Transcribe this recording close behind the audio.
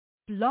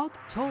Blog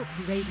Talk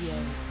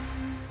Radio.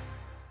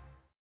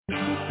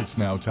 It's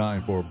now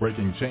time for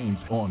Breaking Chains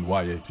on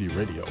YAT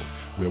Radio,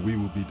 where we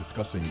will be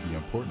discussing the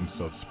importance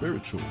of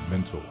spiritual,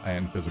 mental,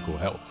 and physical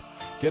health.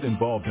 Get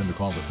involved in the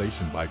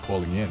conversation by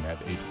calling in at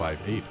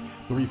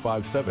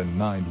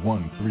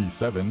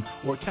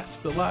 858-357-9137 or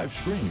catch the live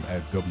stream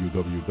at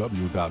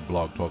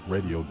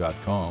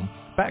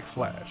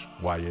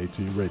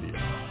www.blogtalkradio.com/YAT Radio.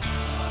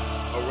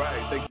 All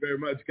right. Thank you very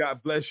much.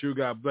 God bless you.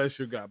 God bless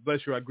you. God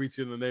bless you. I greet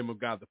you in the name of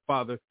God the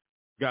Father,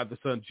 God the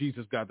Son,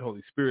 Jesus, God the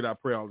Holy Spirit. I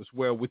pray all is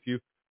well with you.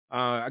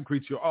 I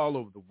greet you all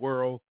over the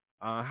world.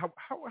 How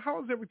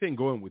is everything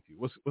going with you?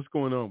 What's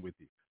going on with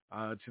you?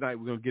 Tonight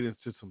we're going to get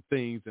into some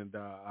things, and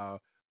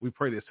we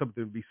pray that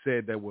something be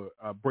said that will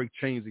break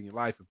chains in your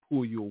life and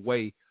pull you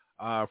away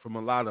from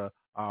a lot of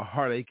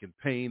heartache and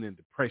pain and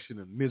depression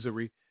and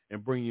misery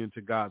and bring you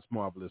into God's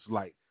marvelous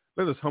light.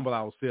 Let us humble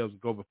ourselves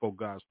and go before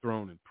God's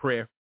throne in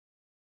prayer.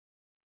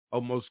 O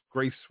most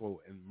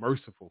graceful and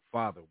merciful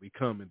Father, we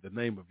come in the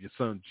name of your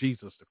Son,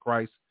 Jesus the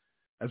Christ,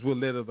 as we're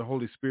led of the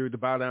Holy Spirit to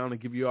bow down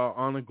and give you all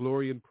honor,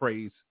 glory, and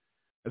praise,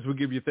 as we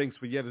give you thanks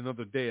for yet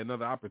another day,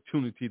 another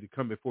opportunity to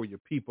come before your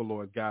people,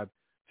 Lord God,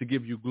 to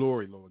give you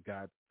glory, Lord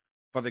God.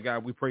 Father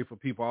God, we pray for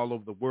people all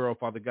over the world,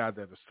 Father God,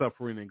 that are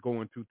suffering and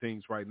going through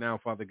things right now,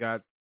 Father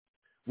God.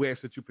 We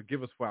ask that you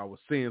forgive us for our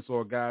sins,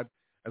 Lord God,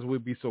 as we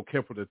be so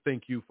careful to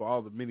thank you for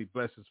all the many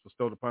blessings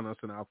bestowed upon us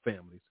and our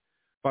families.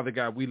 Father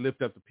God, we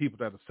lift up the people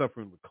that are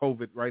suffering with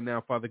COVID right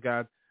now, Father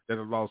God, that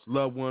have lost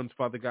loved ones,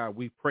 Father God.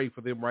 We pray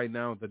for them right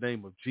now in the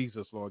name of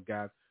Jesus, Lord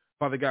God.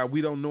 Father God,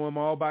 we don't know them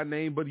all by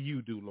name, but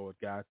you do, Lord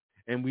God,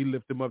 and we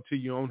lift them up to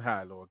you on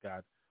high, Lord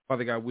God.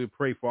 Father God, we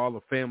pray for all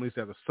the families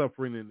that are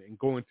suffering and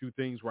going through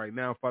things right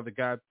now, Father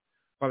God.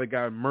 Father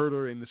God,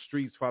 murder in the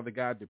streets, Father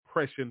God,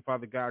 depression,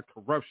 Father God,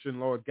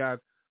 corruption, Lord God,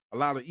 a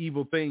lot of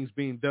evil things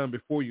being done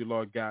before you,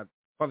 Lord God.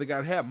 Father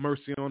God, have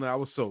mercy on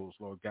our souls,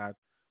 Lord God.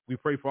 We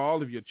pray for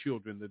all of your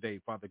children today,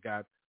 Father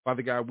God.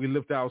 Father God, we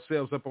lift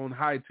ourselves up on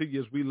high to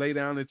you as we lay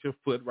down at your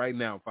foot right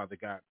now, Father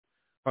God.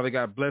 Father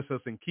God, bless us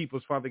and keep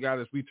us, Father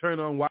God, as we turn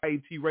on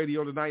YAT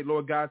Radio tonight,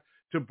 Lord God,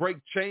 to break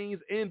chains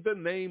in the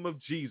name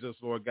of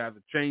Jesus, Lord God,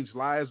 to change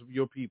lives of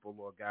your people,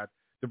 Lord God,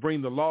 to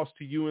bring the lost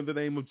to you in the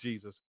name of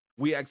Jesus.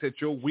 We ask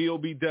that your will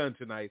be done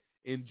tonight.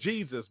 In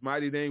Jesus'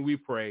 mighty name we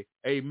pray.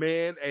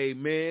 Amen,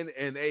 amen,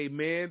 and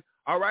amen.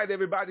 All right,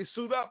 everybody,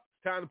 suit up.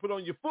 Time to put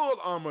on your full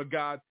armor,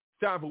 God.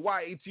 Time for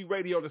YAT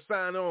Radio to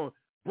sign on.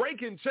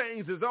 Breaking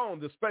Chains is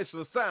on, the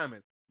special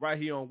assignment right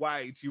here on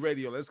YAT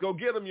Radio. Let's go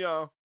get them,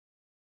 y'all.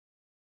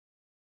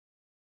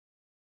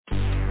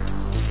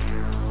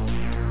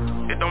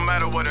 It don't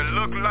matter what it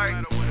look like.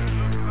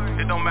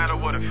 It don't matter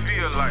what it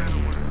feel like.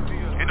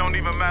 It don't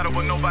even matter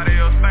what nobody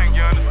else think,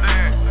 you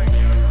understand?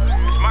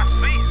 It's my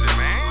season,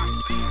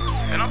 man.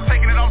 And I'm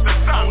taking it off the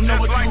top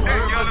just like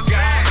that, you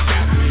understand?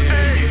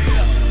 Hey,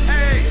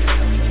 hey,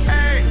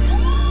 hey.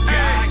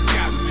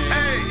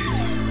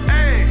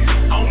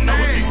 Know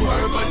what you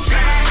heard, but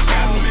God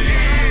got me.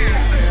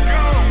 Let's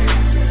go.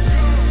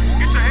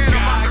 Get your head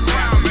up off the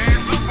ground,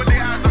 man. Look with the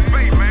eyes of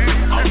faith, man.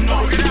 I don't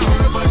know what you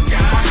heard, but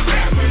God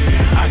got me.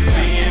 I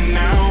see it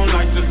now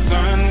like the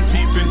sun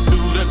peeping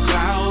through the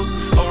clouds,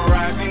 or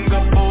rising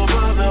up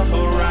over the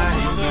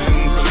horizon.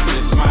 'Cause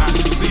it's my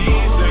season.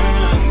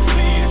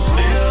 See it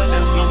still,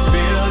 there's no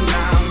fear.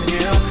 Now I'm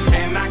here,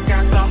 and I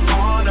got the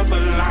heart of a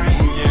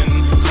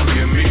lion. Don't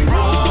get me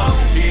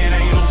wrong, it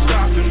ain't no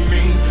stopping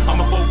me.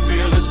 I'ma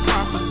fulfill this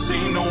prophecy.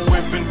 No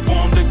weapon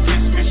formed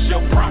against me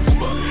shall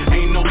prosper.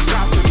 Ain't no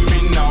stopping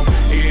me, no.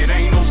 It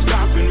ain't no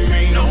stopping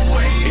me, no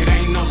way. It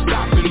ain't no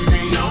stopping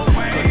me, no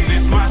way. 'Cause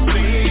it's my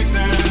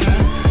season.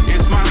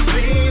 It's my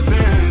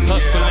season.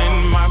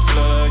 Hustling my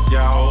blood,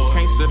 y'all.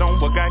 Can't sit on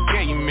what God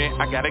gave me.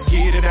 I gotta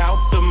get it out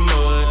the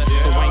mud.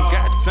 So ain't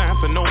got time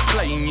for no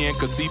playing.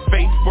 'Cause see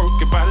faith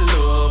work if I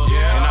love.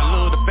 And I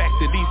love the fact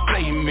that he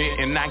saved me.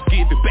 And I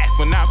give it back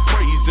when I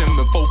praise him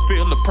and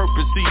fulfill the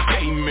purpose he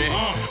gave me.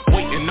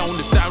 Waiting on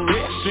this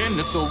direction,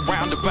 it's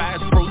surrounded by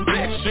his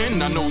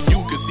protection. I know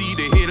you can see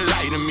the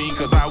headlight in me,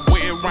 'cause I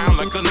wear around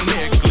like a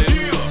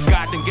necklace.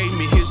 God done gave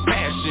me his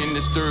passion,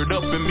 it's stirred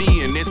up in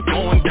me and it's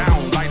going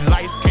down like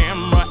lights,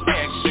 camera,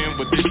 action.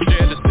 With this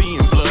jealousy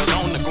and blood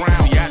on the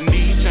ground. Yeah, I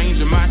need change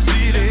in my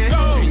city,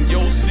 in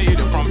your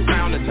city, from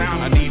town to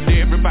town. I need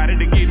everybody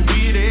to get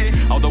with it.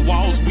 All the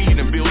walls we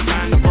done built,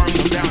 time to burn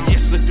them down.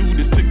 Yes, let's do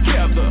this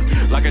together,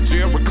 like a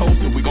Jericho.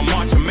 So we gon'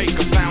 march and make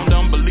a sound,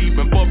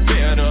 unbelieving for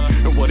better.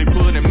 And what he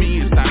put in me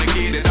is time to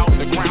get it off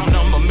the ground.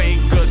 I'ma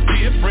make a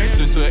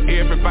difference. And to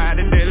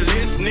everybody that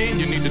listening,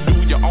 you need to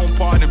do your own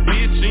part and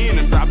pitch in,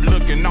 and stop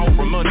looking off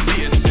from a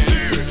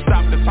distance.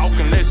 Stop the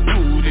talking, let's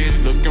do this.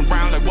 Looking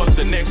around like what's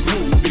the next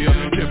move here?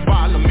 Just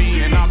follow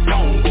me and I'm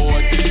on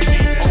board.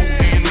 This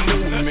open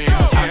movement. I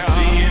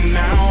see it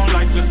now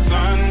like the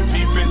sun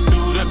peeping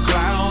through the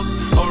clouds,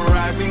 or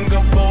rising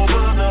up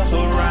over the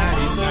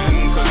horizon.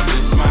 'Cause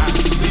it's my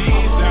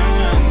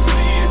season.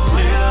 See it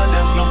clear,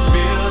 there's no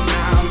fear.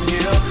 Now I'm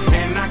here,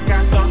 and I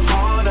got the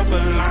heart of a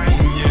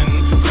lion.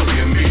 Don't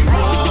get me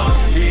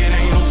wrong, it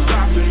ain't no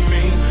stopping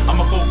me.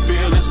 I'ma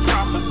fulfill this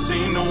prophecy.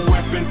 No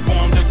weapon weapon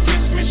formed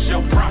against me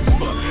shall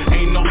prosper.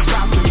 Ain't no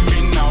stopping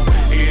me, no.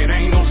 It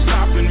ain't no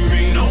stopping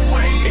me, no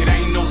way. It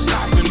ain't no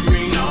stopping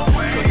me, no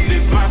way. 'Cause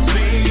it's my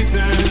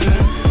season,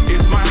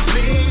 it's my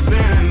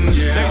season.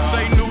 Yeah. They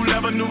say new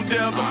level, new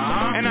devil,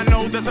 and I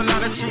know there's a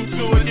lot of truth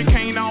to it. You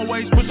can't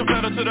always push a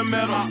pedal to the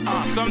metal.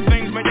 Some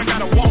things, man, you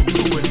gotta walk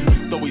through it.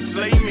 So he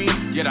slay me,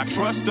 yet I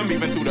trust him.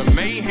 Even through the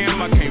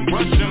mayhem, I can't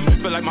rush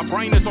him. Feel like my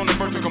brain is on the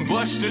verge of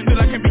combustion.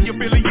 Still I can't be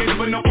affiliated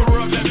with no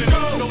corruption.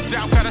 No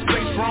doubt, gotta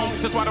stay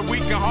strong. That's why the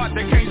weak and heart,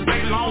 they can't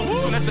stay long.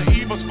 When that's the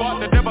evil spot,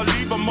 the devil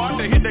leave a mark.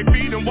 They hit their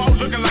feet and walk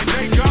looking like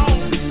they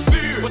gone.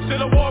 But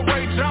still a war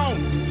rage on.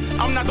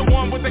 I'm not the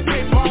one with the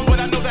cape on, but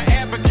I know the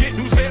advocate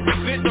who's there to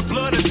sit the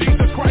blood of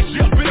Jesus Christ.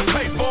 You'll be the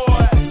pay for it.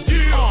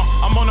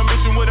 I'm on a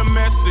mission with a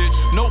message,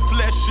 no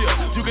flesh here.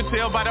 You can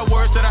tell by the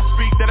words that I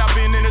speak that I've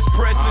been in his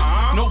presence.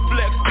 No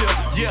flex here,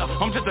 yeah,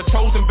 I'm just a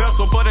chosen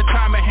vessel for the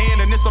time at hand.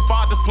 And it's the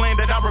Father's plan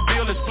that I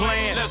reveal his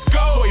plan. Let's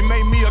go. So he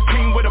made me a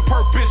king with a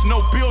purpose.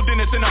 No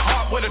building, it's in the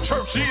heart where the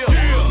church is.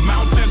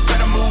 Mountains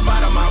better move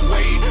out of my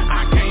way.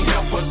 I can't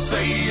help but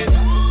say it,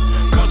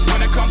 'cause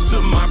when it comes to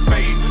my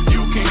faith,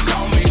 you can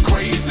call me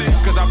crazy,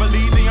 'cause I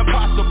believe the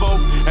impossible,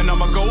 and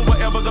I'ma go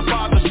wherever the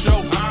Father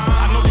show.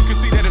 I know you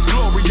can see that his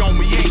glory on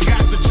me. Ain't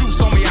got the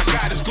juice on me, I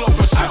got his glow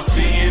for sure. I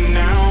see it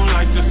now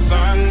like the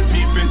sun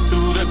peeping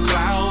through the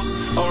clouds,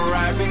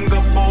 arriving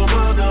up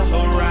over the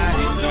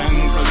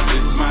horizon, 'cause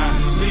it's my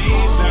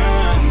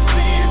season.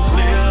 See it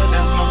clear,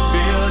 there's no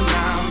fear,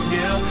 now I'm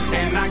here,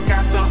 and I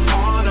got the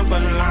heart of a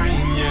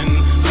lion.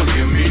 So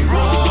hear me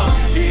roar,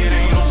 it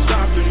ain't no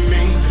stopping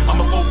me.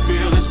 I'ma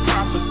fulfill this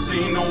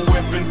prophecy, no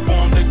weapon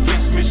formed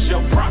against me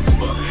shall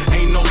prosper.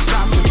 Ain't no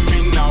stopping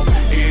me, no.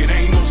 It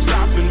ain't no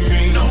stopping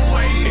me, no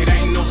way. It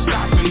ain't no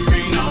stopping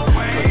me, no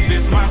way. 'Cause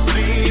it's my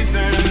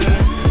season,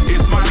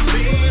 it's my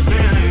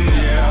season,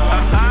 yeah.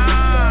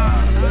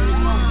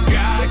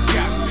 God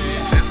got me.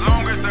 As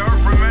long as the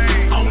earth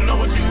remains, I don't know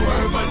what you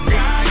heard, but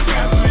God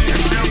got me.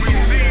 It shall be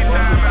seed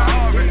time and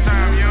harvest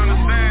time, you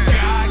understand?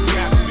 God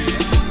got me.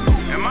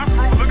 And my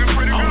fruit looking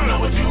pretty good. I don't know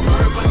what you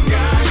heard, but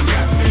God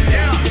got me.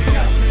 Yeah.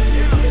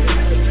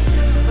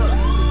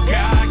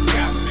 God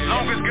got me. As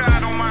long as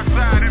God on my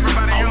side,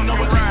 everybody else can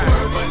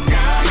ride. But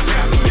God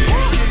got me.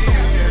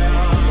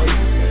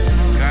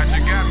 God, you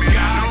got me. I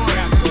know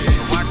it. So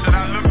why should I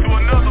look to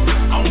another? I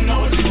don't know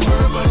what you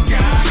heard, but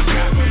God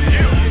got me.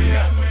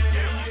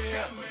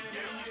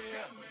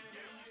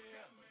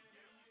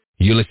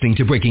 You're listening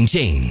to Breaking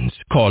Chains.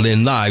 Call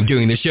in live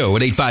during the show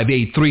at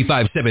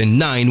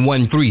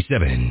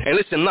 858-357-9137. And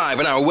listen live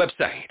on our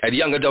website at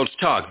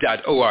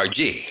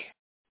youngadultstalk.org.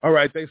 All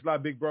right, thanks a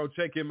lot, big bro.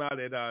 Check him out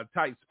at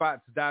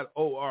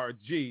tightspots.org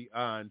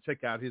and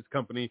check out his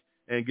company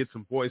and get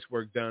some voice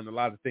work done. A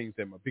lot of things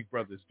that my big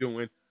brother's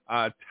doing.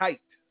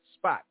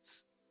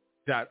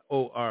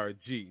 Tightspots.org.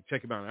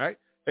 Check him out, all right?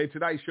 Hey,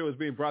 tonight's show is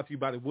being brought to you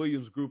by the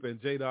Williams Group and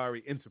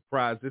Jadari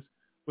Enterprises.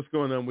 What's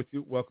going on with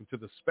you? Welcome to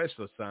the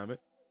special assignment.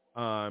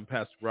 I'm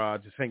Pastor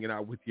Rod, just hanging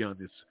out with you on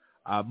this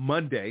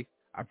Monday.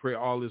 I pray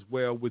all is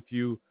well with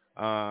you.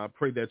 I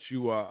pray that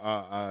you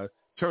are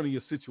turning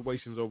your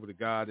situations over to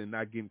God and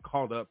not getting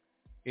caught up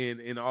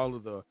in all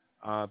of the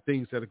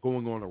things that are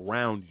going on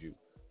around you.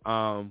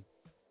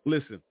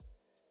 Listen,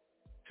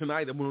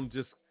 tonight I'm going to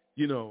just,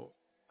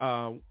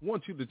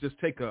 want you to just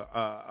take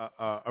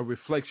a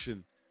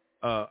reflection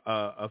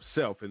of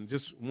self, and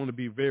just want to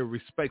be very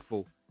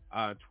respectful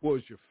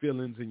towards your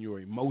feelings and your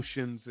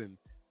emotions, and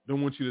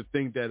don't want you to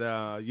think that,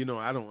 I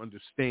don't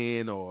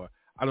understand, or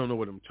I don't know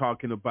what I'm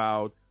talking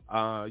about.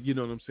 You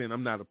know what I'm saying?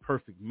 I'm not a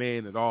perfect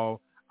man at all.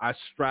 I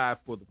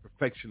strive for the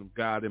perfection of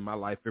God in my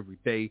life every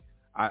day.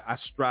 I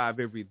strive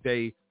every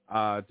day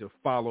to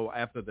follow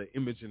after the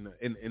image and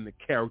the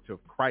character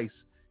of Christ.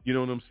 You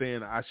know what I'm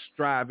saying? I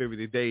strive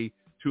every day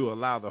to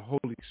allow the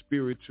Holy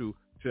Spirit to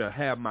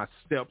have my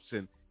steps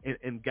and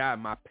guide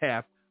my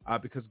path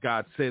because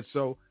God said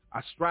so.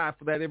 I strive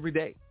for that every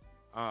day.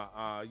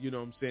 You know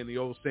what I'm saying? The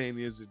old saying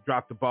is,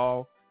 drop the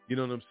ball. You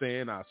know what I'm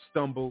saying? I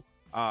stumble,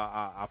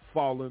 I've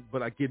fallen,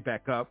 but I get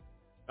back up.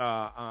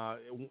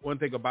 One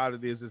thing about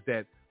it is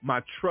that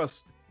my trust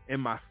and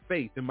my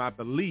faith and my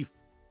belief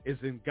is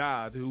in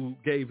God, who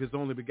gave his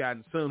only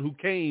begotten son, who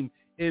came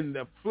in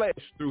the flesh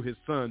through his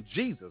son,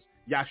 Jesus,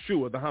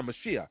 Yahshua, the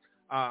HaMashiach,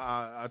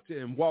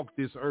 and walked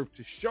this earth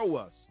to show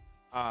us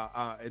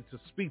and to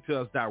speak to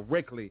us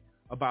directly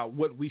about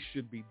what we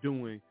should be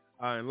doing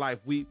in life.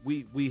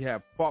 We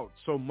have fought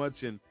so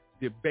much and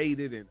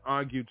debated and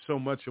argued so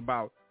much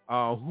about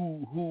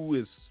who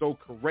is so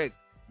correct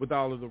with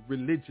all of the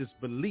religious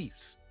beliefs.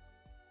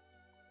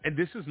 And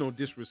this is no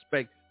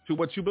disrespect to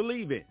what you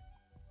believe in.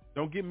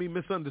 Don't get me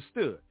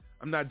misunderstood.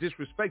 I'm not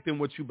disrespecting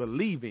what you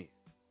believe in.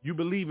 You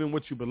believe in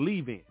what you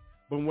believe in.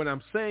 But what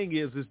I'm saying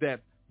is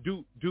that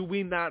do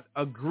we not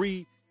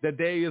agree that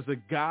there is a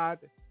God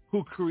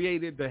who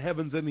created the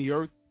heavens and the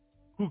earth,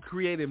 who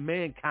created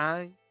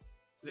mankind?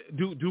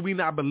 Do we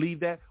not believe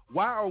that?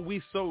 Why are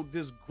we so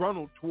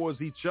disgruntled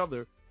towards each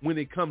other when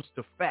it comes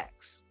to facts?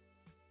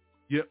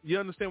 You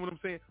understand what I'm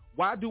saying?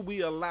 Why do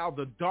we allow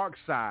the dark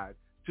side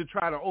to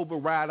try to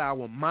override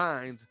our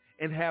minds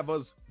and have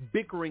us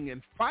bickering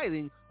and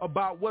fighting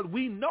about what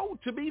we know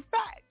to be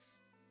facts.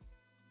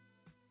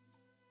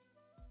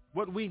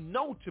 What we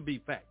know to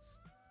be facts.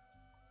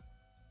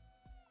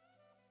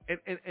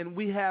 And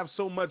we have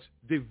so much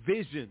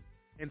division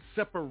and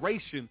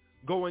separation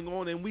going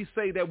on, and we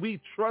say that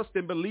we trust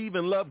and believe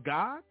and love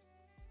God?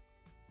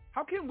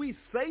 How can we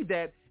say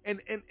that and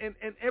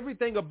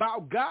everything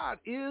about God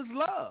is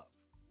love?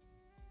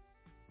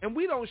 And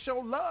we don't show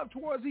love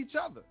towards each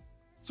other.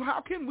 So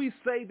how can we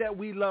say that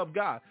we love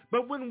God?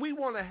 But when we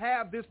want to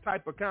have this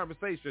type of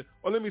conversation,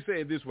 or let me say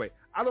it this way,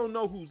 I don't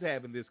know who's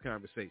having this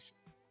conversation.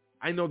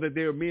 I know that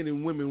there are men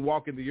and women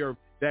walking the earth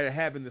that are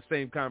having the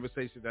same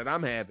conversation that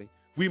I'm having.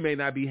 We may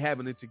not be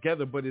having it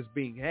together, but it's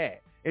being had.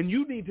 And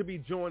you need to be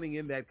joining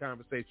in that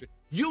conversation.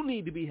 You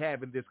need to be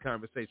having this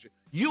conversation.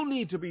 You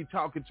need to be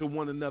talking to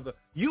one another.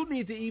 You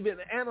need to even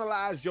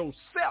analyze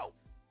yourself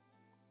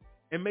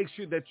and make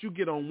sure that you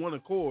get on one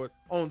accord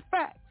on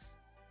facts.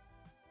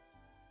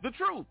 The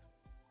truth.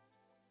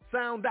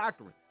 Sound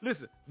doctrine.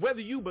 Listen,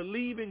 whether you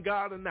believe in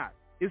God or not,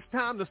 it's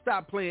time to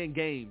stop playing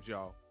games,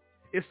 y'all.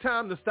 It's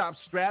time to stop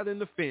straddling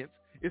the fence.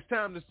 It's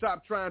time to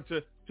stop trying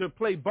to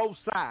play both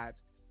sides.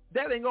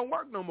 That ain't going to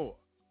work no more.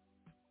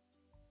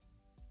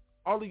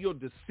 All of your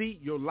deceit,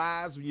 your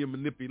lies, your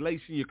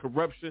manipulation, your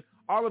corruption,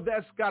 all of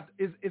that's got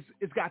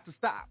to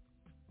stop.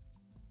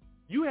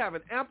 You have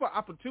an ample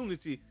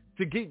opportunity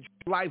to get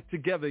your life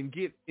together and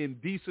get in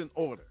decent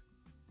order.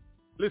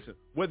 Listen,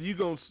 whether you're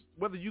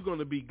going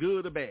to be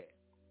good or bad,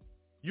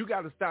 you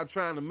got to stop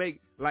trying to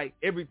make like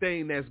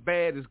everything that's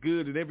bad is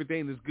good and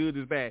everything that's good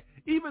is bad.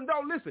 Even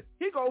though, listen,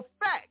 here go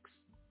facts.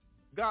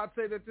 God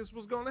said that this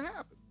was going to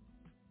happen.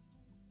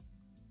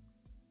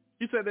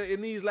 He said that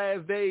in these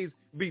last days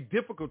be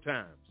difficult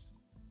times.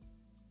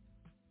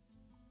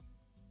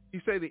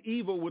 He said the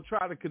evil will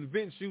try to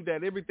convince you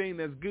that everything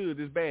that's good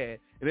is bad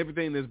and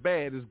everything that's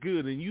bad is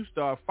good, and you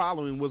start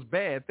following what's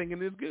bad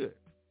thinking it's good.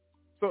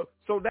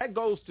 So that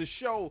goes to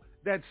show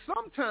that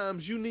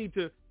sometimes you need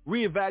to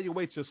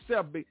reevaluate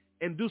yourself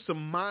and do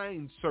some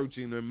mind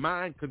searching and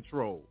mind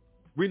control.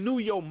 Renew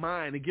your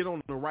mind and get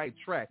on the right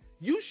track.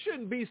 You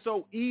shouldn't be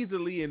so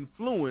easily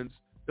influenced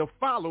to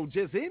follow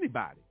just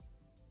anybody.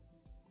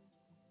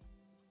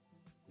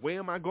 Where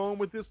am I going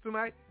with this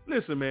tonight?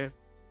 Listen, man,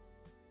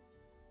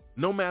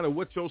 no matter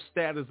what your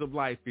status of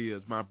life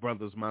is, my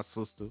brothers, my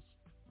sisters,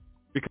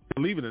 because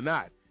believe it or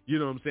not, you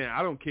know what I'm saying?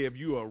 I don't care if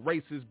you're a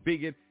racist,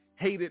 bigot,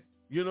 hated,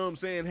 you know what I'm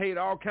saying? Hate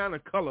all kind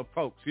of color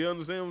folks. You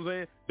understand what I'm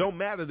saying? Don't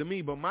matter to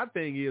me. But my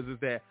thing is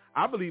that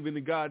I believe in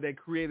the God that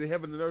created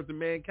heaven and earth and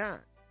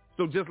mankind.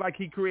 So just like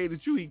he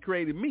created you, he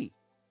created me.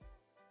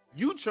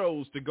 You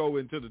chose to go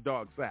into the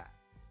dark side.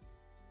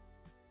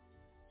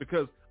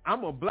 Because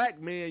I'm a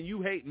black man,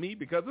 you hate me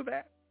because of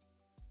that.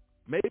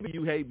 Maybe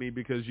you hate me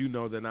because you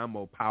know that I'm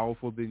more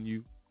powerful than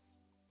you.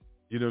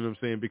 You know what I'm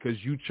saying? Because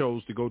you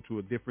chose to go to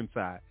a different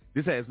side.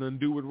 This has nothing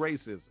to do with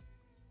racism.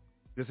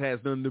 This has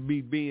nothing to be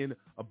being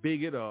a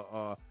bigot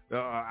or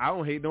I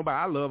don't hate nobody.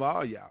 I love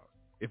all y'all.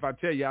 If I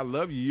tell you I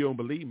love you, you don't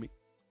believe me.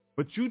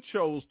 But you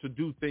chose to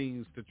do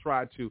things to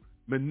try to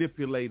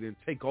manipulate and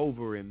take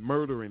over and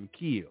murder and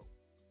kill.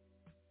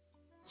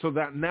 So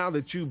that now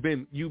that you've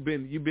been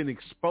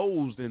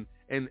exposed and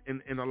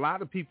a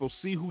lot of people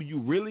see who you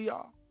really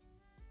are,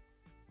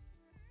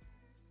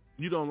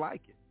 you don't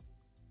like it.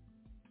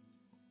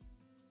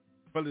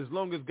 But as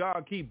long as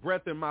God keep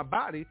breath in my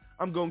body,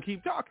 I'm going to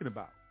keep talking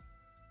about it.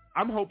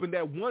 I'm hoping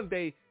that one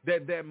day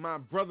that my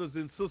brothers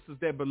and sisters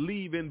that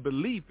believe in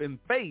belief and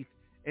faith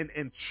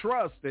and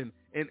trust and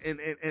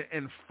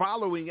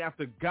following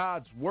after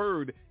God's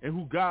word and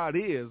who God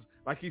is,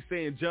 like he's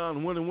saying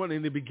John 1:1,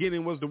 in the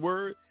beginning was the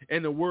word,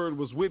 and the word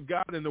was with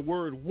God, and the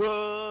word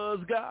was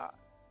God,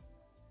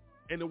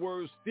 and the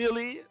word still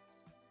is.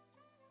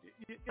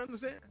 You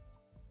understand?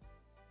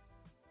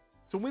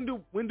 So when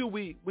do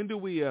we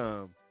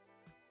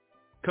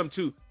come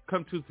to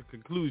the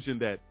conclusion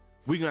that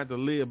we're going to have to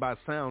live by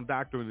sound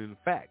doctrine and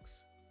facts?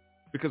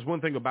 Because one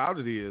thing about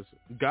it is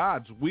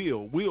God's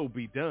will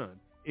be done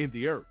in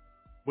the earth,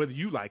 whether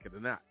you like it or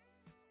not.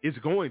 It's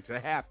going to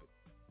happen,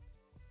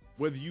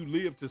 whether you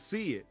live to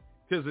see it,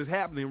 because it's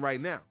happening right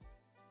now.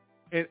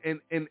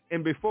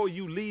 And before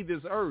you leave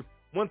this earth,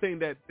 one thing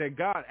that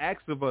God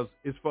asks of us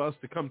is for us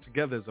to come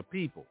together as a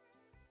people,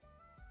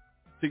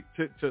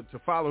 to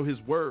follow his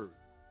word.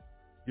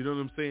 You know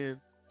what I'm saying?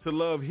 To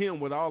love him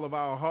with all of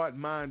our heart,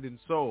 mind, and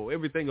soul,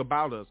 everything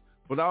about us,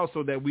 but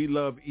also that we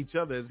love each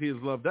other as he has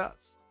loved us.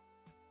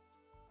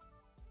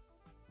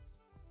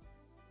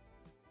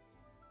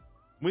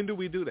 When do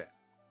we do that?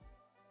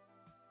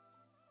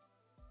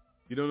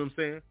 You know what I'm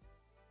saying?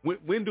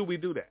 When do we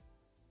do that?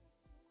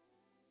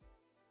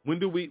 When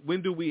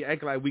do we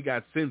act like we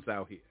got sense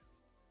out here?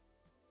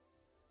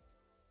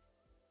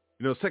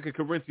 You know, 2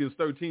 Corinthians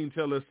 13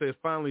 tells us, says,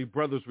 finally,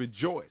 brothers,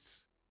 rejoice.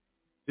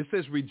 It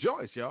says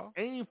rejoice, y'all.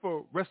 Aim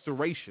for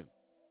restoration.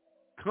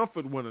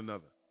 Comfort one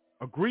another.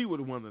 Agree with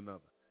one another.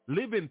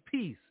 Live in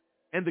peace.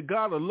 And the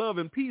God of love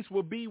and peace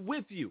will be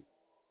with you.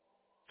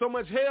 So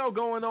much hell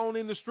going on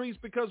in the streets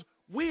because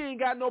we ain't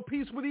got no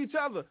peace with each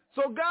other.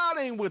 So God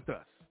ain't with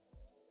us.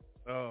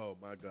 Oh,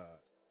 my God.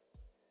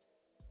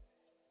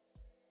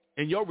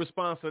 And your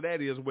response to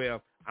that is,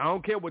 well, I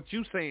don't care what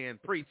you saying,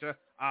 preacher,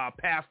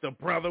 pastor,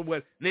 brother,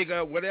 what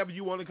nigga, whatever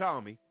you want to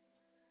call me.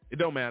 It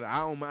don't matter. I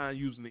don't mind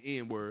using the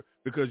N-word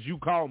because you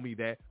call me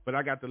that, but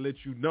I got to let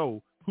you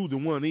know who the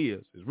one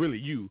is. It's really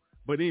you.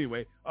 But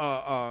anyway,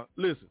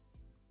 listen.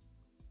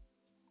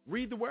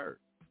 Read the word.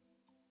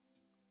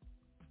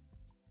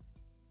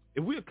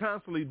 If we're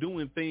constantly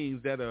doing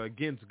things that are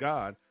against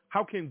God,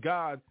 how can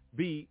God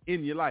be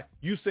in your life?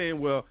 You saying,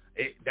 well,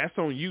 that's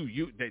on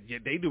you.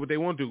 They do what they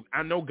want to do.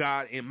 I know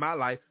God in my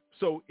life.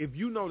 So if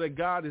you know that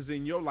God is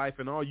in your life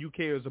and all you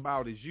cares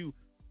about is you,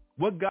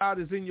 what God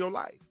is in your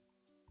life?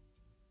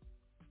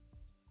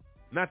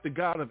 Not the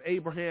God of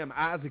Abraham,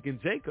 Isaac,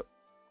 and Jacob.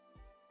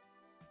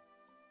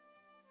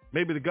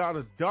 Maybe the God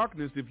of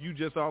darkness if you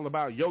just all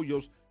about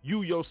you,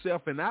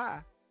 yourself, and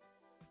I.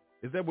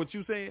 Is that what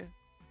you saying?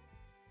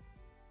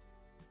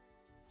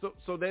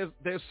 So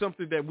there's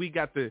something that we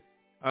got to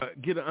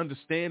get an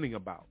understanding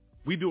about.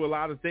 We do a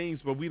lot of things,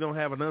 but we don't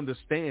have an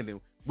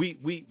understanding.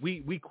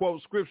 We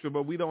quote scripture,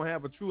 but we don't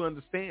have a true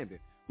understanding.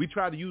 We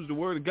try to use the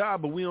word of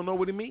God, but we don't know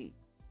what it means.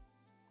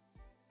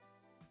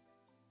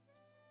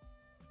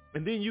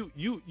 And then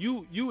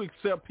you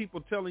accept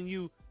people telling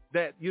you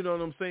that, you know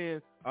what I'm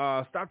saying,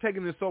 stop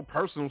taking this so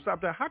personal.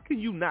 Stop that. How can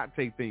you not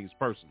take things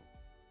personal?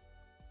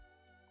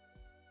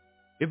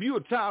 If you're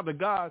a child of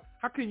God,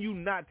 how can you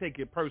not take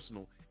it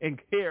personal and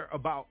care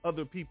about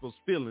other people's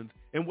feelings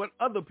and what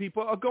other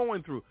people are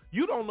going through?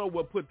 You don't know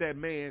what put that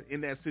man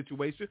in that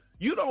situation.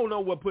 You don't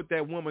know what put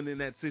that woman in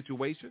that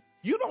situation.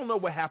 You don't know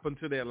what happened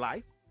to their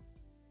life.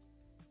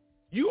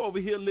 You over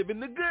here living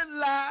the good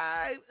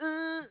life,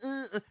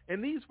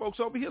 and these folks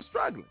over here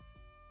struggling.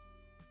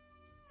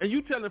 And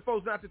you telling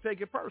folks not to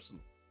take it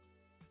personal.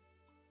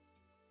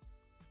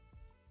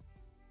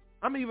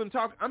 I'm even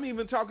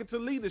talking to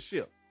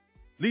leadership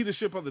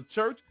of the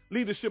church,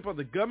 leadership of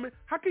the government.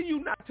 How can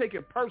you not take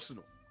it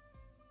personal?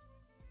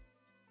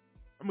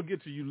 I'm gonna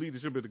get to you,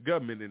 leadership of the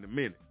government, in a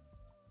minute.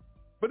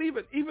 But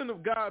even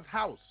of God's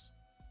house,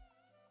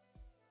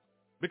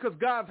 because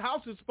God's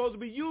house is supposed to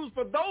be used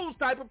for those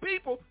type of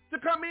people to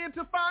come in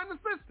to find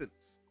assistance.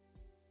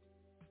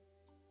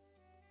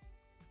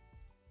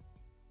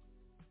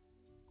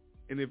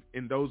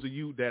 And those of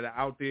you that are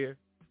out there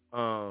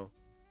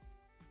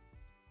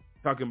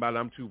talking about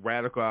I'm too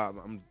radical,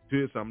 I'm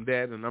this, I'm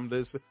that, and I'm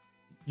this,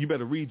 you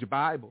better read your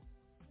Bible.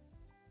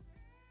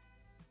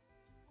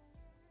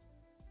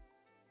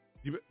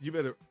 You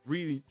better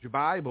read your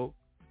Bible,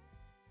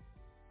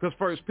 because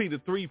 1 Peter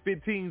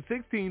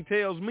 3:15-16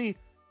 tells me,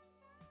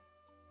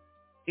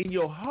 in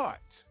your heart,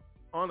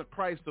 honor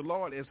Christ the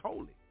Lord as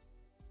holy,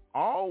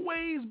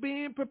 always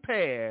being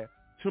prepared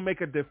to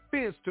make a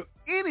defense to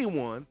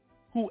anyone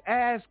who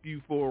asks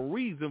you for a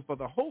reason for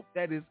the hope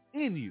that is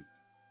in you,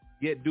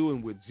 yet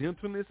doing with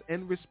gentleness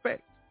and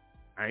respect.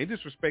 I ain't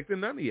disrespecting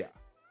none of y'all.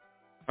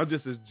 I'm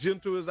just as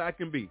gentle as I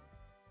can be.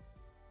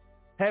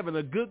 Having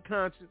a good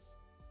conscience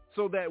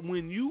so that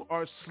when you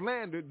are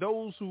slandered,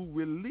 those who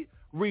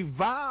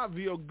revive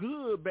your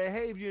good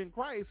behavior in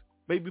Christ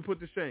may be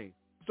put to shame.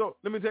 So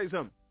let me tell you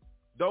something.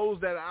 Those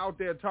that are out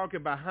there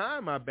talking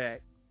behind my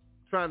back,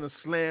 trying to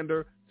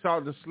slander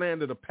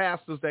the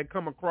pastors that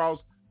come across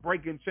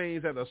breaking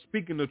chains, that are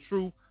speaking the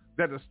truth,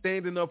 that are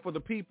standing up for the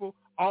people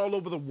all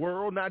over the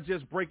world, not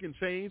just breaking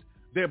chains.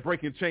 They're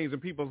breaking chains in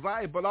people's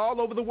lives, but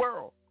all over the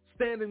world,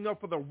 standing up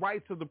for the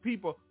rights of the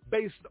people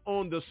based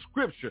on the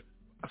scripture,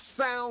 a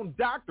sound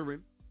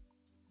doctrine.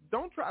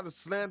 Don't try to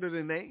slander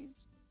their names,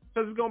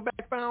 because it's going to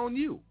backfire on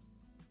you.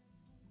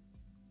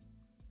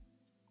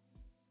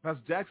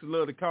 Pastor Jackson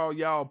loved to call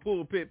y'all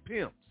pulpit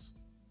pimps.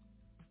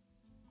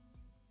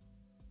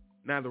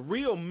 Now, the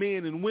real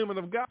men and women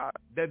of God,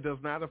 that does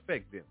not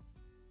affect them.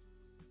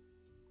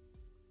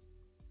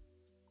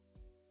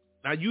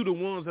 Now, you the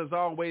ones that's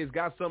always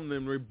got something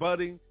in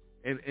rebutting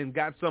and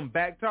got some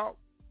back talk,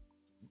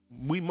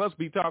 we must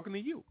be talking to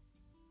you.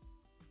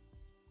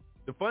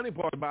 The funny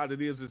part about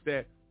it is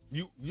that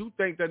you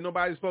think that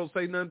nobody's supposed to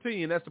say nothing to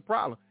you, and that's the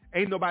problem.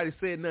 Ain't nobody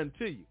said nothing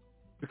to you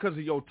because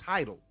of your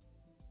title.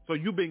 So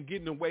you've been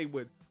getting away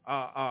with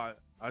a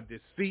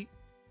deceit.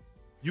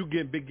 You've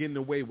been getting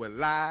away with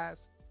lies.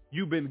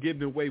 You've been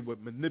getting away with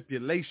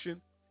manipulation.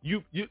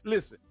 You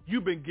listen.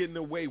 You've been getting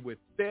away with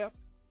theft,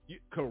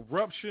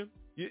 corruption.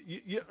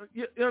 You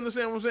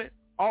understand what I'm saying?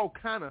 All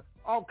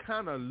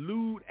kind of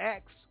lewd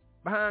acts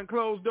behind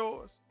closed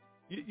doors.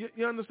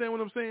 You understand what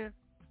I'm saying?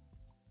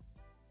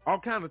 All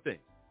kind of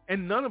things.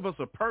 And none of us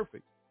are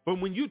perfect. But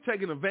when you're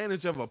taking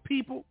advantage of a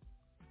people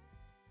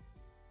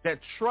that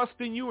trust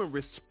in you and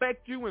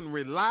respect you and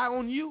rely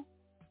on you,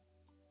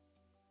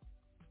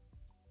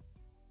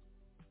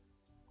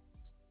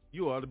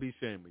 you ought to be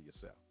ashamed of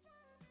yourself.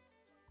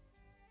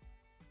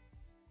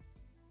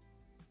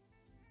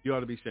 You ought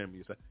to be ashamed of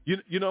yourself.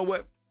 You know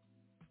what?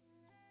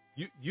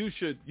 You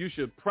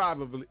should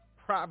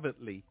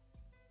privately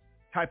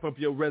type up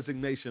your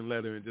resignation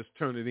letter and just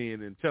turn it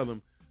in and tell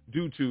them,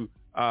 due to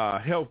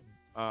health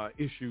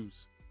issues.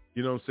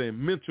 You know what I'm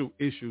saying? Mental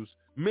issues.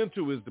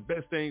 Mental is the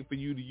best thing for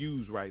you to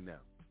use right now.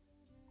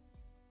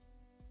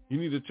 You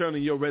need to turn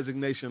in your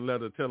resignation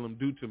letter. Tell them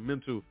due to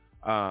mental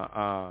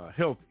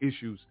health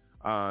issues,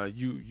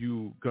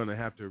 you gonna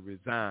have to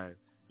resign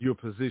your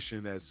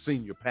position as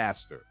senior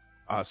pastor,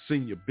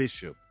 senior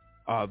bishop,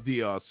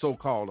 the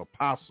so-called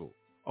apostle,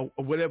 or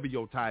whatever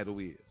your title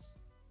is.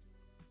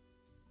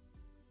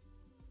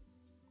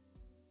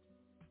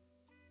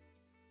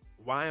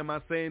 Why am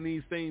I saying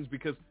these things?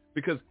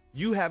 Because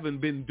you haven't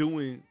been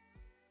doing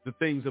the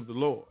things of the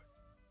Lord.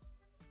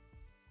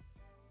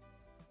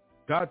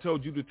 God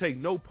told you to take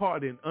no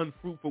part in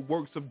unfruitful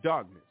works of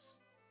darkness.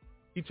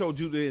 He told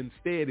you to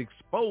instead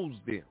expose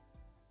them.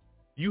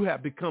 You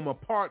have become a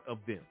part of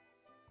them.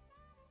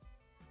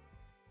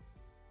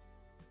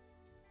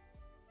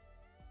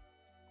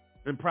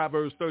 And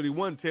Proverbs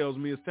 31 tells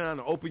me it's time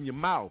to open your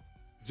mouth,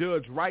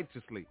 judge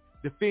righteously,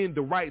 defend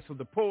the rights of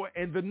the poor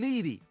and the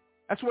needy.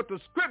 That's what the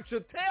scripture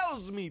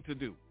tells me to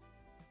do.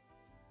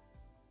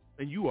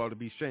 And you ought to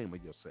be ashamed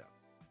of yourself.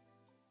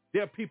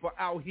 There are people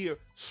out here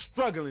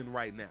struggling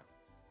right now.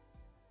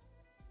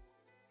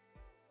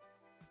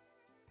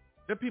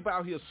 There are people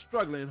out here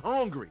struggling,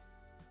 hungry.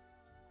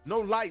 No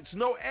lights,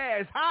 no air.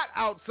 It's hot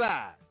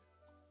outside.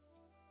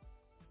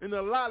 In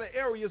a lot of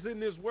areas in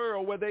this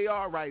world where they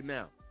are right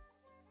now.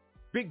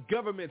 Big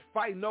government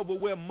fighting over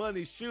where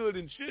money should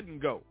and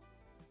shouldn't go.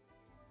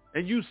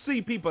 And you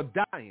see people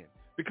dying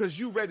because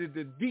you ready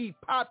to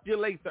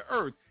depopulate the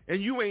earth,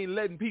 and you ain't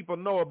letting people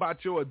know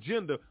about your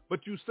agenda,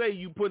 but you say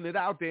you putting it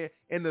out there.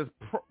 And the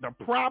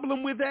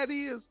problem with that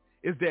is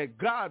that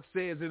God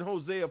says in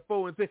Hosea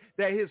 4 and 6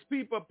 that his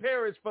people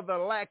perish for the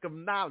lack of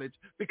knowledge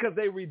because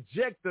they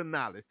reject the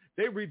knowledge.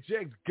 They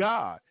reject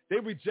God. They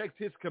reject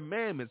his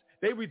commandments.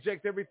 They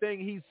reject everything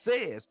he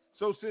says.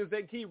 So since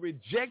they keep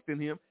rejecting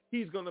him,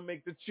 he's going to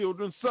make the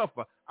children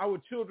suffer. Our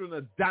children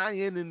are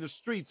dying in the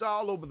streets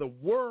all over the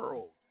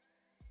world.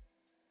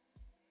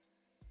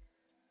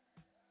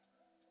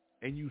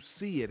 And you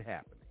see it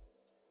happening.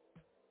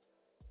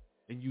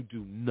 And you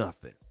do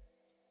nothing.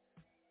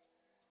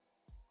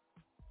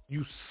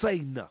 You say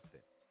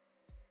nothing.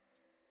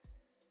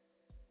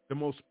 The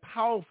most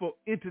powerful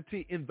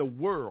entity in the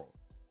world,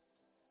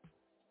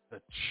 the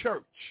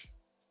church.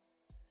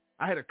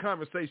 I had a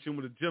conversation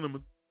with a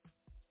gentleman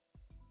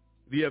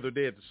the other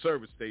day at the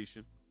service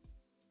station.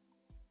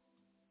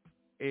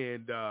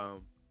 And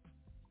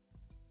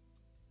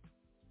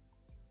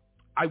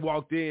I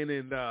walked in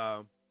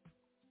and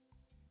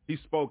he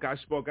spoke. I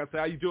spoke. I said,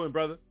 "How you doing,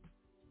 brother?"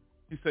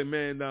 He said,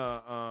 "Man,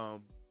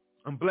 I'm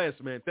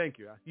blessed, man. Thank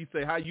you." He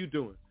said, "How you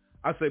doing?"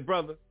 I said,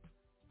 "Brother,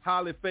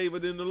 highly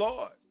favored in the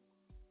Lord."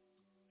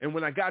 And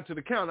when I got to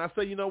the counter, I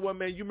said, "You know what,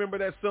 man? You remember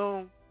that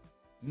song?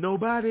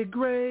 Nobody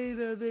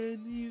greater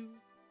than you.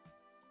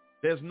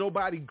 There's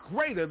nobody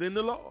greater than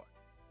the Lord."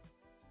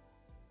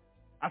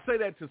 I say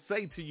that to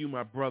say to you,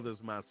 my brothers,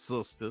 my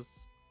sisters,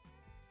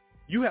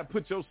 you have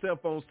put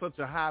yourself on such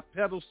a high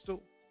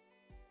pedestal,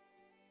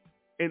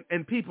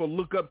 and people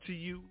look up to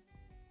you.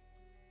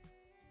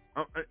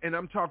 And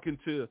I'm talking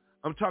to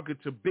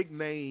big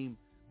name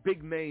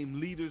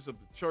leaders of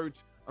the church.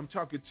 I'm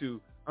talking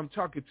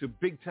to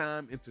big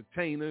time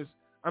entertainers.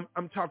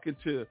 I'm talking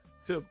to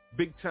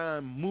big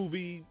time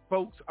movie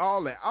folks,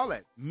 all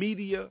that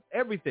media,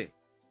 everything.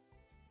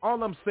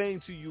 All I'm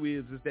saying to you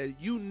is that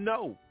you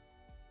know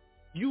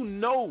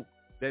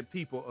that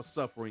people are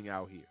suffering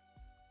out here.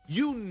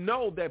 You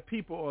know that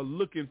people are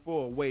looking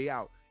for a way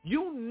out.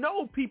 You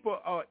know people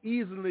are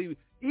easily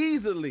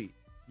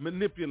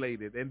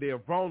manipulated, and they're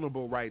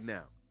vulnerable right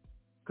now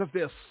because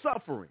they're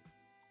suffering.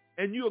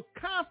 And you're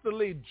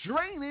constantly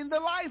draining the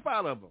life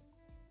out of them.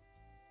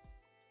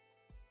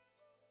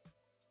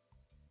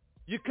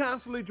 You're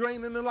constantly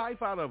draining the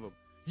life out of them.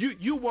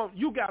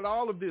 You got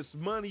all of this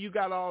money. You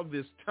got all of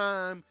this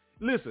time.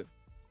 Listen,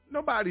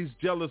 nobody's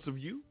jealous of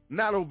you.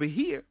 Not over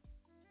here.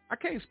 I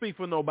can't speak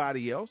for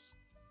nobody else.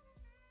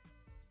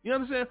 You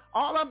understand?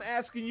 All I'm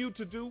asking you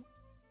to do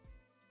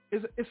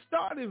is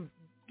start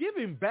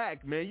giving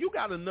back, man. You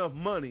got enough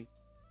money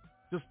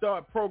to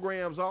start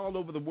programs all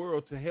over the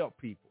world to help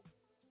people.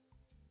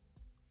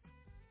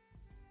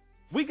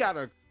 We got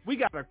a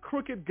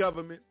crooked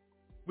government.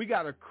 We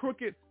got a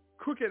crooked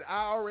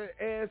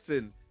IRS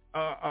and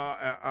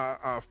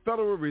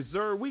Federal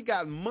Reserve. We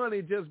got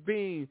money just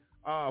being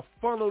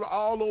funneled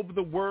all over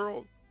the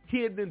world,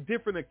 hidden in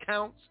different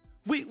accounts.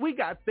 We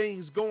got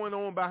things going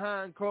on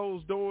behind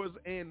closed doors.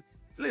 And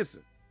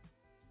listen,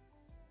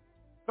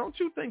 don't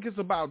you think it's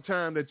about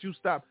time that you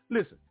stop?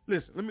 Listen.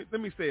 Let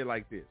me say it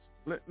like this.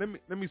 Let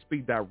me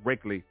speak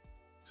directly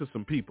to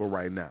some people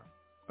right now,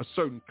 a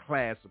certain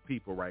class of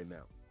people right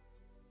now.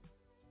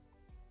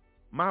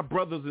 My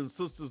brothers and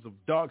sisters of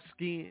dark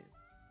skin,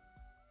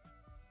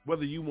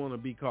 whether you want to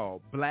be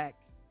called black,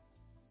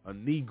 a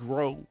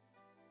Negro,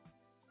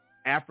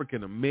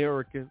 African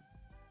American,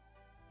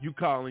 you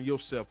calling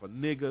yourself a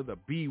nigger, the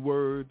B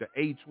word, the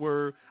H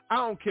word, I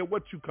don't care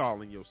what you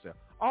calling yourself.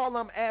 all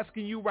I'm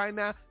asking you right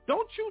now,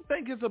 don't you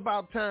think it's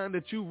about time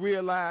that you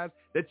realize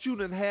that you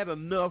done had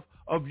enough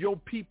of your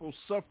people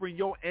suffering,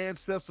 your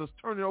ancestors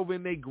turning over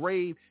in their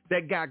grave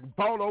that got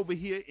brought over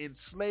here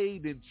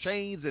enslaved in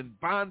chains and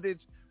bondage,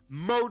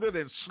 murdered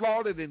and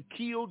slaughtered and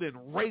killed and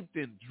raped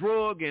and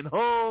drugged and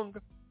hung,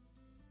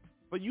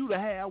 for you to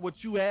have what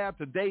you have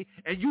today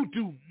and you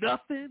do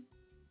nothing?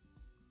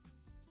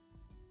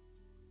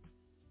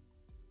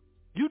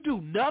 You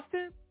do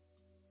nothing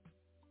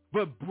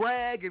but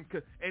brag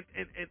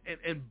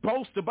and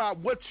boast about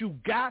what you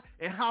got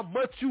and how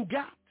much you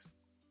got.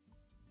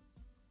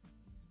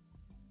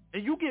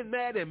 And you get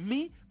mad at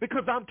me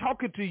because I'm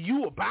talking to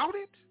you about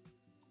it?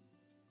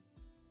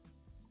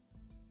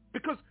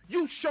 Because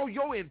you show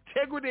your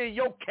integrity and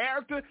your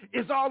character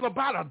is all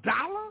about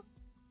 $1?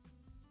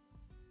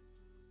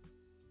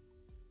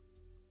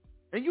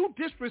 And you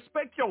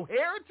disrespect your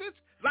heritage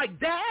like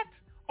that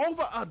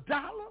over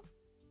 $1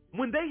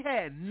 when they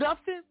had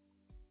nothing?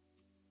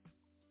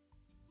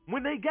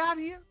 When they got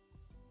here,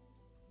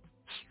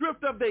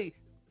 stripped of their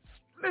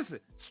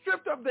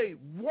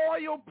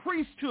royal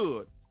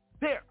priesthood,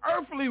 their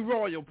earthly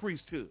royal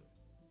priesthood.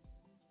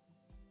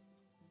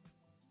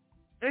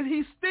 And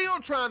he's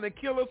still trying to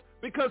kill us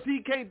because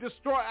he can't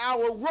destroy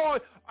our royal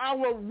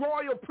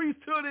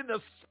priesthood in the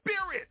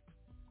spirit.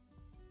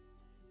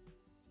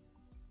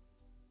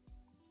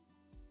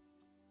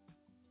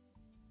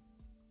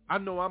 I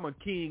know I'm a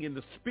king in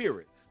the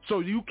spirit,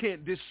 so you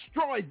can't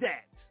destroy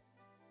that.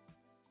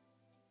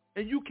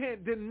 And you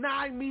can't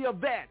deny me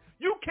of that.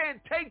 You can't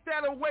take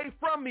that away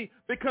from me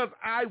because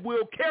I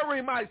will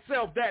carry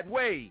myself that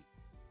way.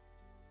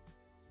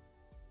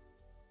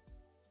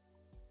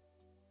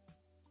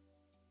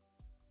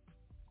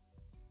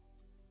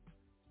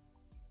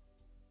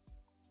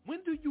 When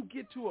do you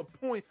get to a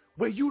point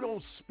where you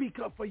don't speak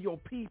up for your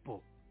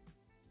people?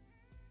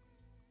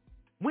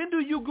 When do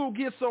you go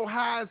get so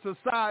high in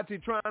society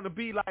trying to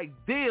be like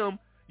them?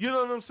 You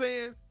know what I'm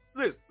saying?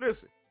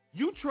 Listen.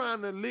 You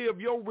trying to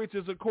live your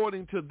riches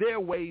according to their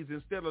ways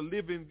instead of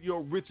living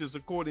your riches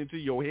according to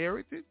your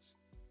heritage?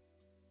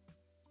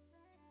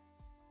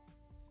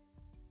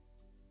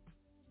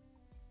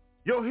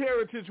 Your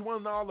heritage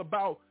wasn't all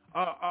about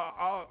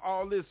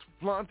all this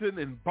flaunting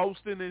and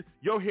boasting. And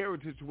your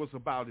heritage was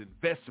about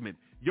investment.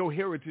 Your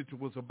heritage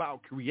was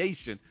about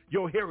creation.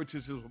 Your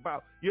heritage was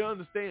about, you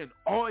understand,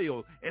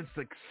 oil and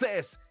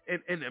success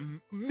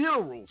and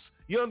minerals.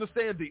 You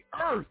understand, the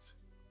earth,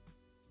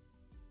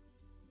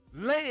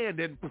 land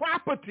and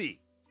property.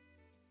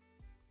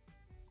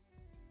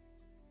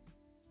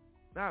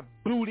 Not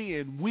booty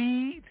and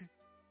weed.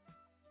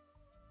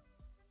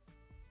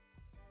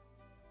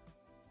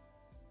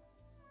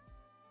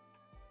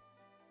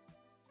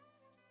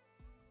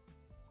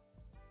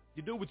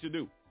 You do what you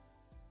do.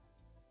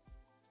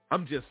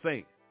 I'm just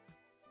saying.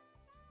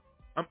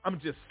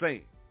 I'm just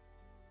saying.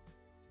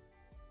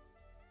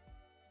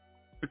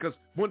 Because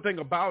one thing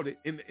about it,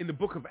 in the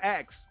book of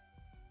Acts,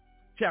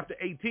 chapter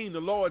 18, the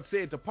Lord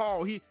said to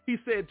Paul, he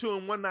said to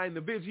him one night in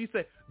the vision, he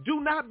said,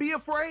 do not be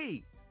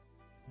afraid.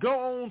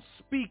 Go on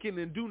speaking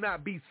and do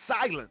not be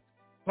silent,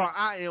 for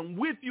I am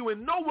with you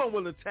and no one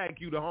will attack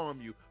you to harm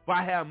you. For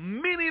I have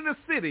many in the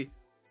city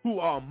who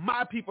are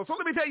my people. So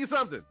let me tell you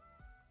something.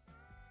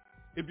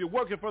 If you're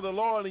working for the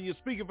Lord and you're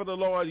speaking for the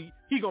Lord,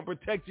 He's going to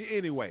protect you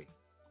anyway.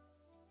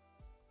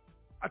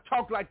 I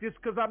talk like this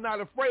because I'm not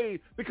afraid,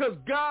 because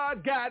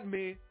God got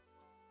me.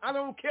 I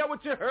don't care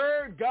what you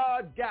heard.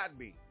 God got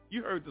me.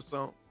 You heard the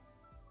song.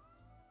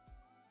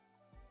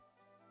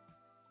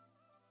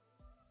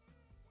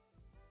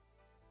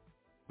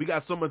 We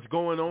got so much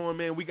going on,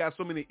 man. We got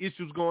so many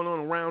issues going on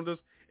around us,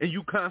 and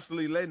you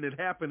constantly letting it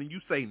happen, and you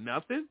say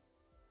nothing?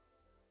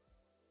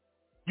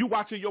 You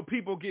watching your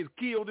people get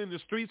killed in the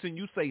streets, and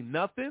you say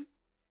nothing?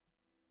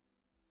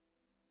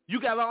 You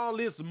got all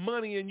this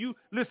money, and you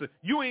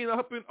ain't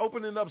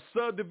opening up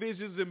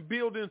subdivisions and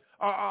building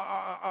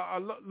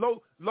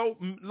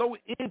low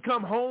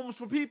income homes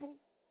for people.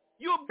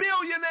 You're a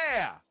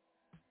billionaire.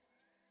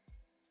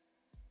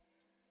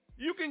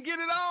 You can get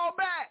it all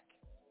back.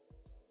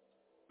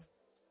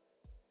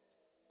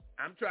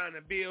 I'm trying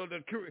to build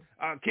a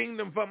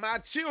kingdom for my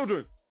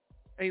children.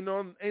 Ain't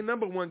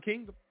number one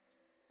kingdom.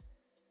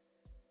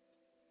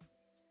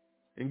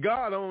 And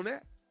God owned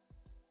that.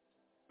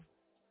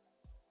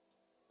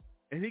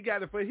 And He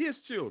got it for His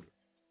children.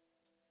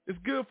 It's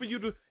good for you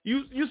to,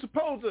 you're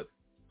supposed to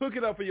hook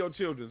it up for your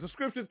children. The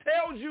scripture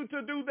tells you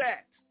to do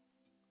that.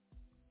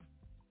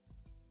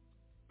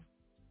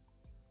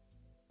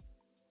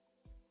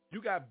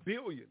 You got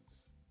billions.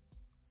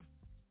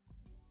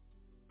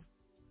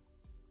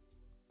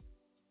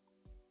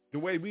 The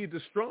way we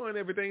destroying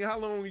everything, how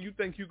long do you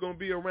think you're going to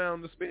be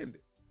around to spend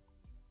it?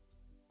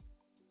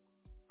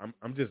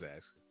 I'm just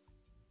asking.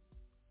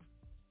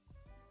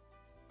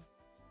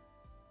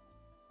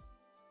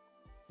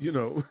 You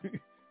know,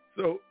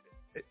 so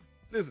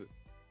listen,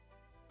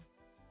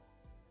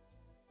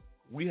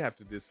 we have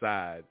to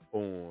decide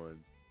on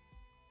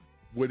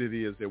what it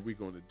is that we're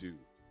going to do.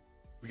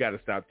 We got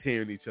to stop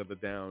tearing each other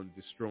down,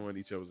 destroying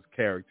each other's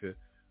character,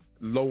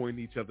 lowering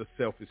each other's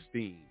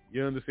self-esteem.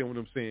 You understand what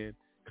I'm saying?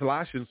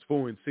 Colossians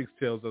 4:6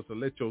 tells us to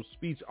let your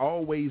speech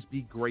always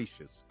be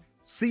gracious,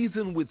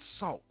 seasoned with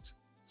salt,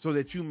 so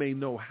that you may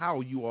know how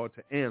you are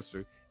to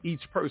answer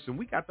each person.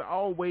 We got to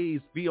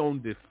always be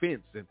on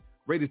defense and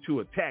ready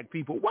to attack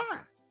people. Why?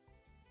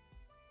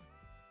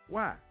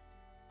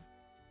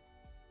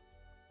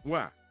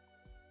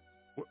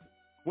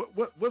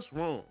 What's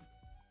wrong?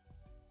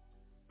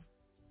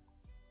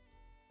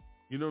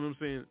 You know what I'm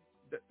saying?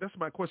 That's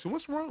my question.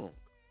 What's wrong?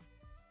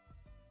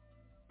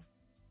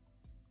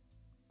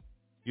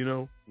 You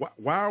know,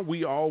 why are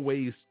we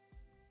always,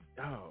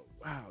 oh,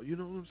 wow, you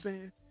know what I'm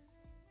saying?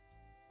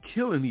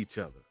 Killing each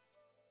other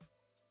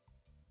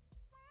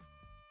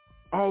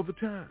all the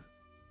time.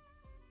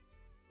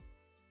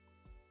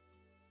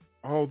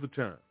 All the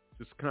time.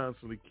 Just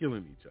constantly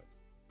killing each other.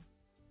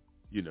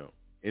 You know,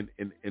 and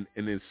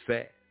it's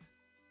sad.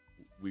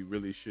 We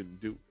really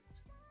shouldn't do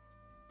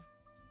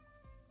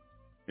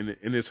it.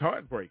 And it's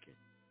heartbreaking.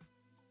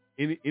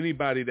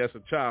 Anybody that's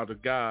a child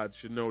of God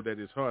should know that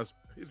it's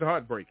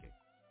heartbreaking.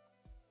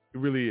 It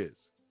really is.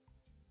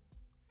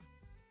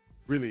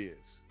 Really is.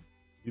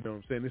 You know what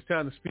I'm saying? It's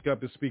time to speak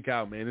up and speak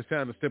out, man. It's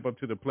time to step up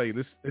to the plate.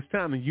 It's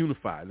time to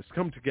unify. Let's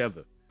come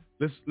together.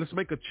 Let's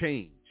make a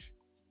change.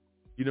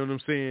 You know what I'm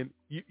saying?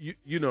 You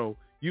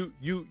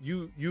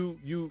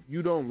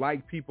don't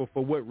like people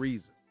for what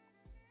reason?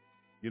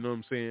 You know what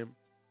I'm saying?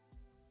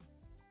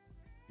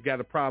 You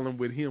got a problem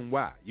with him,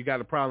 why? You got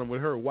a problem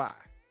with her, why?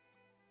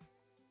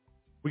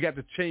 We got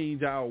to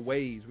change our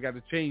ways. We got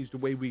to change the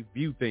way we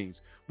view things.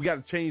 We got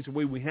to change the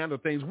way we handle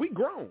things. We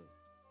grown.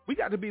 We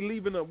got to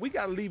we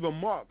got to leave a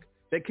mark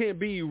that can't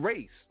be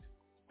erased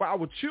for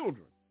our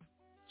children,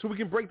 so we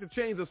can break the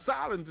chains of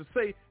silence to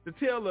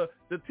tell the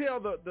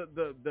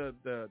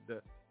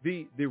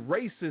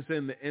racists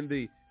and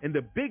the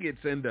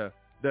bigots and the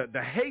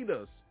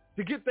haters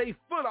to get their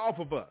foot off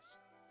of us.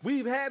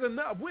 We've had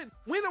enough. When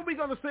are we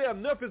gonna say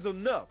enough is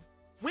enough?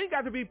 We ain't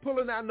got to be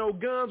pulling out no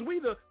guns.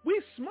 We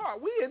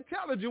smart. We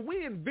intelligent.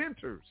 We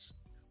inventors.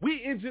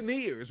 We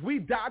engineers. We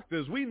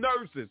doctors. We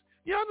nurses.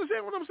 You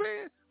understand what I'm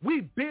saying?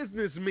 We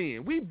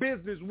businessmen. We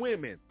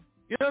businesswomen.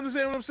 You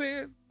understand what I'm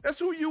saying? That's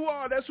who you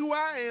are. That's who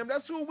I am.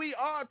 That's who we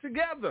are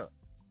together.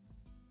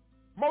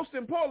 Most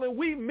importantly,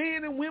 we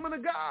men and women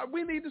of God,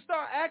 we need to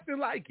start acting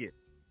like it.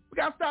 We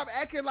got to stop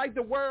acting like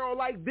the world,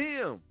 like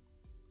them.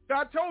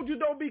 God told you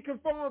don't be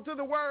conformed to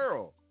the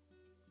world.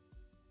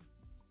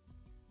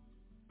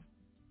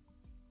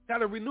 Got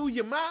to renew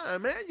your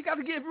mind, man. You got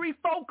to get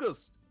refocused.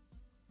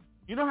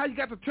 You know how you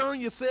got to turn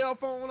your cell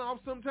phone off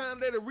sometimes,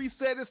 let it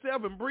reset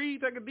itself and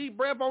breathe, take a deep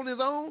breath on its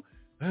own?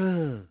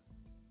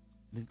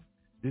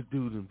 This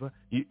dude,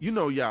 you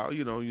know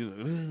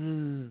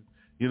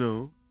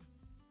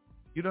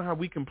how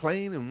we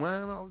complain and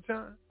whine all the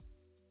time?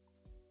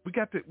 We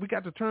got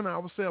to turn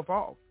ourselves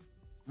off,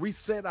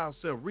 reset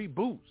ourselves,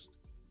 reboost.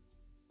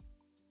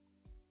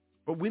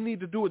 But we need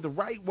to do it the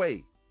right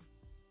way.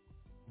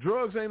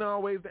 Drugs ain't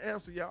always the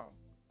answer, y'all.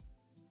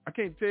 I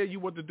can't tell you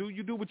what to do.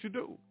 You do what you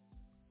do.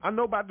 I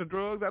know about the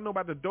drugs. I know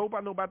about the dope.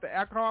 I know about the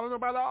alcohol. I know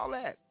about all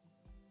that.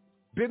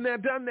 Been there,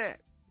 done that.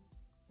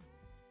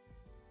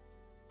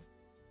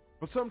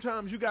 But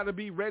sometimes you got to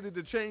be ready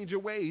to change your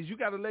ways. You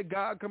got to let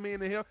God come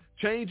in and help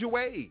change your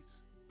ways.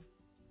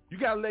 You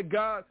got to let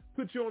God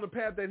put you on the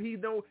path that he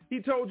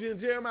told you in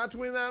Jeremiah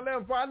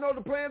 29:11, for I know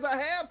the plans I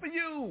have for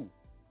you.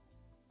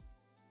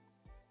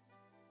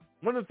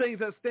 One of the things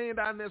that stand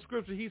out in that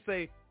scripture, he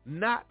say,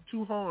 not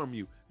to harm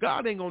you.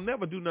 God ain't going to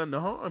never do nothing to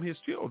harm his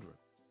children.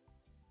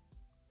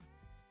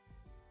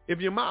 If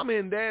your mama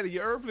and daddy,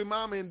 your earthly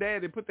mama and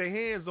daddy put their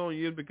hands on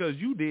you, it's because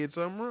you did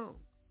something wrong.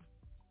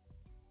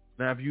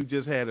 Now, if you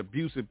just had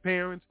abusive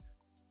parents,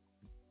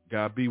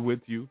 God be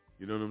with you.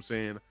 You know what I'm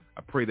saying?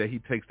 I pray that he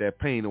takes that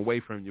pain away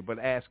from you, but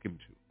ask him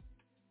to.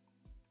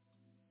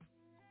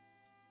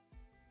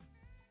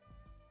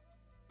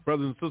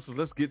 Brothers and sisters,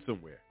 let's get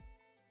somewhere.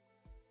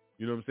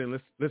 You know what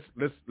I'm saying?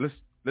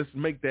 Let's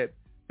make that.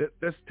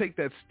 Let's take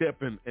that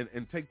step and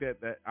take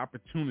that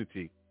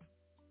opportunity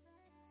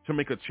to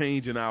make a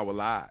change in our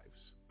lives,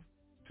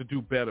 to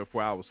do better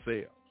for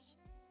ourselves.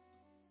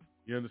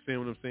 You understand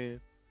what I'm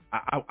saying?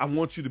 I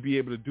want you to be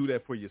able to do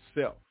that for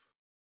yourself.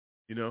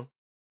 You know,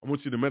 I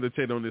want you to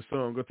meditate on this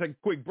song. Go take a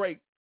quick break.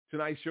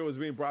 Tonight's show is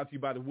being brought to you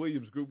by the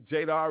Williams Group,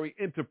 Jadari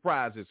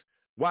Enterprises.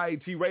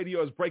 YAT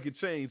Radio is Breaking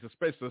Chains, a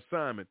special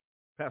assignment.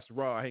 Pastor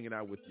Raw hanging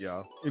out with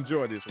y'all.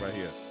 Enjoy this right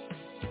here.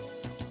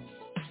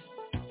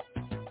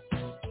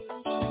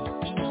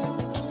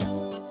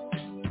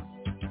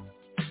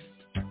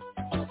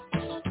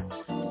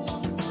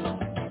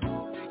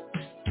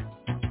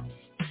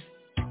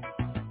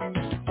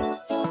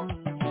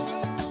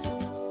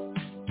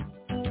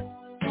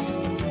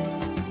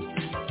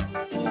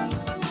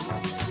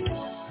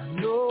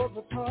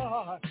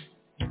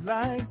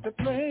 Like to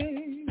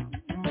play.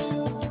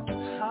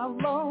 How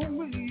long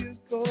will you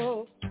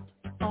go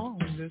on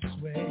this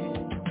way?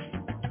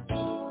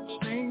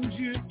 Things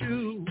you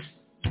do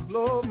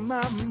blow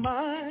my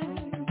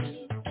mind.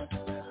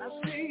 I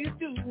see you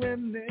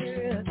doing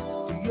it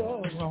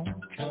your own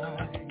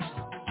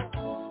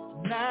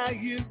Now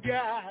you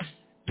got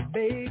the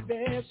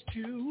babies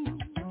too.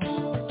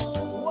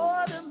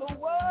 What in the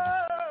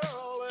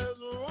world is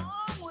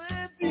wrong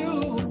with you?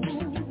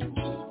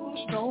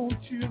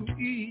 Don't you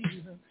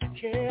even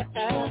care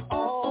at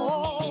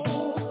all?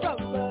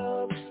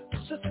 Brother,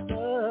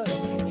 sister,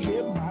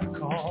 hear my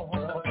call.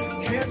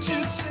 Can't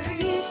you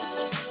see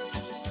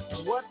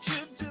what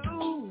you're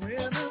doing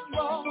is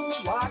wrong?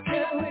 Why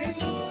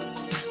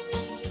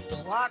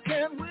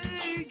can't we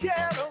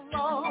get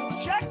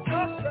along? Check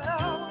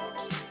yourself.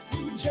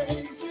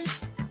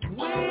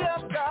 We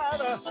have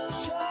gotta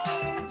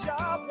change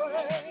our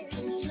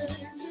ways.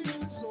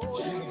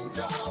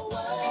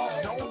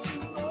 Don't you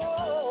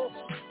know?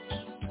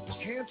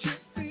 Can't you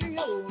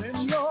feel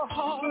in your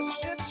heart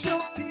it's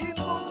your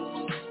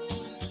people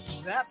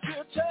that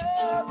you're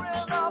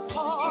tearing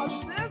apart?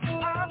 This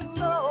I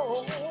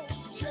know.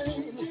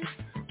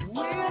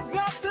 We've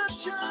got to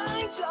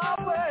change our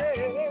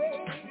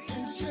ways.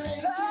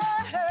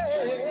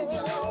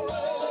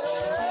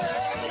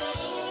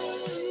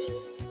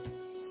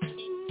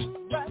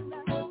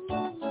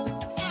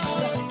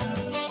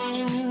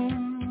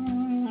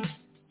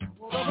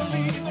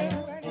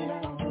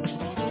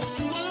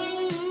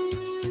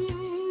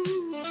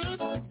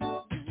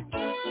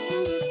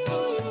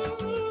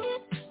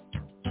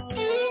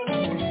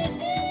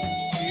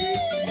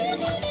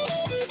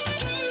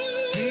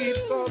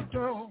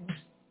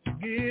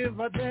 Give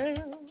a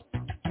damn.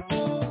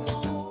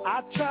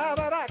 I try,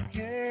 but I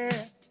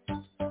can't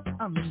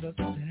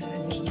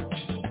understand.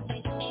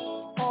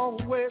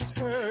 Always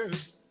hurt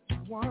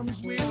ones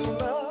we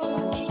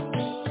love.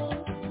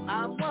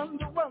 I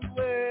wonder what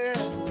we're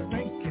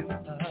thinking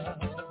of.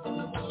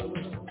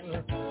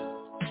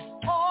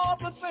 All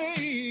the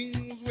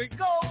things we're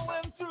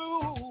going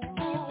through,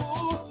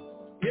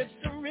 it's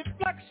a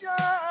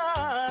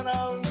reflection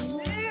of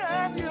me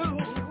and you.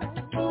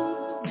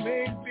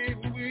 Maybe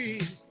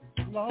we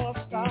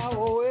lost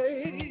our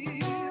way,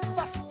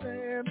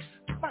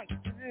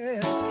 fighting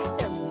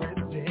every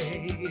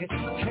day.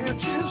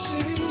 Can't you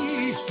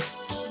see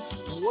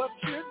what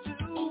you're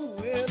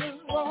doing is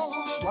wrong?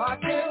 Why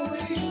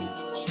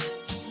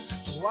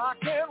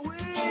can't we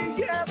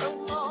get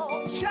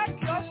along? Check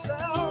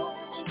yourself.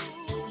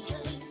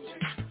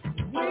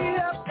 We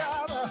have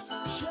gotta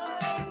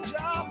change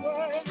our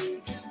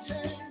ways.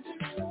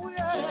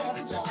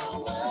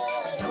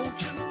 Don't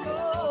you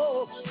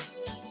know?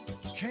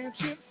 Can't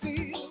you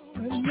feel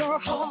in your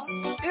heart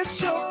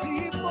it's your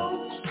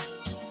people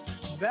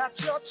that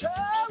you're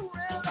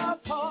tearing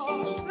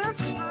apart?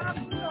 This I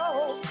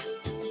know.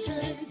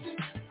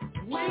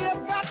 We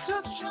have got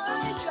to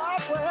change our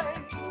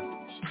ways.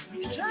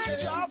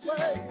 Change our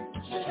ways.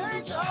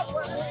 Change our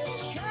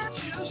ways. Can't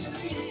you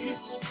see?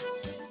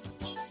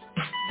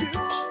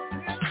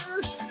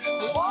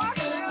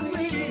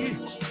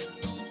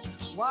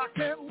 Why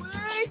can't we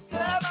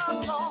get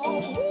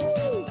along?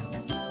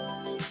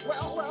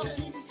 Well,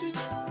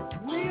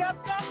 we have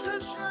got to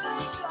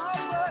change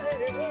our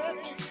ways.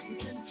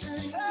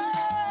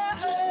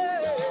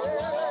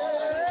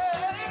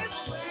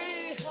 We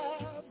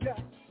have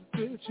got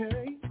to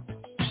change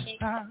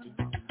our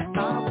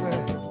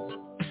ways.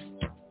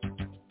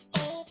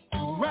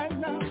 Right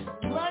now,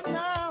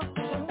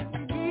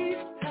 we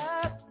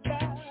have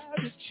got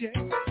to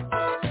change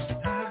our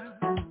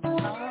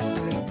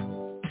ways.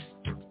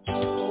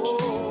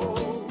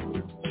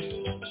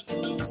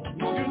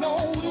 You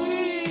know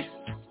we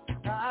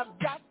have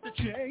got to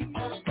change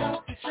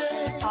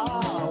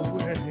our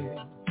ways.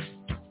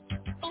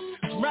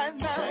 Right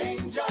now,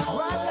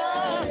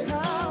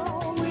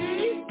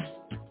 we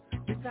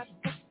got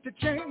to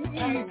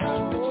change our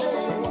ways.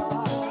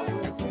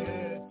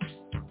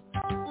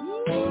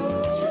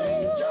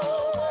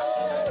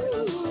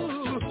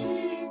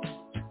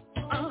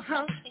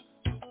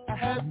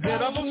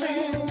 Better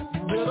believe,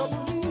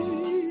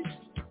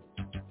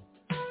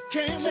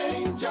 can't do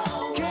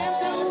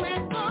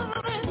it for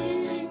me.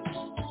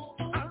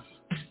 Got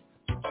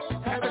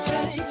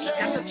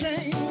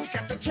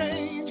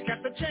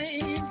to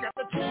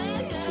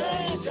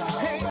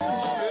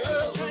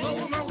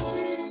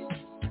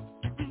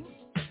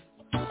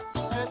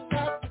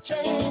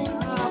change.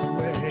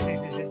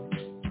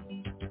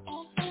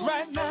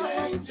 Right now,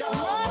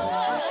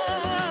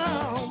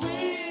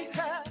 we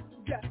have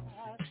got to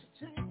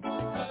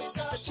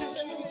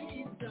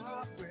change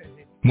our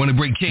way. Want to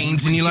break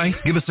chains in your life?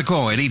 Give us a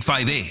call at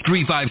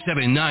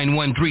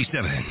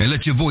 858-357-9137 and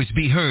let your voice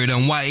be heard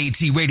on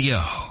YAT Radio.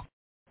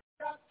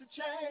 Got to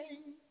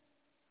change.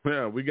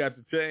 Well, we got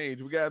to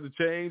change. We got to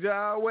change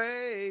our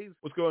ways.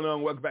 What's going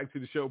on? Welcome back to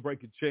the show,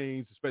 Breaking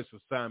Chains, a special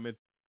assignment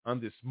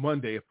on this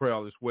Monday. I pray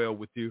all is well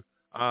with you.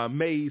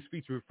 Maze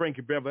featuring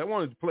Frankie Beverly. I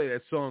wanted to play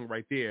that song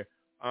right there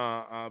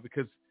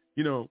because,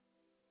 you know,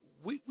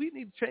 we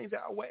need to change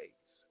our ways.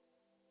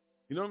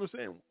 You know what I'm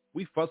saying?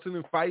 We fussing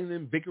and fighting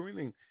and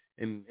bickering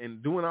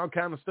and doing all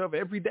kind of stuff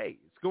every day.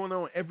 It's going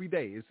on every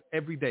day. It's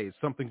every day. It's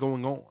something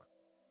going on.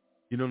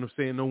 You know what I'm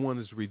saying? No one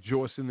is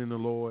rejoicing in the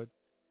Lord.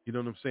 You know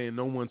what I'm saying?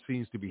 No one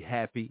seems to be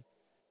happy.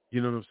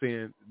 You know what I'm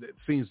saying? There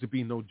seems to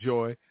be no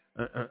joy.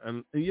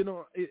 And you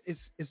know, it's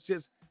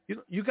just, you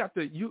know, you have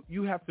to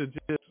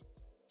just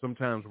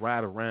sometimes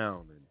ride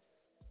around and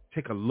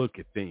take a look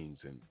at things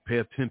and pay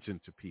attention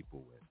to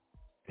people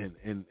and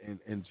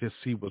just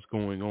see what's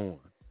going on.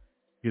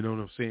 You know what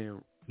I'm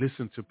saying?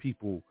 Listen to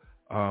people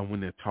when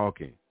they're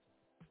talking.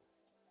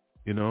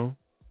 You know,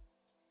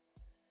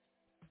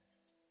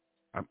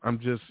 I'm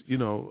just,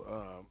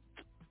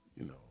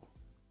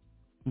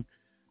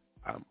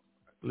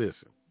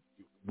 listen.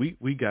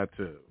 We got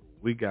to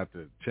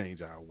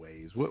change our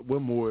ways.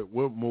 What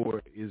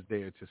more is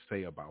there to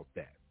say about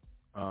that?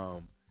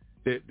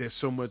 There's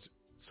so much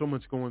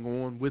going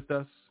on with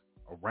us,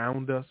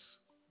 around us,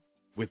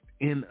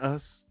 within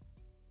us,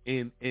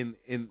 and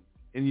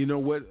you know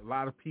what? A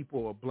lot of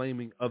people are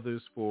blaming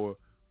others for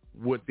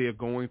what they're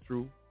going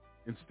through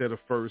instead of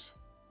first,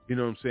 you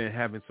know what I'm saying,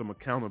 having some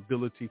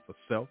accountability for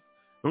self.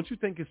 Don't you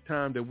think it's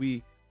time that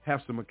we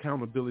have some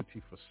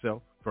accountability for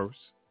self first?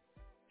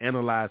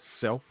 Analyze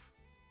self,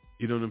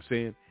 you know what I'm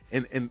saying?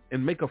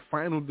 And make a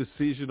final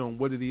decision on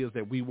what it is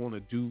that we want to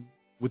do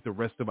with the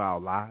rest of our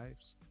lives.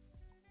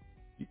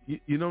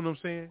 You know what I'm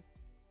saying?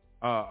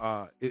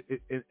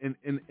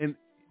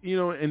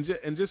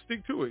 And just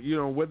stick to it. You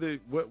know,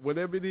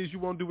 whatever it is you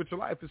want to do with your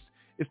life,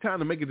 it's time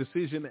to make a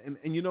decision.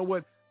 And you know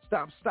what?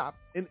 Stop.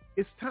 And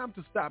it's time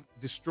to stop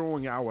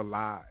destroying our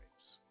lives.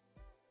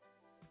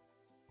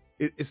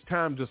 It's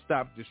time to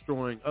stop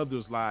destroying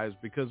others' lives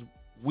because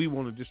we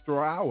want to destroy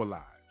our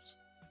lives.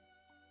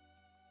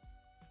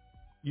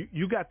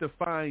 You got to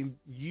find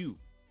you.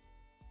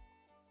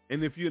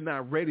 And if you're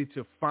not ready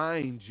to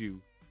find you,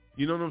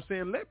 you know what I'm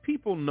saying? Let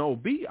people know.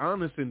 Be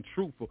honest and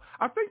truthful.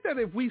 I think that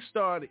if we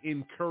start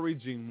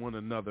encouraging one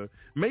another,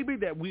 maybe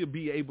that we'll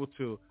be able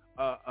to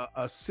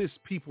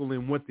assist people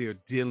in what they're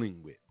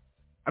dealing with.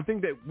 I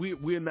think that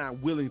we're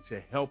not willing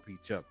to help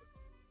each other.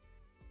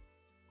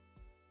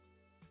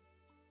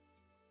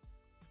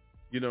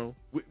 You know,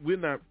 we're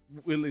not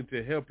willing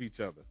to help each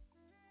other.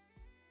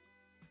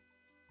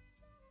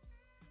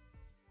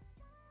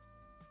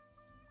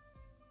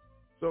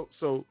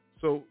 So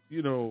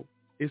you know,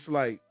 it's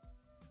like,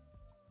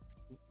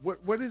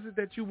 what is it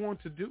that you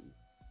want to do?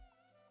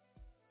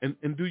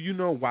 And do you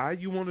know why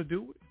you want to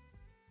do it?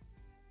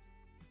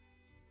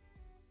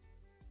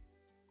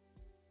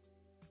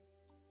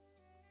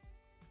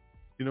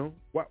 You know,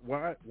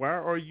 why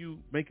are you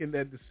making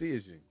that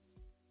decision?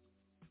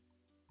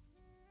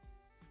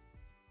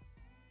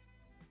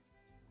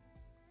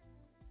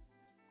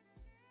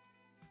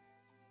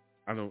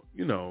 I don't,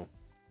 you know,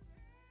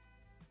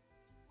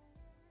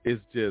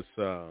 it's just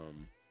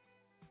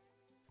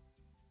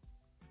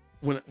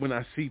when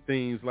I see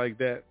things like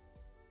that,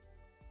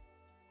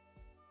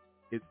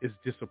 it's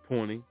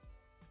disappointing.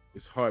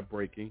 It's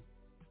heartbreaking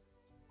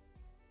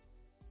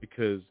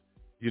because,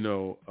 you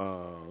know,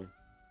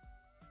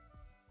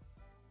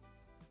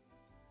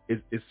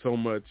 it's so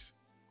much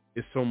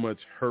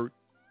hurt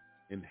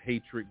and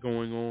hatred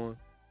going on.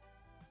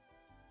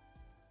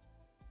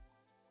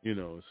 You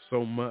know,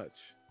 so much.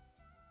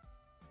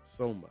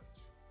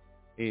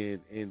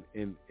 And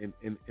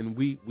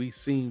we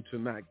seem to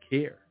not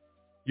care.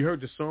 You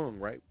heard the song,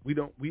 right? We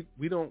don't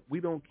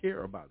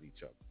care about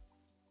each other.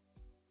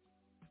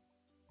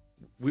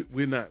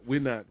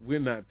 We're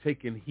not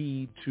taking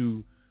heed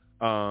to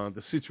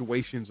the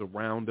situations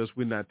around us.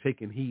 We're not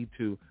taking heed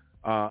to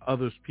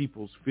others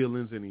people's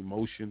feelings and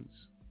emotions.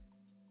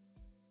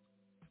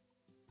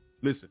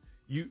 Listen,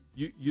 you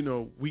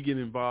know, we get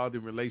involved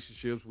in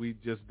relationships. We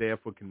just there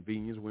for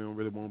convenience. We don't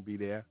really want to be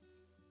there.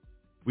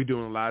 We're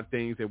doing a lot of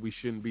things that we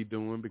shouldn't be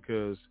doing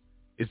because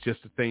it's just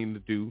a thing to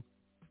do.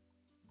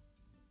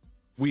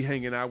 We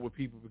hanging out with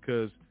people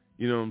because,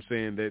 you know what I'm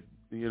saying, that,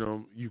 you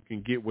know, you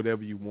can get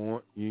whatever you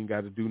want. You ain't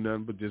got to do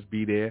nothing but just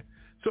be there.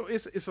 So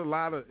it's a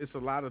lot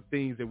of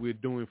things that we're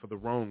doing for the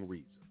wrong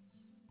reasons.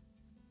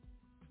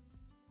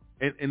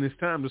 And it's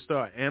time to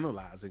start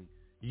analyzing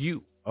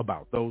you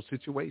about those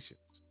situations.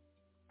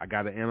 I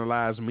got to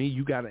analyze me.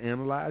 You got to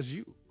analyze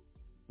you.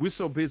 We're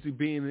so busy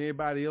being in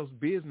everybody else's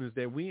business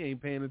that we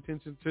ain't paying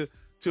attention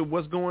to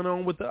what's going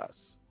on with us.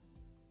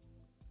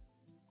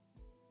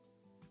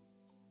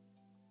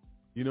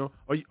 You know,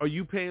 are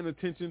you paying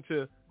attention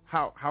to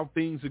how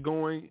things are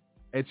going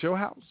at your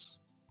house?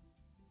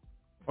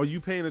 Are you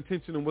paying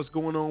attention to what's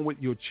going on with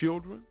your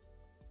children?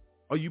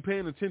 Are you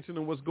paying attention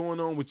to what's going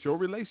on with your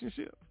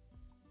relationship?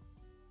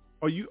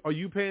 Are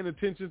you paying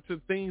attention to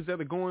things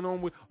that are going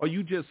on with? Are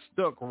you just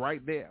stuck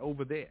right there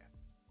over there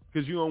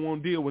because you don't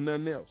want to deal with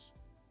nothing else?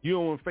 You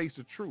don't want to face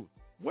the truth.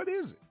 What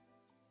is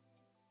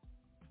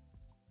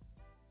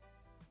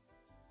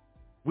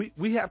it?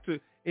 We have to,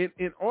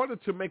 in order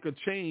to make a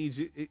change,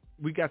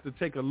 we got to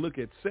take a look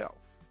at self.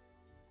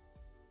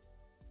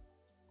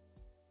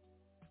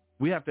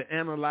 We have to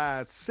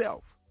analyze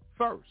self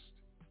first.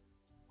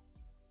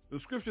 The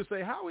scriptures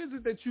say, how is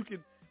it that you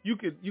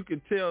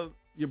could tell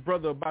your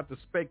brother about the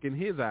speck in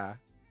his eye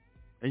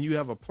and you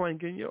have a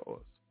plank in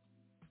yours?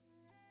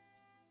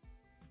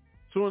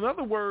 So in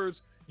other words,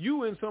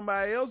 you in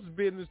somebody else's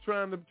business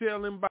trying to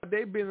tell them about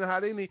their business, how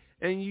they need,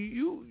 and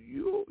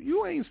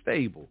you ain't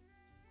stable.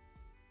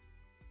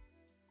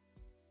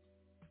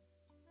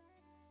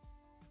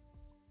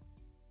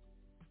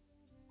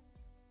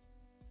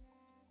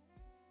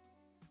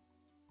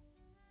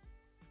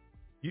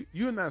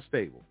 You're not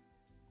stable.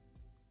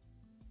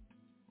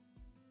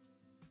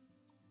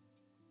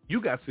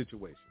 You got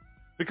situations.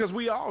 Because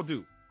we all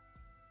do.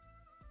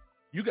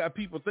 You got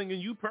people thinking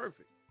you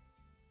perfect.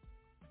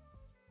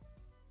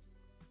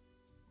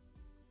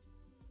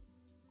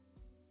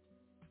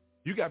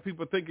 You got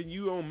people thinking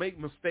you don't make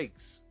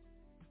mistakes.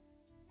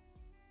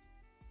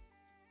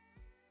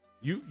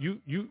 You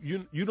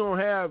don't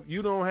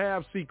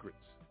have secrets.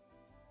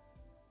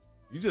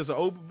 You just an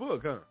open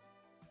book, huh?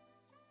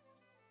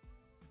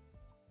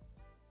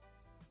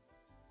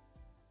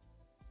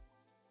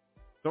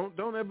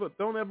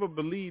 Don't ever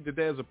believe that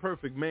there's a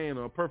perfect man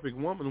or a perfect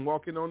woman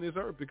walking on this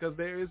earth, because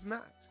there is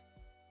not.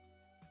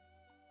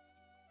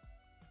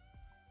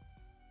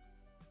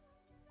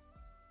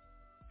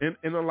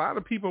 And a lot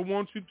of people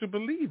want you to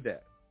believe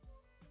that.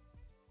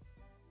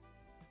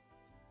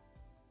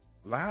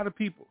 A lot of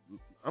people.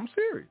 I'm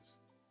serious.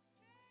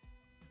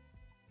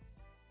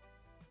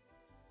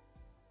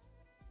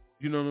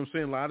 You know what I'm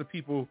saying? A lot of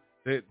people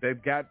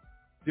that got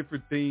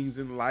different things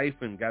in life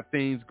and got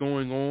things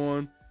going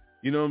on.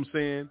 You know what I'm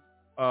saying?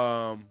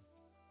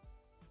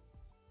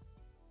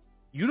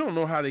 You don't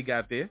know how they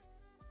got there.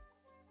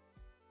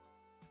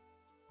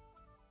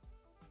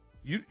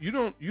 You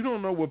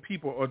don't know what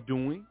people are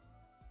doing.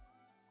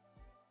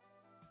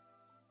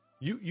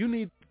 You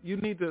need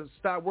to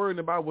stop worrying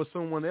about what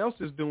someone else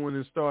is doing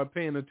and start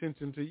paying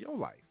attention to your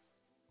life.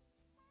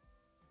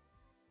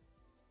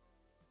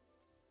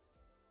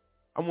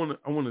 I want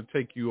to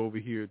take you over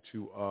here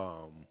to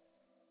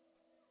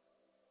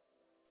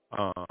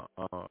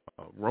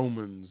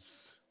Romans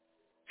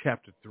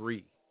chapter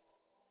 3.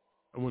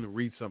 I want to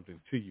read something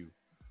to you.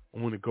 I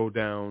want to go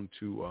down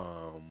to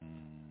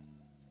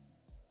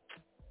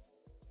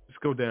let's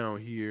go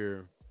down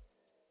here.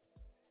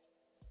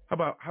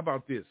 How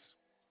about this?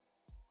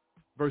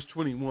 Verse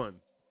 21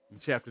 in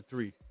chapter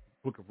 3,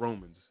 book of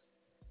Romans.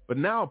 But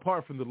now,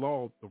 apart from the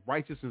law, the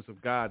righteousness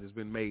of God has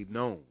been made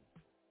known,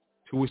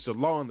 to which the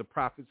law and the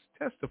prophets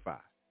testify.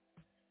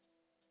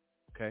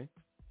 Okay?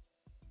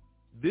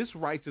 This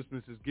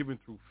righteousness is given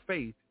through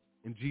faith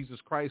in Jesus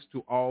Christ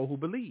to all who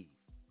believe.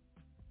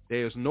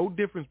 There is no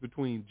difference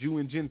between Jew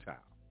and Gentile,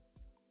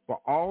 for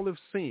all have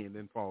sinned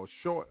and fall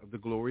short of the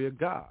glory of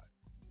God,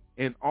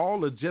 and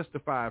all are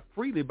justified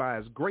freely by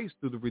his grace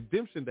through the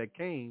redemption that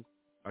came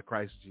by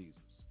Christ Jesus.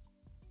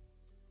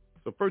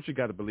 So first you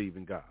got to believe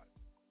in God.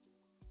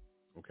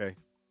 Okay?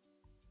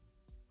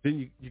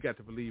 Then you got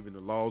to believe in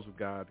the laws of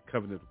God, the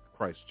covenant of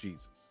Christ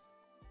Jesus.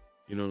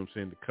 You know what I'm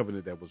saying? The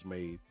covenant that was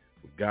made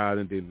with God,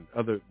 and then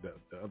the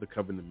other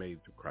covenant made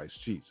through Christ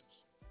Jesus.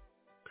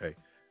 Okay?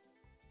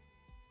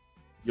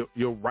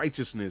 Your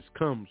righteousness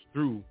comes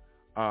through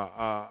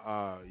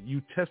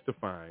you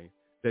testifying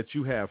that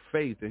you have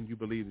faith and you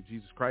believe that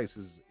Jesus Christ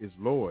is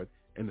Lord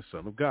and the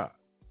Son of God.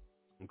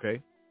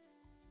 Okay?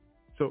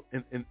 So,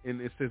 and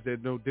it says there's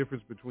no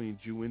difference between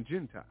Jew and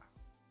Gentile.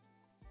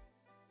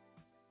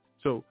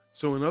 So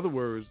in other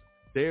words,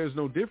 there's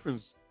no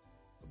difference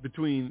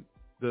between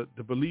the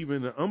believer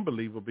and the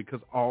unbeliever, because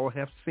all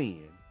have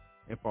sinned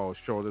and fall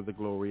short of the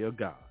glory of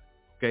God.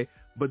 Okay?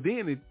 But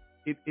then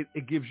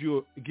it gives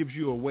you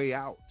a way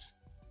out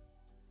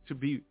to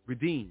be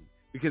redeemed,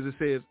 because it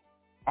says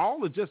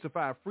all are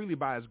justified freely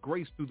by his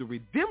grace through the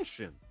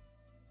redemption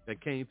that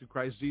came through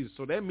Christ Jesus.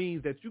 So that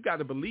means that you got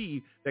to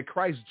believe that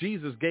Christ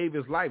Jesus gave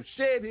his life,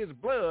 shed his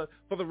blood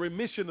for the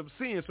remission of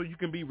sin, so you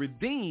can be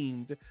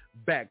redeemed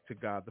back to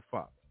God the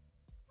Father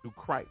through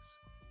Christ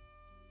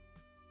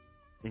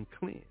and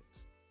cleansed.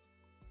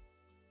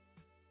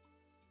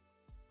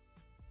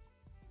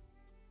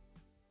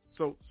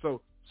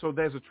 So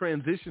there's a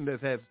transition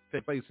that has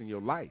taken place in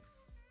your life.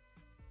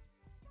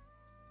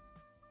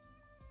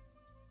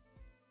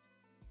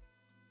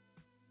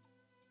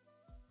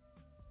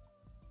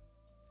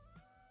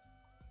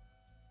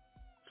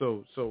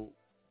 So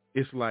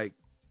it's like,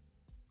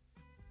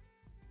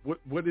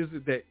 what is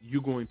it that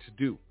you're going to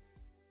do?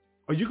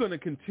 Are you going to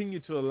continue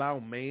to allow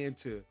man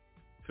to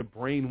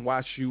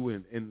brainwash you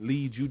and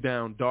lead you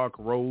down dark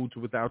roads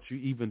without you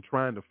even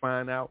trying to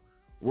find out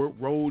what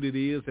road it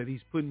is that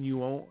he's putting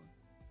you on,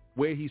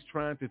 where he's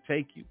trying to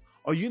take you?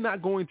 Are you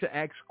not going to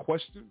ask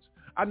questions?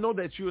 I know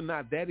that you're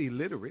not that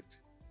illiterate.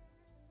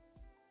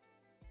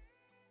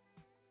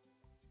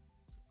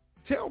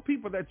 Tell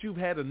people that you've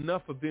had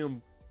enough of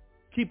them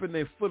keeping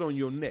their foot on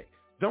your neck.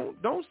 Don't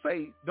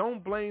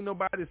blame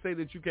nobody, say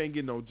that you can't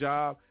get no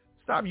job.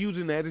 Stop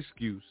using that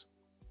excuse.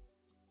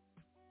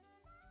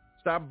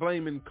 Stop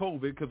blaming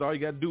COVID, because all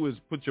you got to do is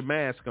put your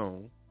mask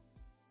on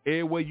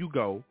everywhere you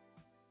go.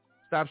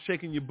 Stop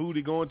shaking your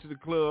booty, going to the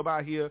club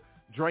out here,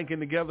 drinking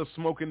together,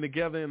 smoking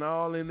together, and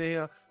all in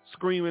there,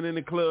 screaming in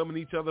the club in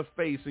each other's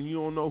face, and you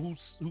don't know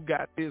who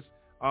got this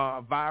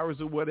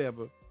virus or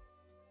whatever.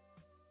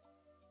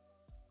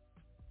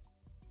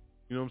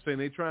 You know what I'm saying?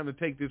 They're trying to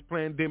take this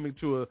pandemic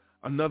to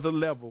another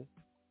level.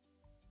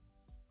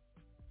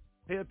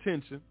 Pay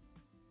attention.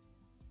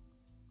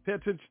 Pay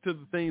attention to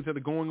the things that are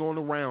going on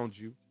around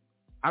you.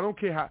 I don't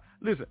care how.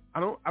 Listen,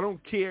 I don't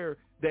care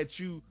that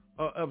you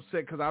are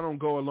upset because I don't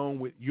go along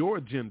with your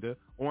agenda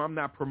or I'm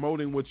not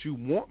promoting what you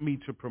want me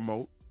to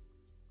promote.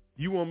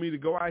 You want me to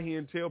go out here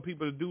and tell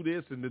people to do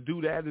this and to do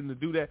that and to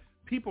do that.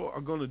 People are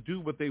going to do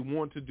what they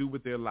want to do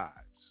with their lives.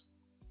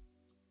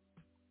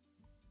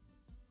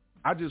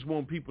 I just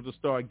want people to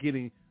start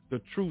getting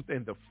the truth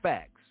and the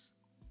facts.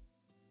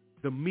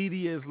 The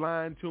media is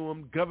lying to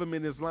them.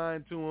 Government is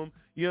lying to them.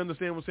 You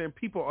understand what I'm saying?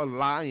 People are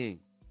lying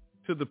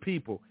to the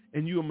people,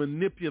 and you are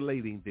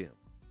manipulating them.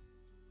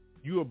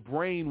 You are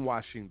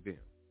brainwashing them.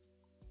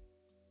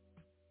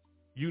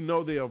 You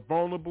know they are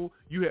vulnerable.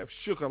 You have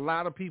shook a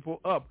lot of people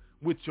up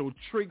with your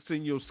tricks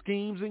and your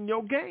schemes and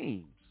your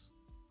games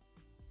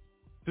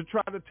to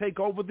try to take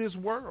over this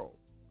world.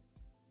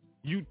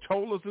 You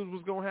told us it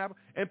was going to happen,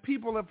 and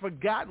people have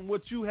forgotten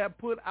what you have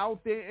put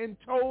out there and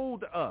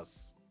told us.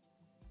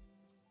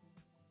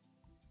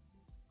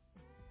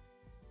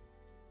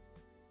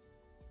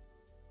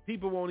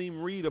 People won't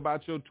even read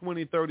about your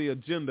 2030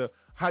 agenda,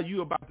 how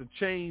you about to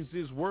change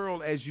this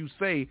world, as you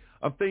say,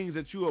 of things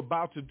that you're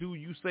about to do,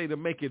 you say, to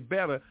make it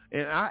better.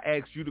 And I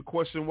ask you the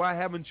question, why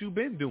haven't you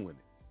been doing it?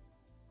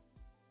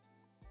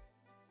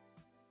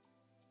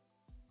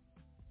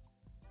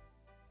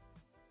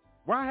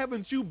 Why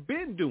haven't you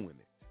been doing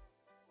it?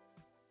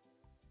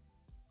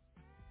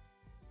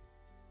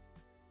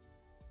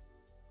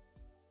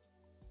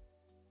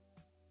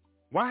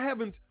 Why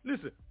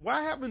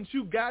haven't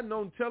you gotten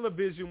on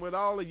television with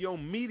all of your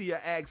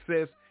media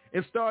access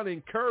and start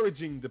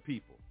encouraging the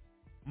people,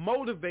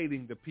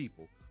 motivating the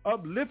people,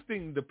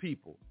 uplifting the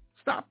people?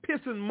 Stop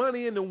pissing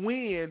money in the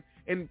wind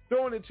and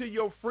throwing it to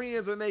your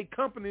friends and their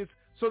companies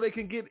so they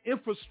can get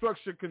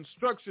infrastructure,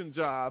 construction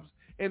jobs,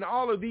 and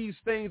all of these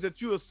things that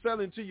you are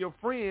selling to your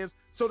friends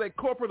so that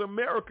corporate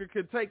America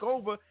can take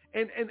over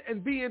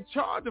and be in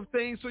charge of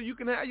things so you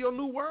can have your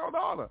new world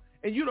order.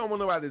 And you don't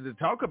want nobody to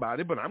talk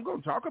about it, but I'm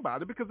going to talk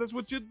about it because that's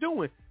what you're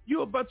doing.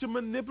 You're a bunch of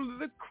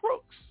manipulative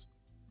crooks.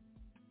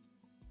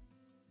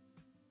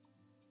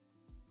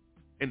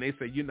 And they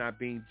say you're not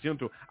being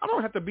gentle. I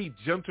don't have to be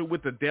gentle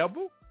with the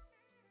devil.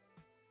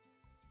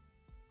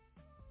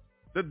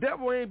 The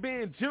devil ain't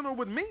being gentle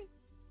with me.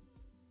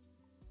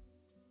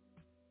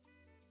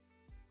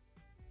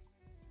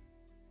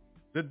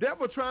 The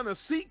devil trying to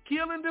seek,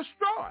 kill, and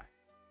destroy.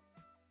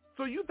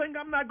 So you think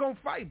I'm not going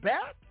to fight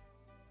back?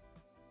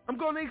 I'm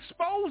going to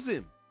expose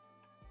him.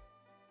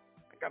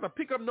 I got to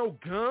pick up no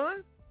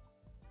gun.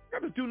 I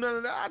got to do none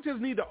of that. I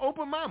just need to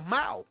open my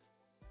mouth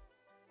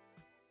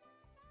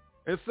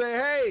and say,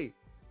 hey,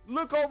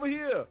 look over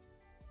here.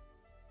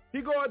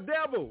 Here go a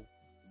devil.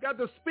 You got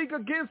to speak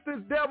against this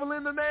devil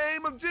in the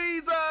name of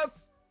Jesus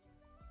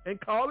and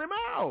call him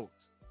out.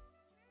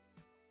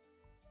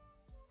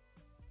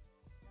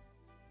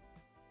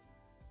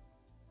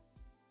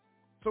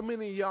 So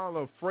many of y'all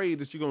are afraid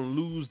that you're going to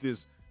lose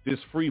this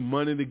free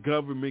money the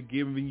government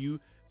giving you.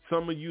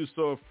 Some of you are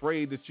so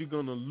afraid that you're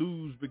going to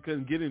lose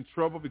because get in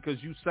trouble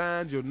because you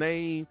signed your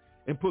name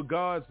and put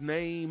God's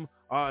name,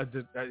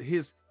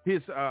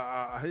 his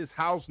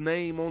house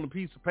name on a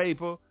piece of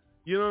paper.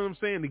 You know what I'm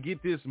saying? To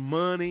get this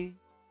money.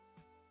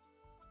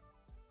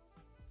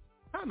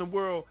 How in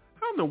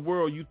the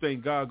world you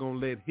think God going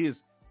to let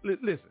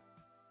listen,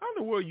 how in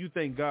the world you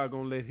think God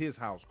going to let his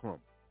house crumble?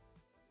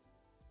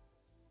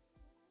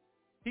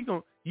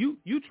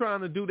 You trying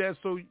to do that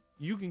so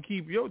you can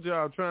keep your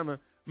job, trying to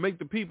make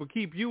the people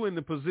keep you in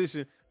the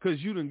position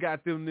because you done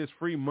got them this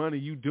free money.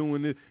 You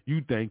doing this.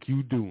 You think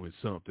you doing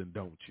something,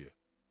 don't you?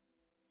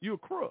 You a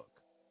crook.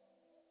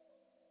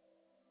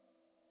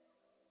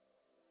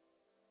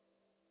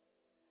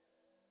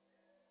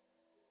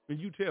 And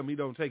you tell me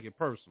don't take it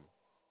personal.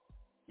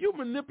 You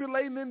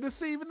manipulating and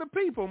deceiving the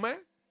people, man.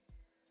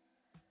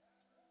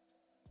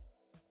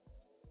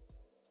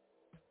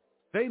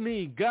 They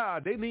need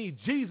God. They need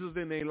Jesus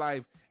in their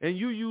life. And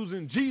you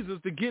using Jesus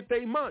to get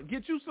their money,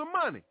 get you some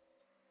money,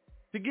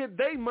 to get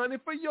their money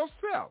for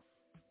yourself.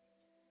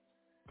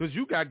 Because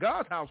you got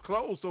God's house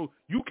closed, so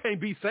you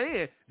can't be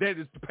saying that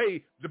it's to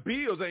pay the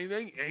bills.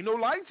 Ain't no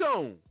lights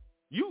on.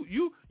 You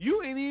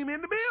ain't even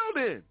in the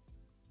building.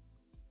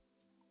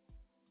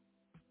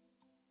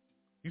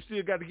 You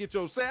still got to get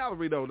your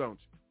salary though, don't you?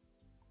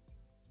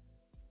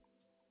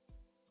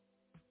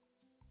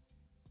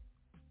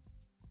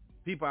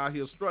 People out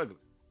here struggling.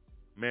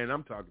 Man,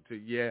 I'm talking to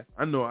you. Yeah,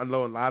 I know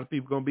a lot of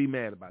people going to be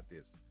mad about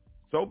this.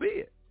 So be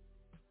it.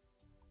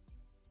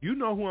 You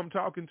know who I'm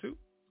talking to.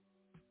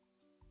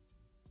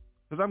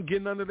 Because I'm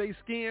getting under their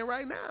skin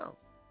right now.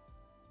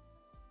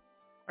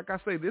 Like I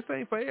say, this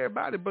ain't for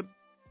everybody, but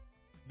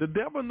the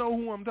devil know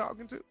who I'm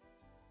talking to.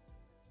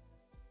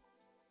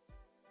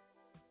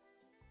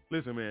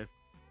 Listen, man.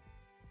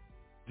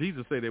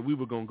 Jesus said that we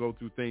were going to go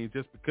through things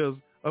just because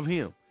of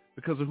him.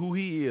 Because of who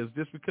he is,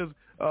 just because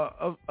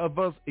of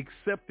us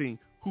accepting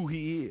who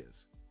he is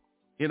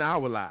in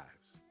our lives.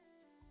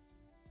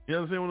 You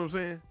understand what I'm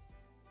saying?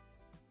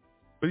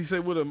 But he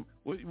said,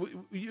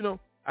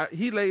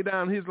 he laid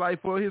down his life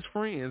for his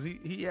friends.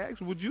 He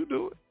asked, would you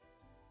do it?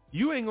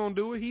 You ain't going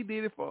to do it. He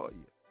did it for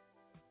you.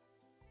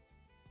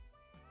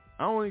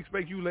 I don't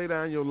expect you to lay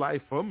down your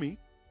life for me.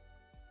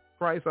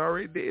 Christ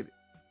already did it.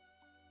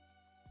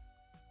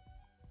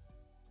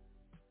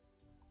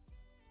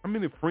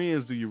 many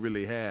friends do you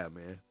really have,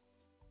 man?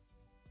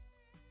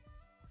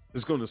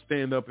 That's going to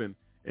stand up and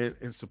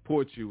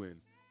support you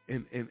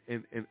and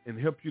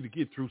help you to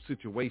get through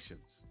situations.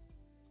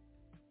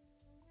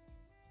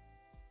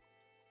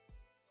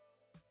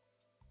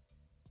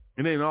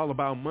 It ain't all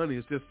about money.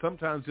 It's just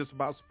sometimes just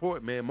about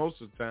support, man.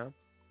 Most of the time,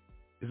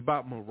 it's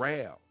about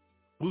morale,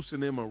 boosting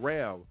their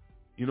morale.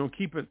 You know,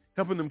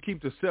 helping them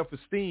keep their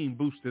self-esteem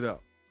boosted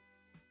up,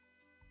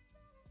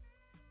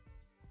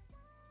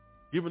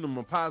 giving them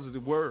a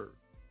positive word.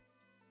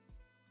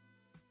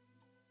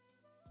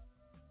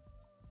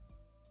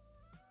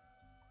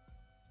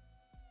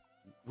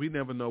 We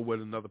never know what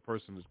another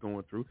person is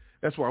going through.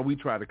 That's why we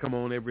try to come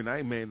on every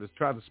night, man, to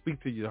try to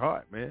speak to your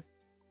heart, man.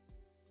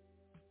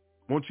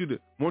 Want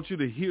you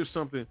to hear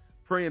something,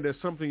 praying that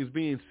something is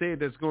being said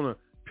that's going to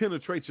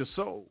penetrate your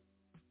soul.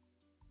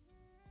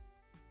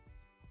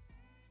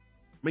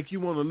 Make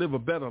you want to live a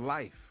better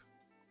life.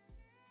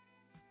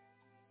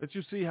 Let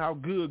you see how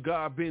good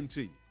God been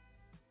to you.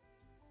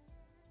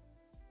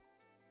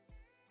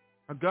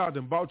 How God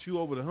done brought you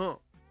over the hump.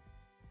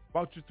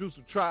 Brought you through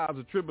some trials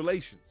and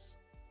tribulations.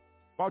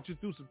 Brought you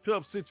through some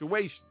tough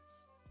situations.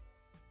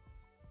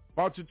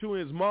 Brought you to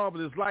his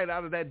marvelous light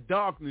out of that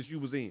darkness you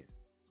was in.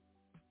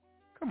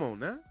 Come on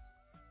now.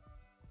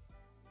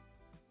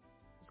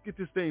 Let's get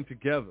this thing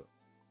together.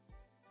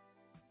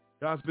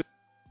 God's been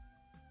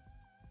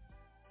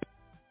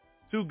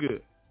too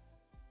good.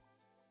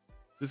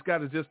 Just got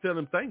to just tell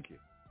him thank you.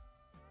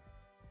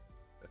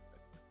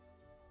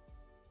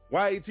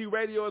 YAT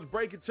Radio is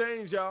Breaking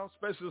Change, y'all.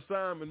 Special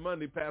assignment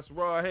Monday. Pastor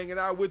Raw hanging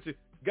out with you.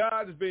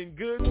 God has been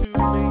good to me.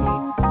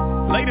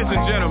 Ladies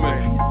and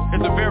gentlemen,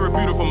 it's a very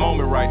beautiful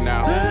moment right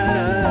now.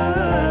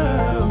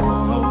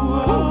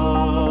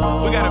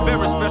 We got a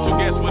very special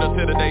guest with us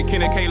here today.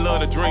 Kenny K love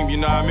to dream, you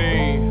know what I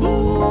mean?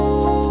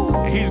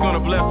 And he's going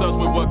to bless us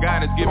with what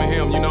God has given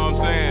him, you know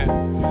what I'm saying?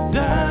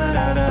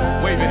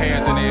 Wave your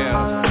hands in the air.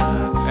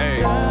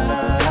 Hey,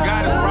 if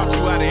God has brought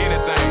you out of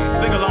anything,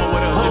 sing along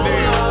with us.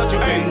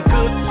 You've been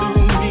good to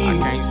me.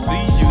 I can't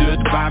see you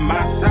just by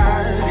my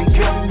side and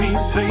kept me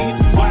safe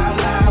while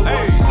I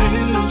was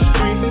in the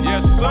street.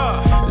 Yes, sir.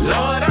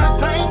 Lord, I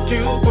thank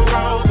you for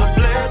all the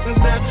blessings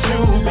that you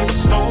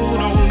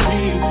bestowed on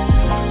me.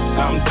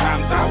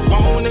 Sometimes I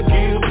want to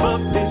give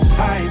up this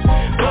fight,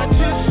 but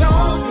you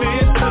showed me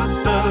to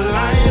the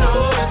light.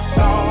 Oh, it's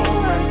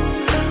alright.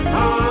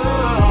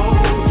 Oh,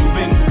 you've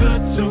been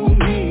good to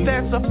me.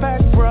 That's a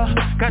fact, bruh.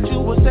 Got you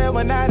was there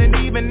when I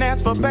didn't even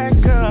ask for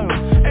backup.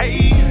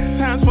 Hey,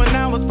 times when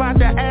I was about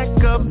to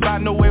act up, I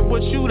know it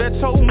was you that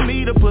told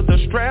me to put the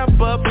strap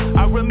up.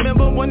 I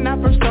remember when I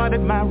first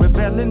started my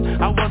rebelling,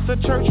 I was a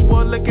church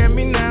boy, look at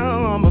me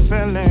now, I'm a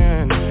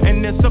felon.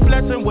 And it's a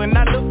blessing when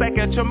I look back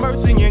at your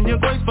mercy and your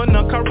grace for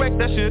none correct.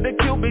 That should've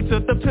killed me,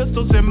 took the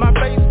pistols in my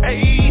face.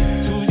 Hey,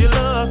 to your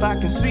love I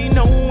can see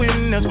no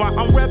end. That's why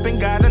I'm repping,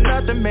 got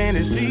another man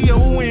to see your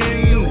win.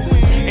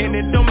 And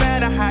it don't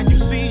matter how you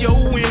see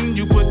your win.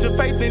 You put your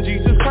faith in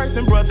Jesus Christ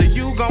and brother,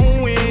 you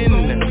gon' win.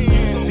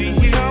 See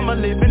here I'm a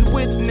living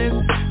witness,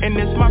 and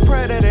it's my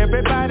prayer that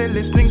everybody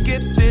listening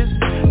gets this.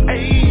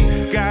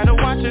 Ayy, gotta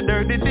watch your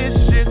dirty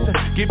dishes,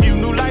 give you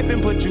new life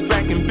and put you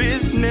back in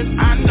business.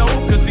 I know,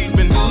 cause he's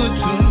been good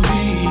to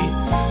me.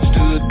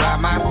 Stood by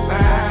my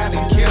side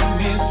and kept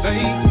me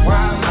safe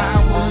while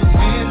I was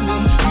in the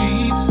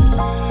streets.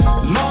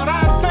 Lord,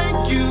 I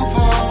thank you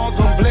for all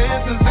the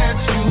blessings that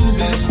you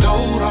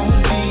bestowed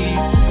on me.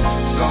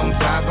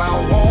 Sometimes I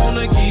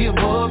wanna give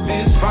up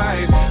this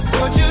fight,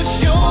 but you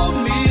showed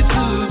me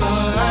to the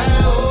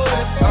light. Oh,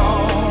 it's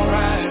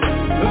alright.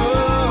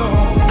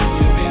 Oh,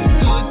 you've been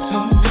good to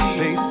me.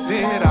 They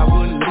said I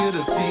wouldn't live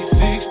to see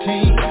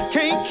 16.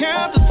 Can't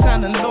count the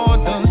time the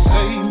Lord done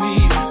saved me.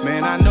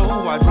 Man, I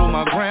know I drove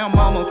my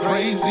grandmama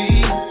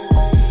crazy,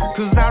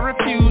 cause I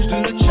refused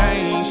to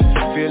change.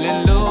 Fell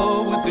in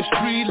love with the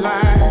street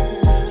life.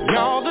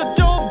 Y'all, the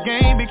dope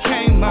game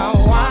became my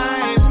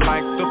wife.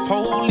 Like the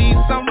police,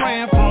 I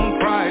ran from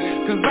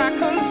pride, cause I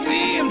couldn't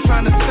see him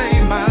trying to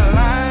save my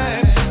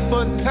life.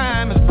 But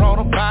time has brought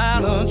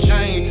about a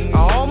change. I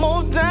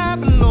almost died,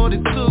 but Lord,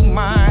 it took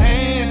my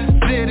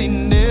hand. Said he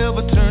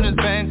never turned his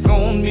back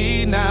on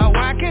me. Now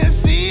I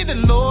can see the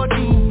Lord,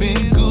 you've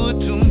been good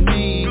to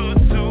me.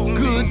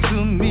 Good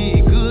to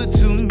me, good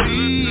to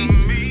me.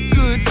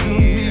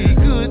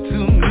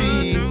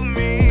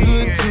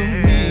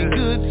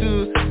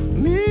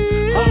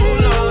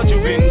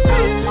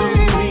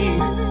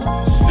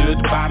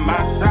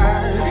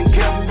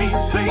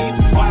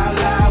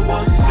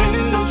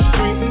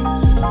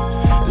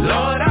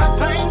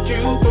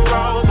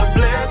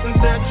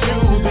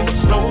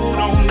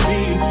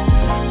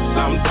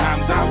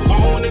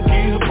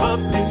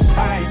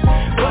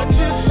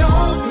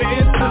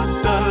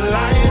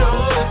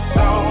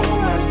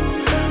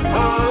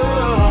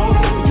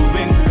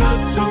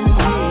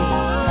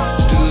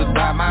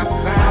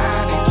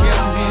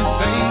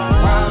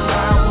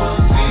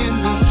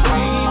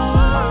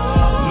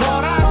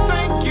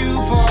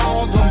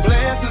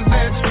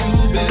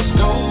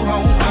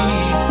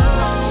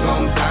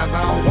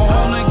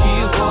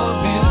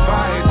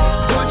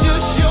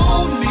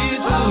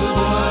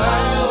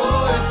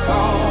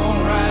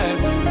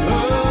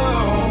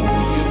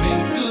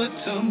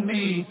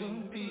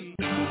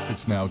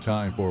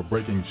 time for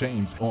Breaking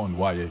Chains on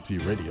YAT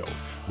Radio,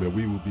 where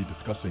we will be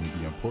discussing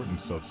the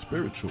importance of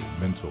spiritual,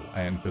 mental,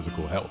 and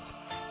physical health.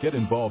 Get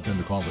involved in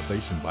the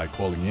conversation by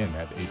calling in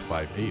at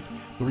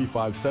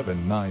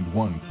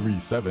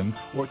 858-357-9137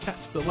 or catch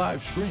the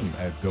live stream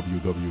at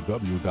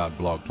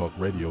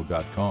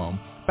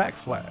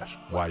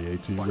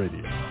www.blogtalkradio.com/YAT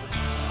Radio.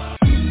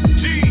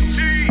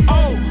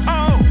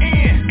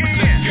 G-G-O-O-N.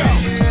 Let's go.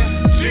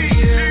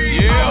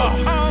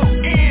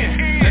 G-G-O-O-N.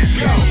 Let's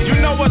go. You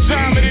know what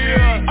time it is.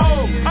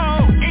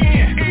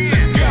 O-O-N.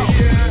 Let's go.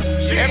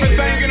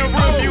 Everything in the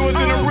rear view is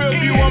in the rear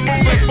view. I'm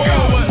moving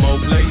forward. No more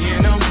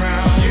playing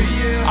around.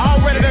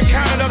 Already done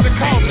counted up the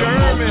cost, you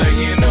heard me?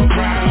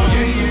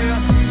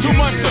 Too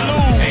much to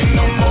lose. Ain't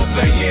no more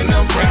playing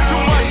around.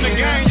 Too much to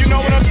gain, you know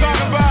what I'm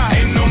talking about?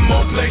 Ain't no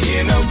more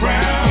playing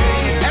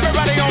around.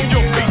 Everybody on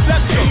your feet,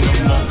 let's go.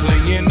 Ain't no more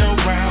playing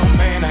around,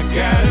 man, I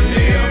gotta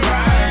live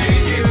right.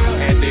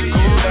 Had to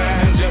go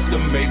down just to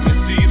make me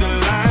see the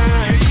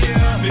line.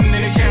 Sitting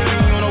in the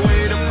county on the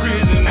way to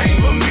prison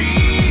ain't for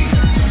me.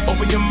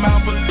 Open your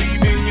mouth,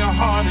 believe in your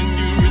heart and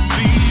you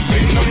receive.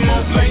 Ain't no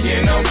more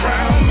playing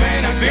around,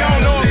 man, I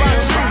gotta live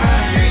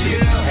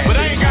right. But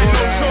I ain't got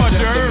no choice,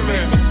 you heard me?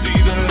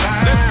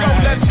 Let's go.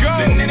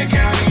 Sitting in the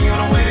county on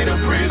the way to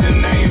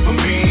prison ain't for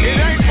me. It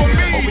ain't for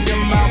me. Open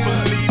your mouth,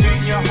 believe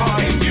in your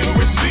heart and you'll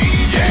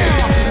receive.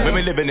 Yeah. When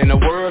we living in a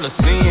world of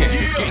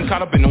sin, getting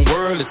caught up in the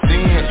world of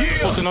sin.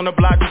 Posting on the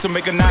block just to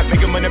make a knot,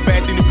 making money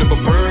back, then you flip a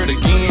bird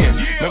again.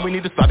 Man, we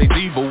need to start these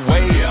evil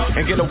ways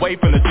and get away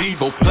from the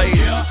evil play.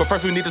 But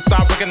first we need to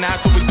start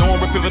recognize what we're doing,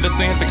 repent the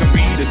sins that can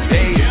be the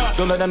day.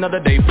 Don't let another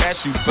day pass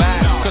you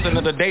by, cause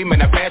another day may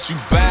not pass you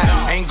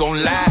by. Ain't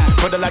gon' lie,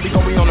 brother, like we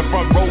gon' be on the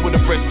front row with a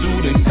fresh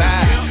suit and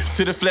tie.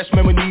 To the flesh,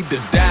 man, we need to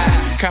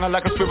die. Kinda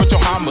like a spiritual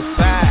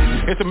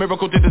homicide. It's a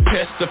miracle just to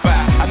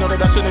testify. I know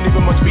that I shouldn't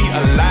even much be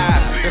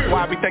alive. That's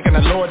why I be thanking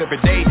the Lord every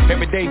day,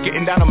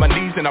 getting down on my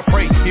knees and I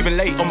pray. Even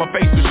late on my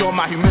face to show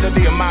my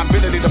humility and my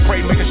ability to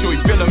pray, making sure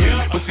he's feeling me.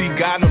 But see,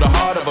 God know the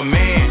heart of a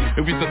man.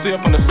 If you sincere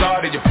from the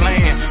start of your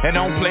plan, and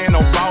don't plan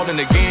on falling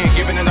again,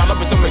 giving it all up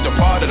is a major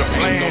part of the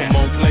plan. Ain't no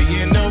more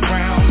playing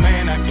around,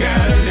 man, I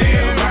gotta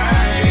live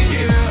right.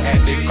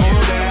 Had to go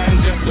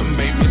down just to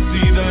make me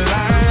see the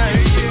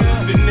light.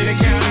 Sitting in the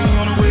county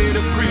on the way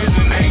to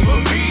prison ain't for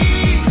me.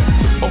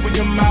 Open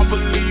your mouth,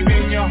 believe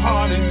in your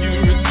heart and you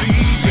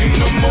receive. Ain't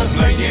no more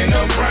playing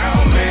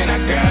around, man, I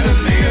gotta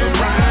live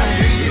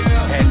right.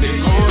 Had to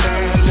go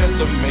down just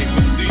to make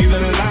me see the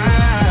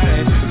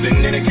light.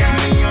 Sitting in the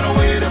county on the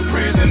way to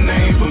prison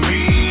ain't for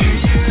me.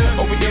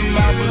 Open your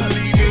mouth,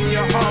 believe in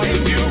your heart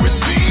and you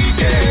receive.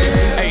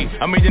 Yeah. Hey,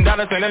 $1 million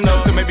ain't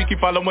enough to maybe keep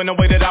following the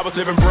way that I was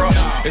living, bro.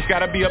 It's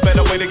gotta be a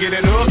better way to get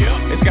it up.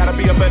 It's gotta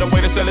be a better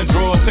way to selling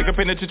drugs. Take a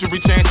penitentiary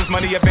chances,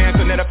 money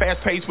advancing at a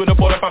fast pace with a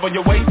 45 on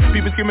your waist.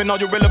 People screaming all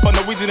you really for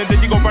no reason, and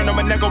then you gon' burn them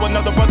and neck or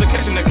another brother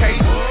catching the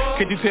case.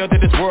 Can you tell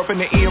that this world in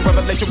the end,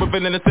 revelation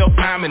revealing itself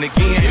time and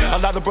again? A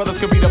lot of brothers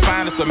could be the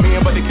finest of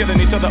men, but they killing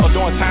each other or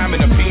doing time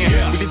in the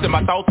pen. Releasing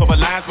my thoughts over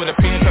lines with a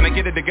pen, trying to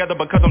get it together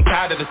because I'm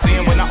tired of the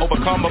sin. When I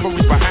overcome, I'ma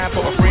reach behind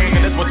for a friend,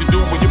 and that's what you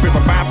do when you been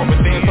refined from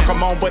within. So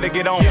come on, buddy,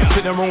 get on.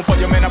 Sit in room for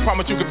your man, I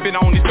promise you can fit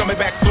on. He's coming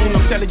back soon,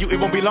 I'm telling you, it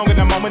won't be long in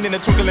a moment. In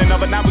the twinkling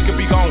of an eye, we could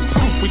be gone.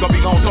 We gon'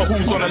 be gone, so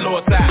who's on the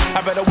Lord's side?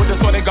 I better with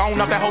this one, they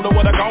gone. Off that holy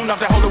water, gone. Off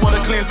that holy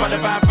water, cleansed by the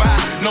divine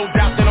fire. No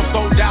doubt that I'm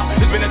sold out.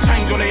 There's been a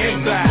change on the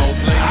inside. No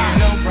more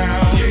playing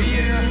around.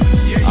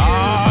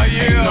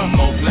 Ain't no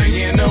more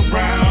playing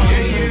around.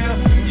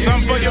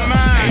 Something for your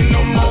mind. Ain't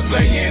no more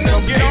playing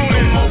around. Get on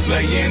it. No more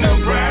playing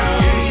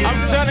around.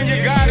 I'm telling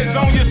you, God is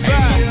on your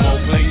side. Ain't no more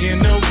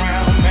playing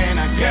around, man.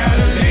 I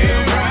gotta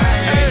live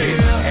right.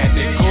 Had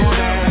to go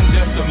down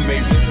just to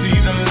make me see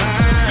the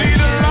light. See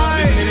the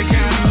light. Sitting in the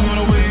county on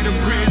the way to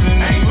prison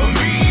ain't for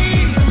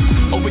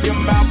me. Open your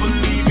mouth,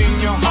 believe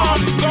in your heart.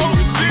 I'm so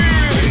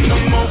serious. Ain't no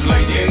more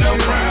playing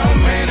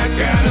around, man. I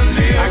gotta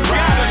live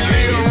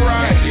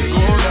right. Had to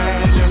go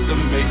down just to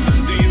make me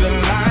see the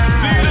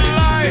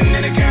light. Sitting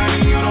in the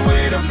county on the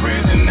way to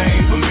prison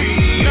ain't for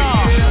me.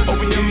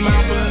 Open your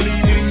mouth,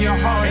 believe in your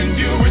heart and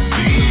you'll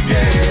receive,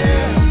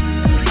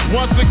 yeah.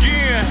 Once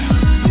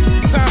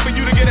again, time for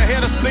you to get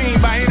ahead of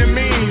steam by any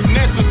means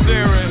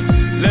necessary.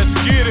 Let's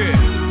get it.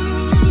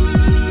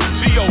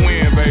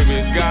 G-O-N, baby.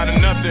 It's God or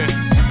nothing.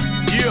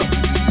 Yeah.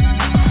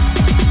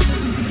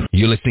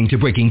 You're listening to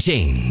Breaking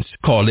Chains.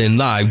 Call in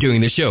live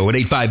during the show at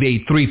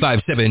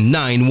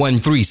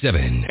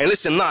 858-357-9137. And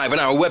listen live on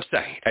our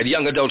website at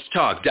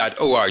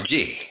youngadultstalk.org.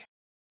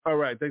 All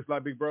right. Thanks a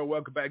lot, big bro.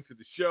 Welcome back to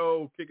the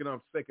show. Kicking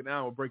off the second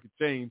hour, Breaking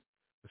Chains,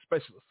 a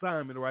special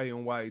assignment right here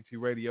on YAT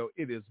Radio.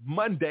 It is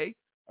Monday.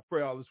 I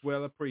pray all is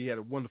well. I pray you had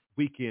a wonderful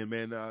weekend,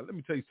 man. Let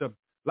me tell you something.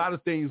 A lot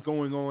of things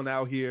going on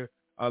out here.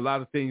 A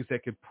lot of things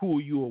that can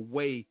pull you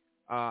away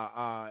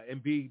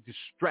and be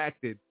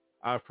distracted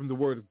from the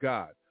Word of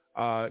God.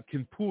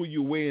 Can pull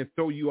you away and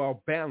throw you off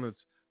balance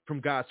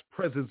from God's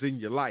presence in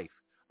your life.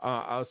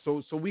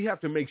 So we have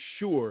to make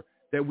sure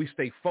that we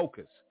stay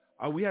focused.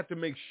 We have to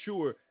make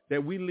sure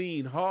that we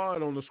lean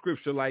hard on the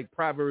scripture like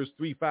Proverbs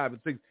 3, 5,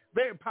 and 6.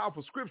 Very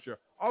powerful scripture.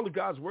 All of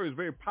God's word is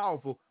very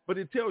powerful, but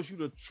it tells you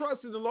to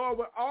trust in the Lord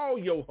with all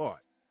your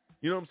heart.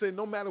 You know what I'm saying?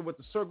 No matter what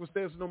the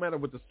circumstances, no matter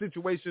what the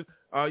situation,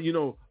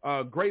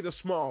 great or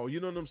small, you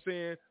know what I'm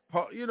saying?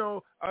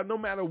 No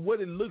matter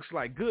what it looks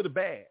like, good or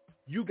bad,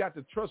 you got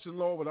to trust in the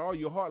Lord with all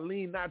your heart.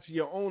 Lean not to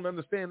your own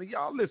understanding.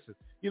 Y'all listen,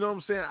 you know what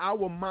I'm saying?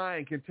 Our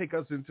mind can take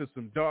us into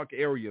some dark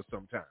areas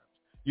sometimes.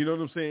 You know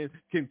what I'm saying?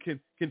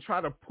 Can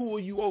try to pull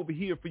you over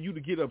here for you to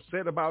get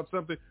upset about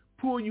something,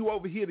 pull you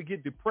over here to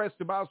get depressed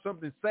about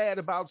something, sad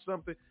about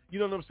something. You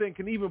know what I'm saying?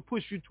 Can even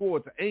push you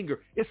towards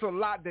anger. It's a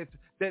lot that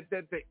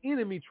the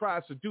enemy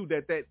tries to do,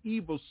 that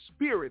evil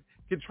spirit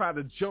can try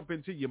to jump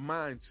into your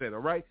mindset, all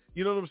right?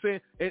 You know what I'm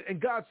saying?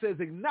 And God says,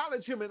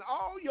 acknowledge him in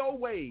all your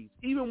ways,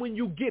 even when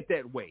you get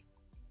that way.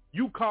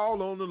 You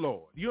call on the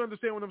Lord. You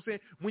understand what I'm saying?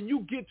 When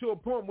you get to a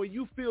point where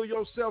you feel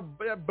yourself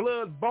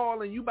blood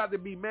boiling, you about to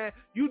be mad,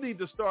 you need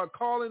to start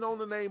calling on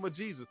the name of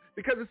Jesus.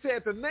 Because it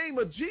said the name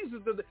of Jesus,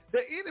 the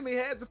enemy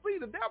had to flee.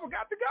 The devil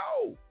got to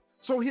go.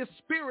 So his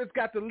spirit's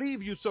got to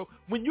leave you. So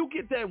when you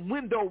get that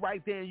window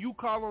right there and you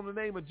call on the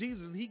name of Jesus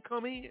and he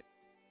come in,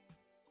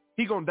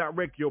 he going to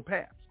direct your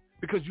paths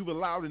because you've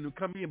allowed him to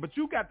come in. But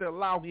you got to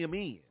allow him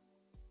in.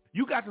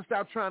 You got to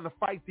stop trying to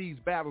fight these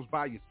battles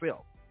by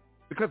yourself.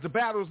 Because the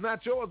battle is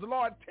not yours. The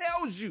Lord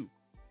tells you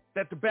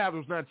that the battle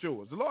is not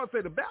yours. The Lord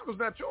said the battle is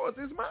not yours.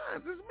 It's mine.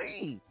 It's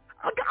me.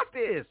 I got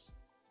this.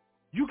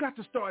 You got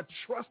to start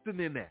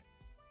trusting in that.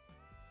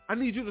 I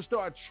need you to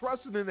start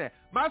trusting in that.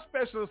 My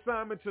special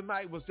assignment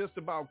tonight was just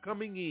about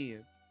coming in,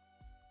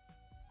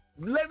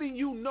 letting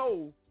you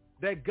know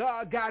that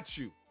God got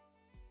you.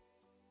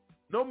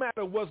 No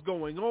matter what's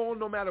going on,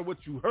 no matter what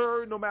you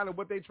heard, no matter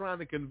what they're trying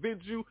to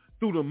convince you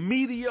through the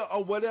media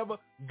or whatever,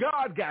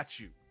 God got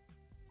you.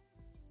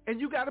 And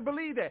you got to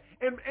believe that.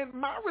 And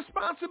my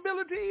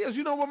responsibility is,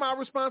 you know what my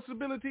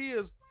responsibility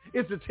is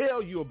to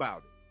tell you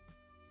about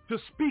it, to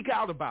speak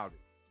out about it,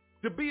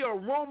 to be a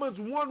Romans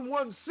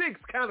 1:16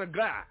 kind of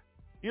guy.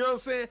 You know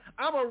what I'm saying?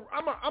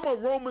 I'm a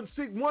Romans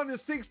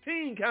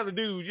 1:16 kind of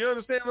dude. You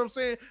understand what I'm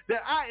saying?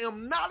 That I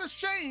am not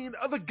ashamed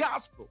of the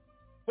gospel,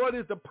 for it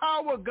is the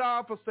power of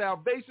God for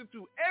salvation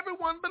to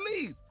everyone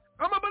believes.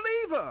 I'm a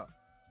believer.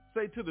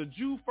 Say to the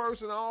Jew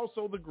first and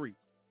also the Greek.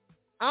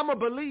 I'm a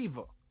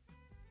believer.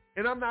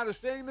 And I'm not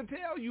ashamed to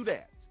tell you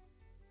that.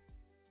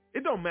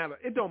 It don't matter.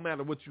 It don't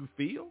matter what you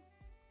feel.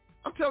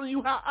 I'm telling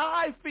you how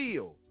I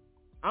feel.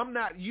 I'm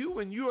not you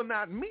and you are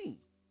not me.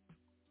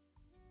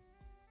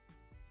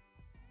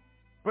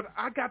 But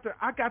I got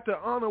to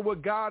honor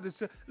what God has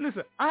said.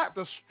 Listen, I have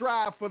to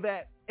strive for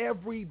that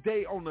every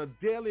day on a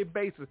daily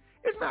basis.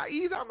 It's not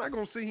easy. I'm not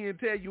going to sit here and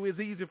tell you it's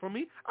easy for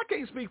me. I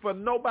can't speak for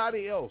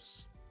nobody else.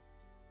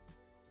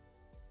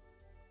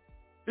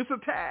 It's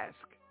a task.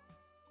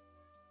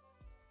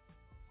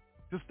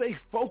 To stay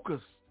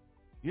focused.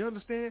 You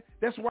understand?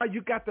 That's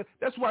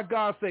why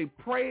God say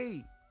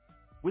pray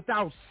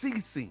without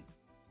ceasing.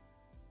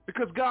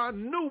 Because God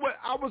knew what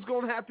I was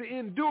going to have to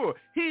endure.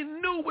 He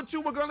knew what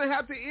you were going to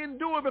have to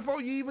endure before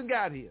you even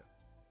got here.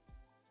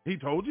 He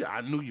told you,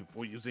 I knew you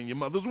before you was in your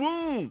mother's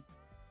womb.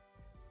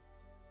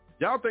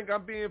 Y'all think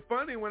I'm being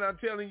funny when I'm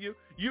telling you,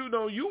 you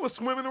know, you were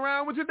swimming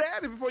around with your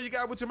daddy before you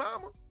got with your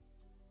mama.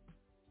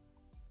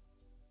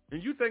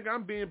 And you think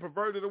I'm being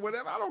perverted or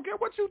whatever. I don't care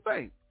what you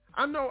think.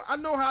 I know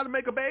how to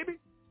make a baby.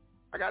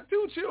 I got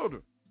 2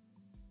 children.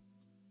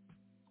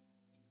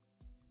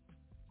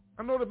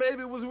 I know the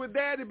baby was with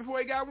daddy before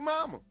he got with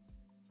mama.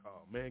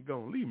 Oh, man,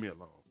 go on. Leave me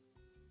alone.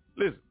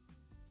 Listen,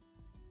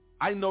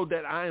 I know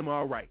that I am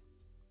all right.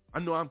 I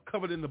know I'm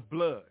covered in the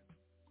blood.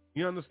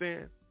 You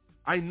understand?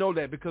 I know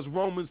that because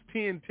Romans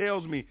 10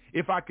 tells me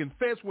if I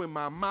confess with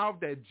my mouth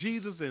that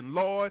Jesus is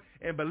Lord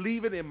and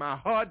believe it in my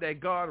heart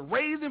that God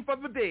raised him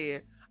from the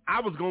dead,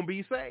 I was going to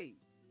be saved.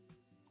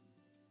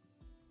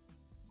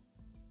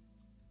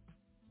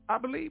 I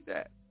believe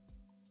that.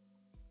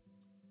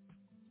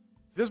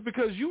 Just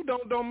because you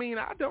don't mean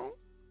I don't.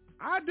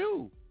 I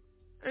do.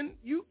 And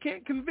you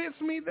can't convince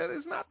me that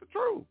it's not the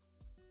truth.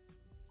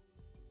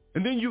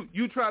 And then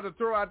you try to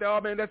throw out there, oh,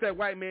 man, that's that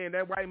white man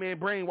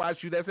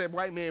brainwashed you. That's that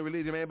white man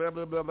religion, man, blah,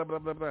 blah, blah, blah, blah,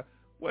 blah, blah.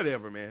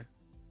 Whatever, man.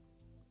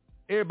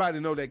 Everybody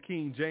know that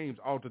King James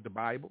altered the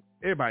Bible.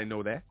 Everybody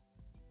know that.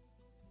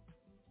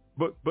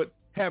 But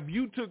have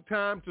you took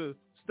time to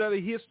study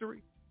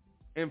history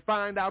and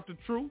find out the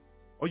truth?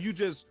 Or you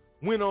just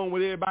went on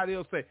with everybody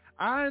else say,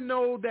 I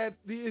know that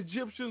the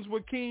Egyptians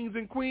were kings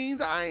and queens.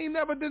 I ain't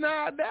never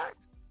denied that.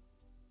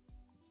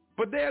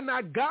 But they're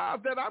not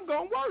gods that I'm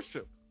going to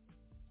worship.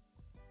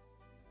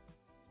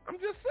 I'm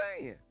just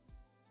saying.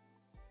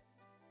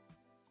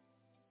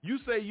 You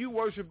say you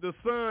worship the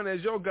sun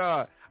as your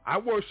God. I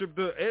worship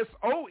the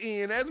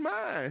S-O-N as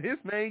mine. His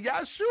name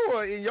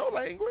Yahshua in your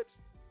language.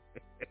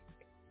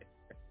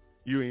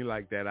 You ain't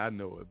like that, I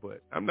know it,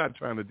 but I'm not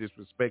trying to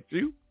disrespect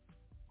you.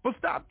 But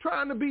stop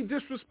trying to be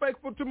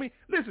disrespectful to me.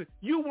 Listen,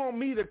 you want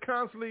me to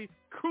constantly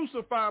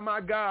crucify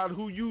my God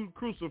who you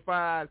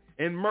crucified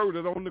and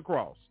murdered on the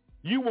cross.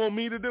 You want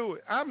me to do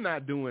it. I'm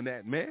not doing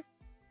that, man.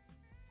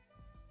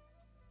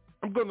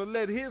 I'm going to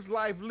let his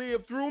life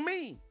live through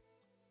me.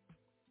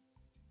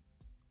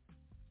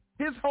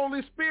 His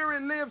Holy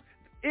Spirit lives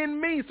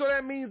in me, so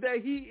that means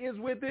that he is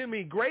within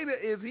me. Greater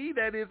is he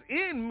that is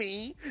in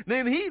me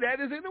than he that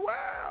is in the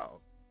world.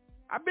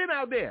 I've been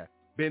out there,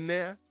 been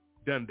there,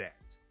 done that.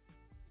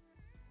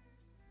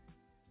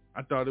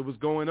 I thought it was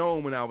going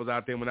on when I was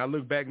out there. When I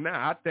look back now,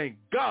 I thank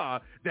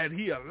God that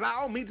he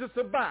allowed me to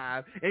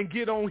survive and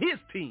get on his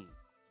team.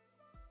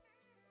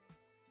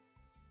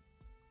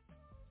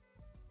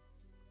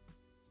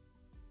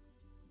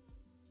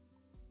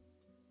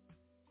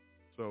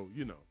 So,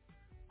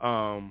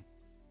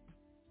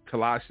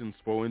 Colossians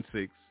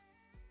 4:6,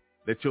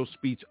 let your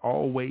speech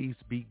always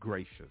be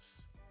gracious,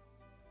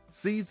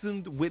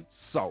 seasoned with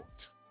salt,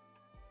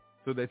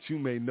 so that you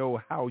may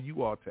know how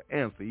you ought to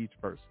answer each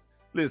person.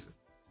 Listen,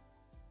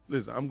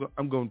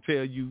 I'm going to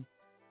tell you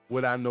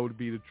what I know to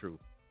be the truth.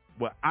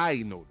 What I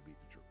know to be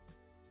the truth.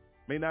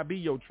 May not be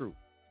your truth.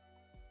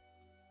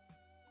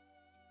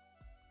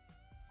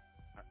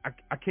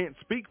 I can't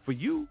speak for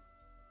you.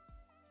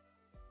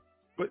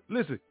 But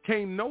listen,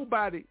 can't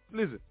nobody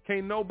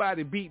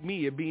beat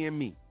me at being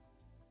me.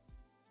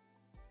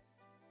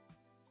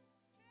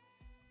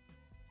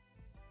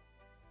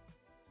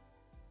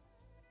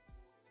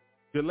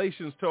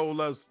 Galatians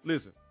told us,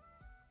 listen,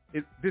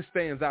 this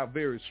stands out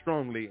very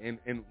strongly,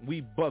 and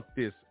we buck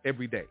this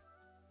every day.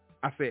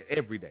 I said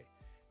every day.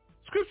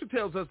 Scripture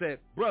tells us that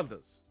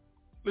brothers,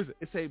 listen,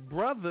 it says,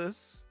 brothers,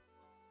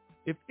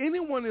 if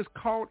anyone is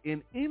caught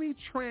in any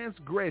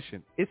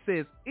transgression, it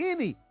says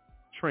any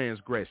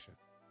transgression.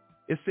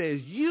 It says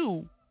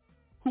you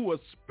who are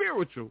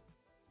spiritual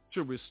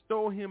should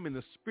restore him in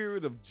the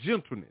spirit of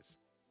gentleness.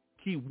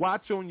 Keep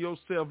watch on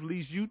yourself,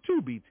 lest you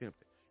too be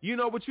tempted. You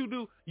know what you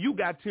do? You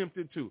got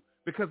tempted too.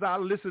 Because I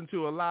listen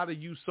to a lot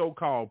of you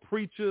so-called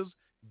preachers,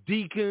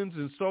 deacons,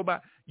 and so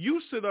on.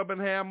 You sit up and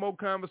have more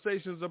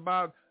conversations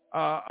about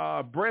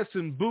breasts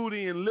and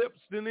booty and lips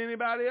than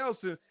anybody else.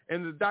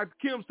 And Dr.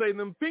 Kim say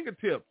them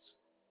fingertips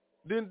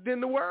than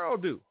the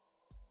world do.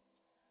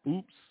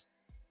 Oops.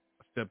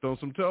 I stepped on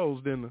some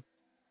toes, didn't I?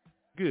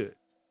 Good.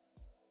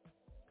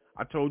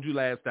 I told you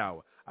last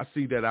hour. I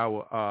see that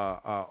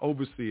our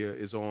overseer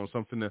is on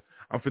something.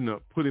 I'm finna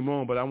put him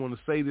on, but I want to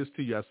say this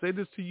to you. I said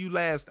this to you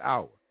last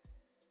hour,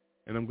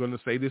 and I'm going to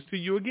say this to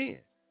you again.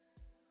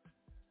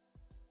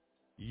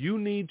 You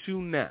need to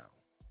now.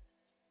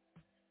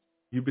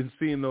 You've been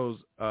seeing those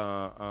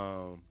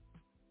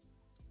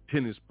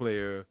tennis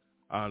players,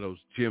 those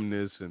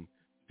gymnasts, and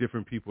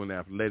different people in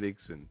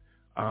athletics, and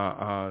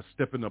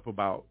stepping up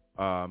about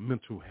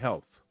mental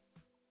health.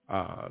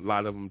 A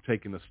lot of them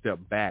taking a step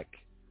back.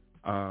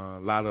 A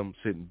lot of them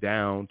sitting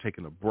down,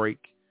 taking a break.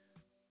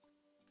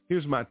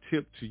 Here's my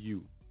tip to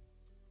you.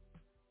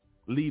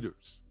 Leaders,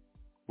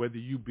 whether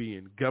you be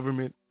in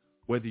government,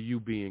 whether you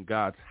be in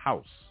God's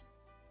house,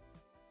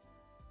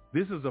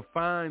 this is a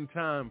fine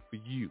time for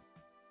you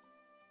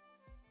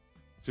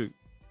to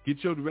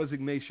get your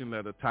resignation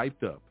letter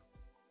typed up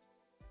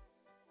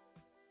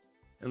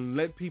and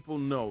let people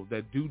know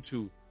that due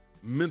to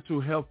mental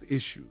health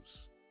issues,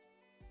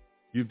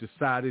 you've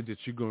decided that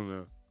you're going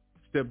to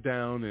step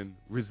down and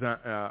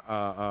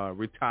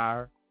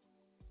retire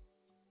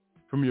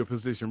from your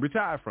position.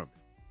 Retire from it.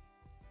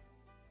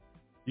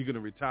 You're going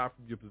to retire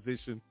from your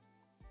position,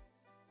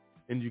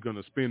 and you're going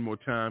to spend more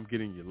time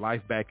getting your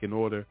life back in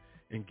order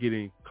and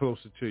getting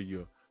closer to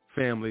your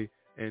family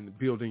and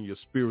building your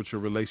spiritual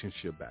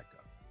relationship back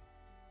up.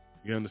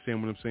 You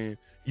understand what I'm saying?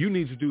 You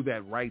need to do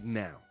that right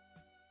now.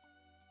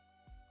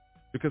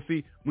 Because,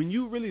 see, when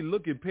you really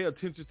look and pay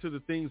attention to the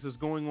things that's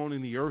going on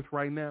in the earth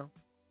right now,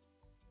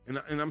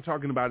 and I'm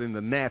talking about in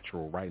the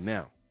natural right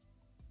now,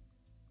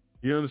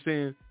 you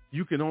understand?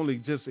 You can only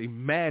just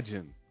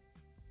imagine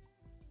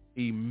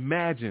the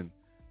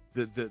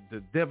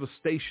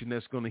devastation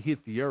that's going to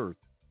hit the earth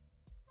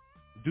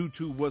due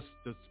to what's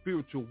the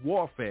spiritual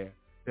warfare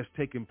that's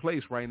taking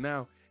place right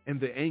now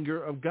and the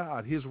anger of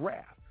God, his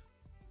wrath.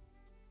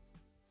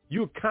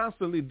 You're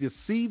constantly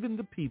deceiving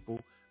the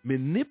people,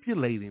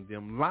 manipulating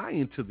them,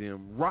 lying to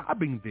them,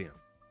 robbing them,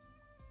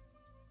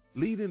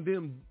 leading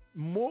them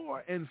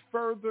more and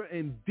further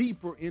and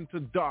deeper into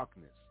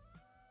darkness.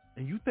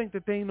 And you think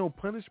that there ain't no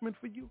punishment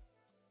for you?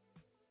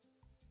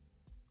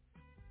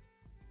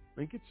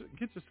 Man,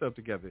 get yourself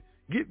together.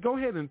 Go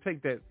ahead and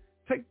take that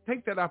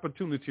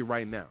opportunity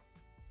right now.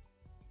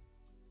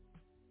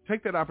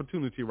 Take that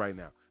opportunity right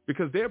now,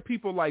 because there are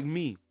people like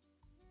me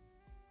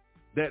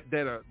that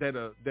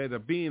are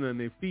being an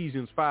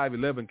Ephesians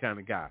 5:11 kind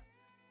of guy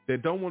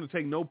that don't want to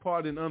take no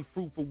part in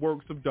unfruitful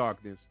works of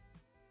darkness,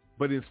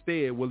 but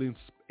instead will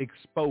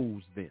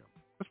expose them.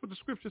 That's what the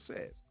scripture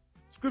says.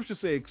 Scripture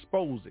says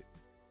expose it.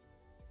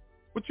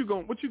 What you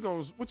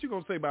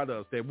gonna say about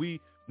us? That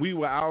we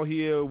were out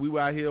here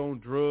on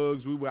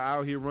drugs, we were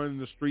out here running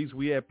the streets,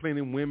 we had plenty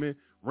of women,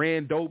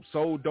 ran dope,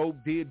 sold dope,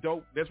 did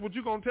dope. That's what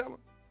you gonna tell them?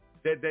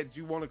 That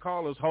you want to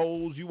call us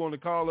hoes, you want to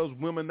call us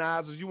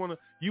womenizers, you want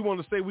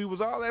to say we was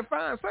all that?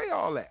 Fine, say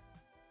all that.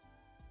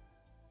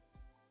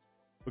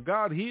 But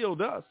God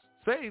healed us,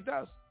 saved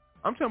us.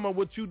 I'm talking about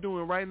what you're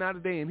doing right now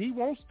today, and he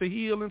wants to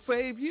heal and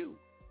save you.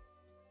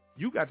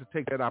 You got to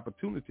take that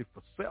opportunity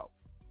for self.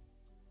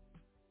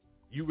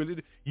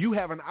 You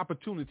have an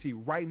opportunity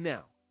right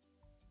now.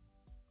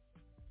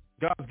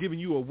 God's giving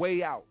you a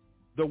way out.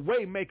 The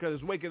way maker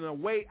is making a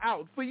way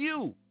out for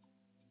you.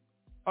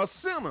 A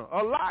sinner,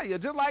 a liar,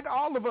 just like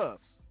all of us.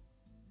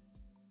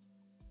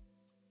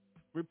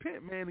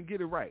 Repent, man, and get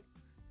it right.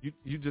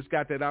 You just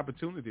got that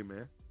opportunity,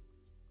 man.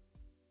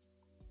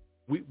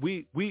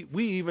 We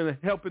even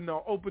helping to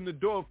open the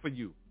door for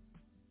you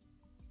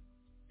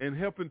and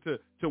helping to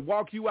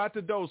walk you out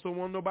the door so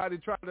won't nobody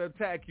try to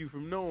attack you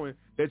from knowing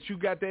that you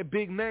got that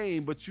big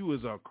name, but you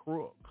is a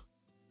crook.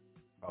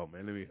 Oh,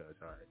 man, let me hush.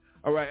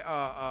 All right.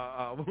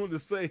 I want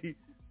to say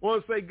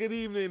good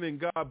evening and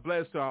God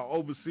bless to our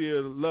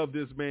overseer. Love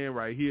this man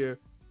right here.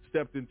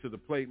 Stepped into the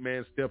plate,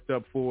 man, stepped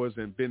up for us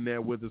and been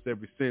there with us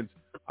ever since.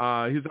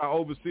 He's our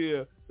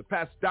overseer, the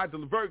Pastor Dr.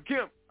 Levert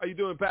Kemp. How you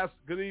doing, Pastor?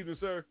 Good evening,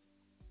 sir.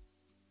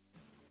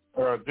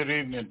 Good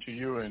evening to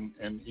you and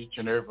each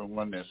and every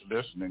one that's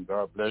listening.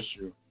 God bless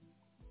you.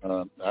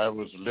 I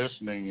was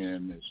listening,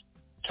 and it's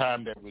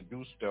time that we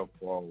do step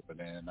forward,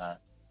 and I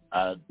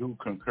do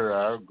concur.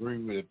 I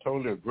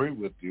totally agree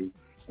with you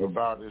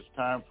about it's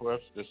time for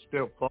us to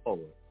step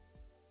forward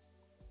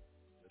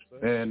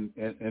and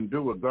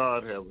do what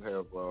God have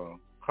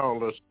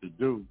called us to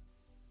do.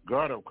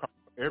 God have called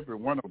every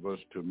one of us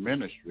to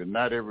ministry,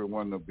 not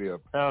everyone to be a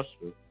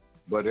pastor,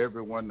 but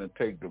everyone to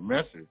take the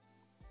message.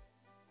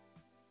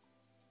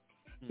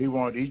 He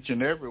wants each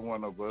and every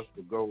one of us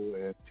to go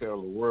and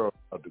tell the world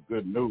about the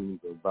good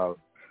news about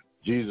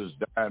Jesus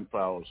dying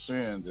for our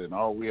sins, and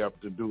all we have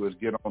to do is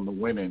get on the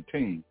winning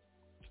team.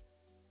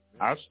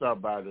 I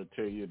stopped by to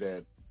tell you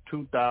that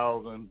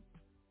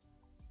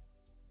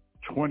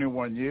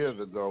 21 years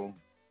ago,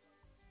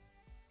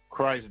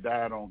 Christ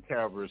died on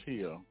Calvary's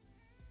Hill.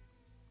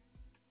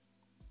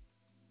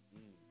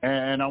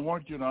 And I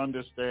want you to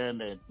understand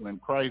that when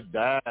Christ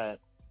died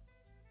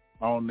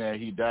on there,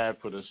 he died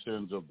for the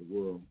sins of the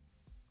world.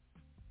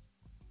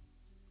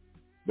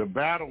 The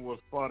battle was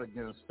fought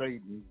against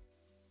Satan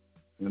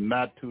in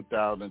not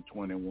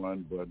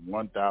 2021, but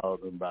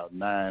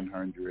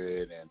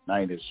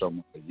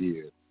 1,990-some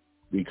years,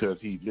 because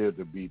he lived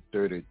to be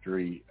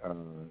 33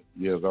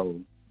 years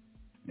old.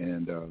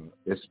 And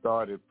it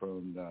started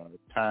from the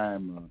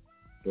time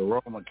the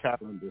Roman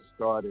calendar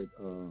started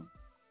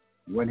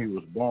when he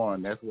was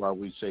born. That's why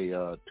we say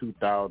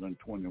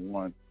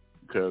 2021,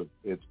 because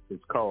it's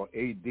called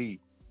AD. I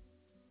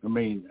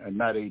mean,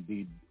 not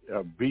AD,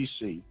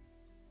 BC.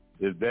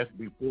 That's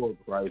before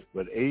Christ,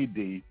 but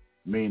AD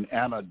mean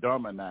Anno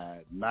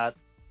Domini, not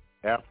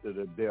after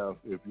the death.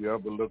 If you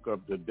ever look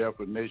up the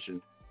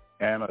definition,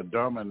 Anno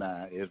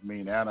Domini, it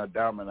means Anno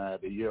Domini,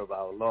 the year of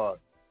our Lord,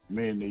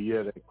 meaning the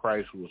year that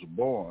Christ was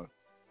born.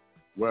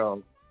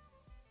 Well,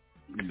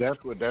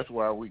 that's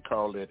why we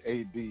call it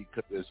AD,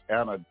 because it's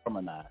Anno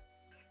Domini.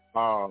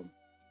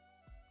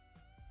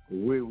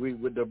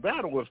 The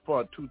battle was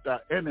fought 2000,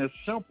 and it's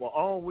simple.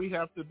 All we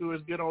have to do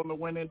is get on the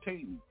winning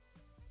team.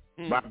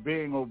 By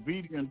being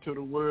obedient to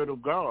the word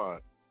of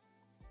God.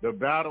 The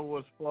battle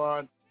was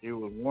fought. It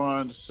was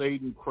won.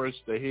 Satan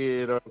crushed the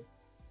head of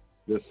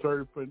the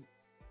serpent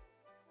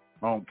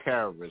on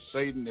Calvary.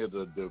 Satan is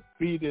a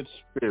defeated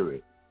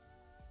spirit.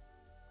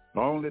 The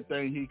only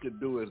thing he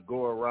could do is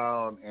go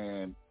around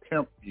and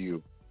tempt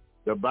you.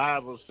 The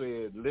Bible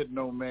said, let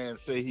no man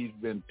say he's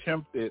been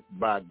tempted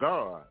by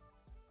God.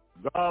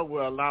 God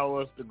will allow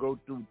us to go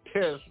through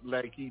tests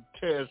like he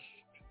tests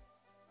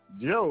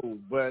Job,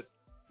 but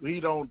he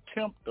don't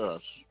tempt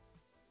us.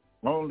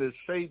 Only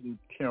Satan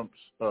tempts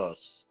us.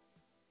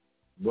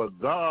 But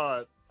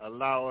God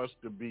allow us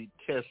to be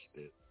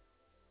tested.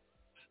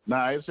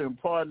 Now, it's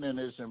important and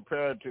it's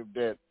imperative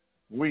that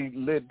we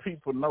let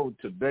people know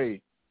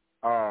today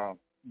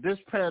this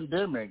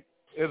pandemic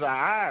is an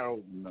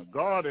eye-opener.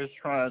 God is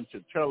trying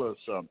to tell us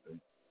something.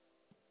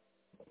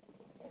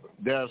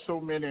 There are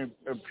so many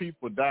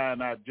people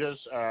dying. I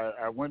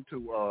went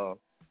to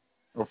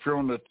a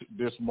funeral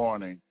this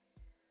morning.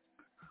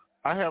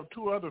 I have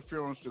two other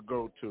funerals to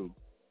go to,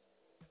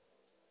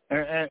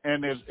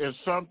 and it's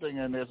something,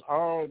 and it's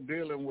all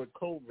dealing with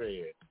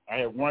COVID. I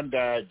had one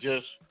died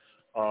just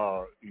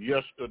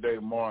yesterday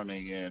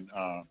morning, and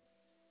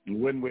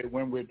when we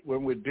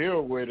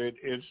deal with it,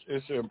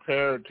 it's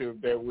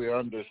imperative that we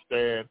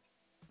understand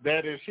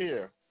that it's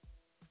here,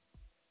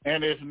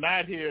 and it's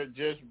not here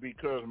just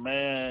because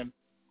man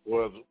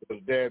was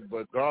dead,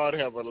 but God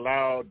have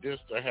allowed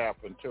this to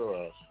happen to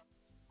us.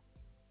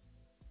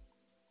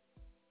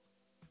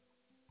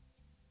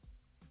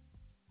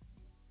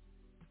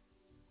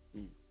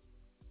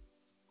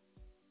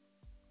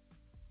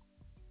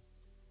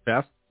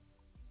 Yes.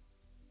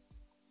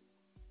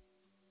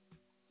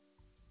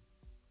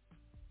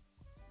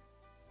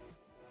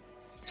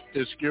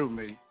 Excuse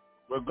me,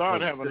 but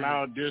God have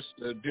allowed this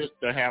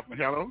to happen.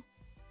 Hello?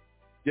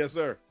 Yes,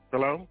 sir.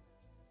 Hello?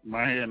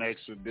 My hand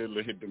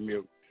accidentally hit the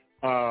mute.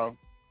 God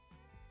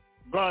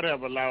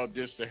have allowed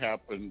this to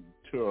happen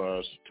to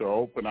us to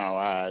open our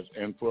eyes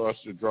and for us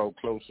to draw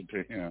closer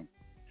to him.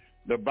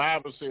 The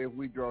Bible says if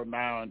we draw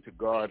nigh unto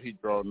God, he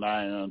draw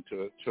nigh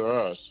unto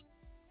us.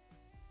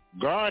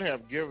 God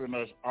have given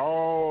us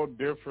all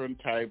different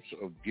types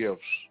of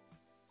gifts.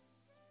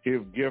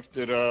 He's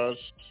gifted us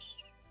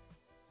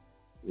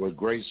with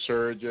great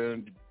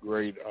surgeons,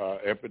 great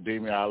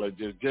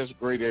epidemiologists, just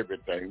great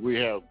everything. We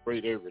have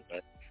great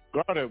everything.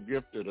 God have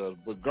gifted us,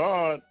 but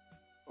God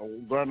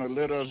is going to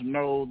let us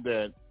know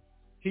that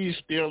he's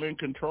still in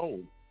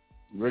control.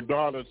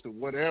 Regardless of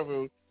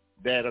whatever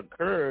that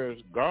occurs,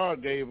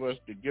 God gave us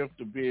the gift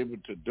to be able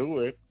to do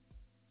it.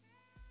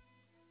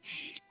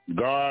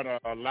 God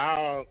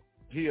allowed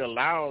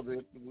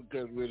it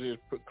because with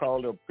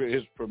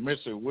his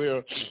permissive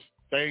will,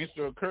 things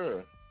to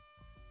occur.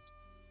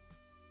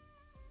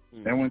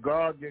 And when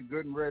God get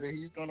good and ready,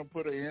 he's going to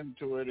put an end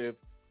to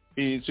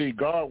it.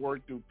 God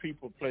worked through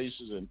people,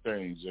 places, and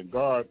things, and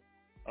God,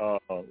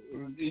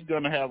 he's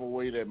going to have a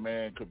way that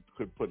man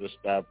could put a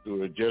stop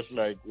to it, just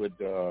like with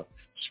the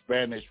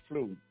Spanish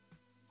flu.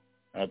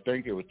 I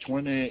think it was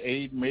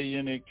 28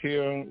 million it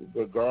killed,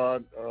 but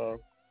God,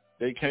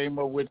 they came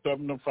up with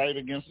something to fight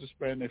against the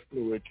Spanish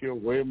flu. It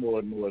killed way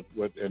more than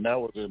and that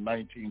was in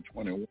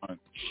 1921.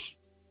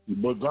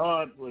 But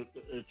God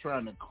is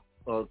trying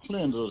to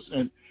cleanse us.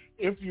 And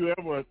if you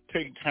ever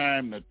take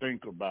time to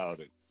think about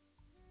it,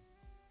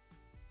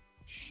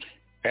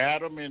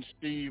 Adam and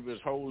Steve is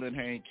holding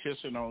hands,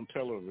 kissing on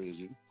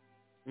television.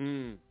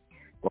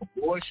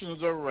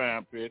 Abortions are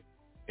rampant.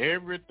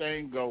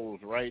 Everything goes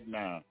right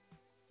now.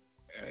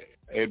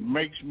 It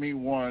makes me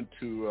want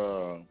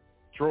to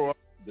throw up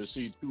to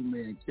see two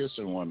men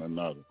kissing one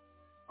another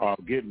or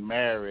getting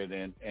married,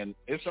 and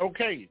it's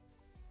okay.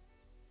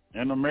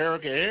 In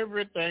America,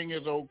 everything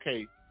is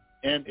okay.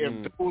 And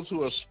if those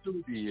who are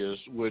studious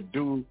would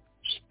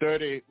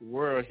study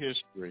world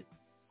history,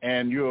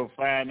 and you'll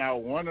find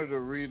out one of the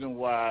reasons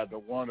why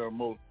one of the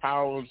most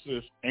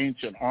powerful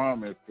ancient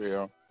armies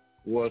fell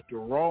was the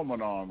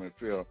Roman army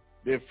fell.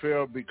 They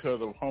fell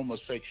because of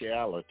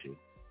homosexuality.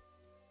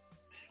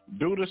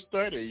 Do the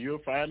study, you'll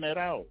find that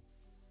out.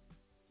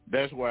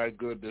 That's why it's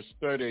good to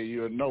study,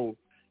 you'll know.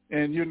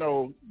 And,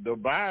 the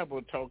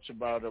Bible talks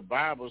about, the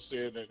Bible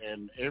said that,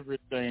 and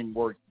everything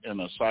worked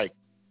in a cycle.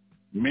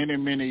 Many,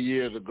 many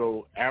years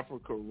ago,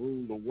 Africa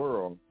ruled the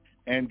world.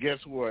 And guess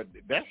what?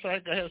 That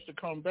cycle has to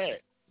come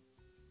back.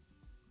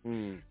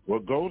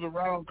 What goes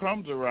around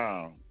comes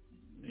around.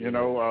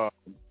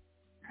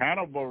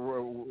 Hannibal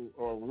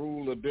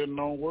ruled the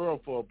then-known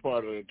world for a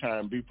part of the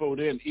time. Before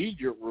then,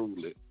 Egypt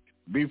ruled it.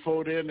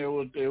 Before then, it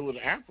was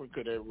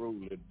Africa that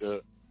ruled it.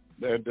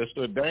 The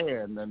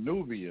Sudan, the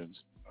Nubians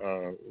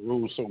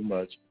ruled so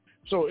much.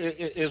 So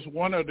it's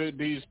one of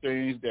these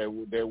things that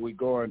we're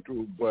going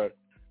through. But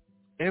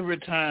every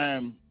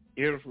time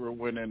Israel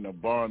went into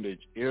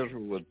bondage,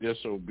 Israel was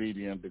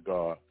disobedient to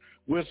God.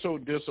 We're so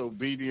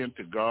disobedient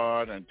to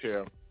God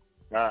until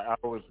I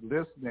was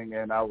listening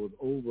and I was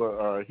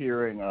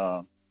overhearing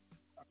our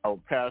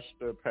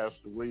pastor, Pastor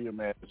William,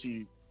 as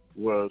he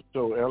was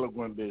so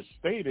eloquently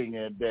stating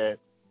it, that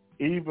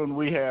even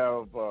we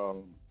have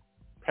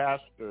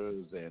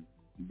pastors and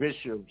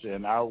bishops,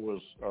 and I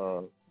was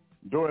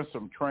doing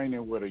some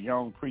training with a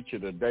young preacher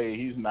today.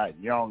 He's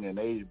not young in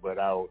age, but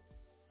I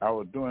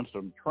was doing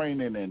some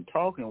training and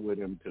talking with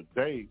him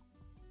today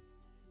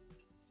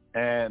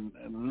and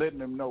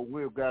letting him know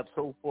we've got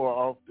so far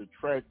off the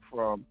track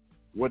from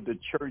what the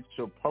church is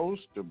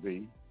supposed to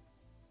be.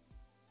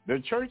 The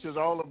church is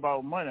all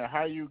about money,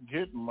 how you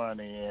get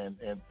money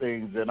and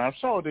things. And I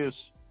saw this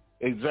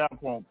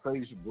example on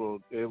Facebook.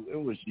 It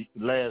was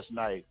last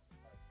night.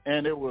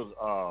 And it was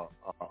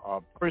a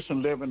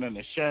person living in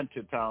a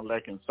shanty town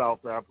like in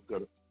South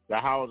Africa. The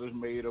house is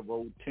made of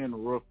old tin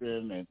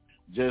roofing and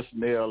just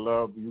nailed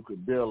up. You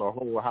could build a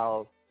whole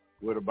house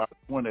with about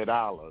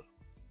 $20.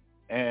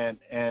 And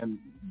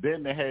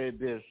then they had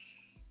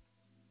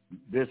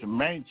this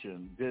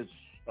mansion, this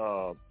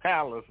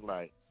palace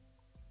like.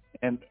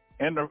 And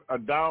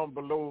down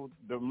below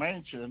the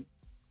mansion,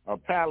 a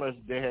palace,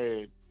 they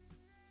had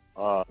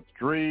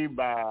 3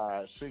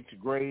 by 6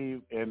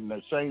 grave, and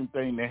the same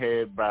thing they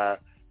had by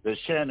the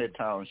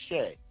Shantytown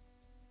shack.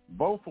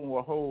 Both of them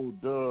were whole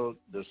dug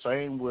the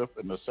same width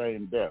and the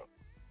same depth.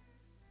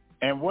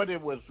 And what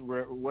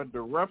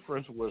the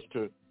reference was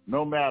to,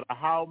 no matter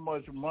how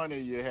much money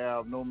you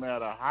have, no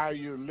matter how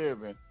you're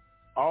living,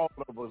 all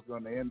of us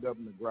going to end up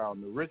in the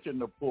ground. The rich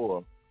and the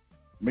poor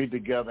meet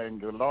together,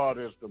 and the Lord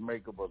is the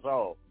maker of us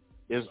all.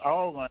 It's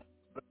all going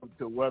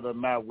to whether or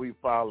not we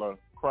follow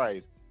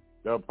Christ.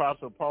 The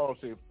Apostle Paul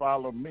said,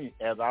 follow me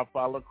as I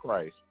follow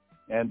Christ.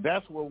 And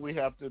that's what we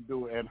have to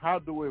do. And how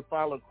do we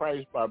follow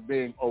Christ? By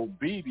being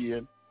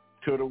obedient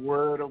to the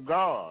word of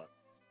God.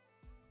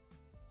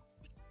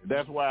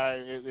 That's why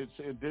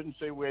it didn't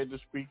say we had to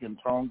speak in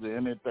tongues or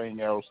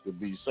anything else to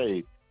be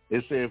saved.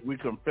 It said if we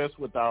confess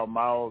with our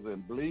mouths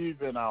and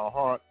believe in our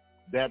heart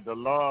that the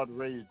Lord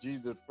raised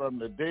Jesus from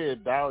the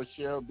dead, thou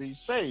shalt be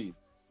saved.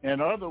 In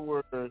other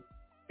words,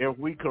 if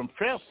we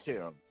confess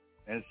him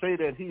and say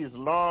that he is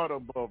Lord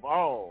above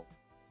all,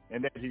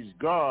 and that he's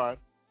God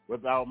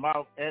with our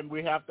mouth, and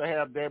we have to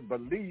have that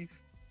belief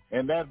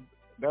and that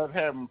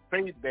having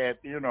faith that,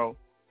 you know,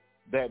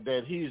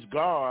 that he's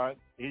God,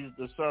 he's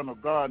the Son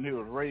of God, and he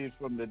was raised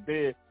from the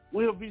dead,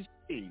 we'll be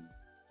saved.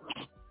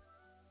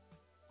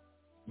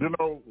 You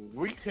know,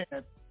 we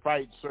can't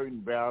fight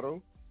certain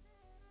battles.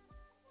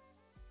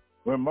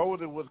 When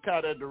Moses was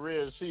caught at the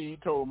Red Sea, he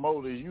told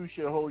Moses, you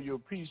shall hold your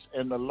peace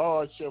and the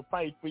Lord shall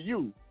fight for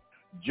you.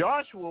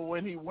 Joshua,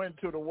 when he went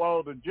to the wall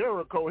of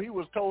Jericho, he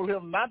was told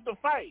him not to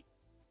fight.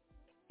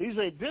 He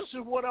said, this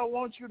is what I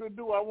want you to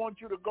do. I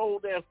want you to go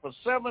there for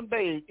 7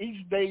 days.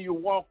 Each day you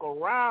walk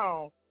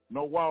around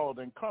the wall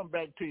and come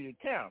back to your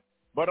camp.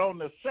 But on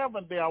the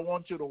 7th day, I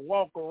want you to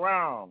walk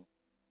around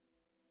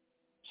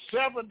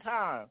 7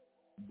 times,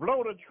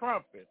 blow the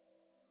trumpet,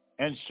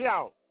 and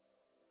shout,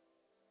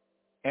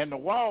 and the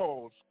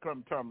walls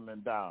come tumbling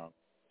down.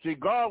 See,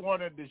 God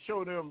wanted to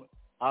show them,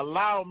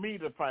 allow me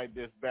to fight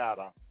this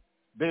battle.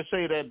 They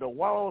say that the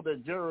wall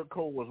of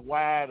Jericho was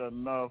wide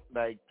enough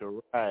like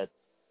to ride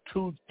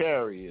 2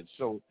 chariots.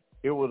 So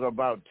it was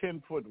about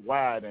 10 foot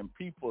wide, and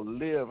people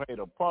had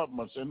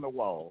apartments in the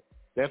wall.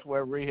 That's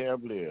where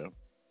Rahab lived.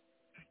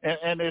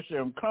 And it's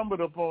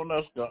incumbent upon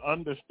us to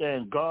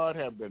understand God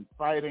have been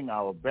fighting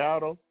our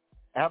battle.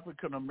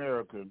 African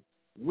Americans,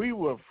 we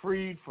were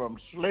freed from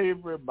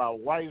slavery by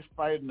whites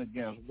fighting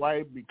against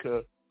white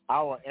because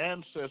our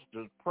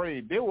ancestors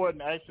prayed. They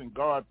wasn't asking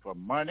God for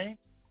money.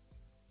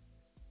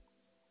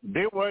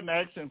 They wasn't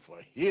asking for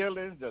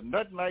healings or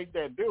nothing like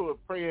that. They were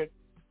praying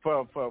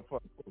for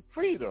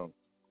freedom.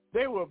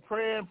 They were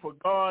praying for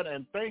God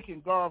and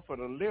thanking God for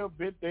the little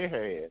bit they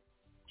had.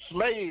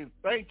 Slaves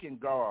thanking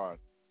God.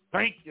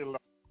 Thank you, Lord.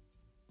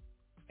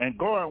 And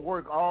go and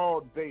work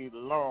all day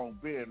long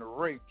being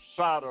raped,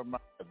 sodomized,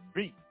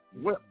 beat,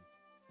 whipped,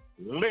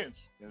 lynched,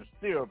 and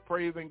still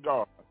praising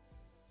God.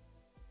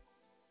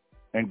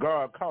 And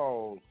God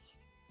calls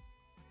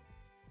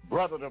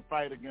brother to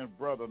fight against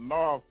brother,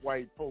 north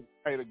white folk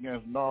fight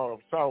against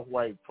south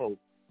white folk,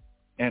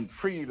 and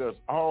freed us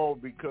all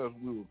because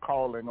we were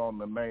calling on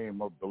the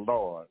name of the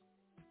Lord.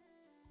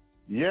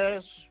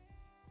 Yes,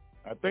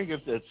 I think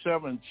it's the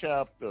 7th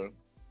chapter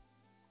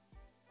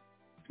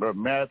of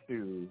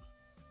Matthew,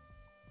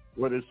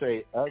 what it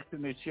say,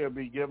 asking it shall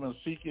be given,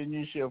 seeking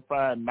you shall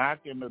find,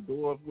 knocking the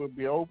doors will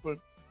be open.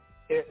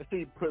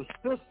 See,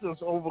 persistence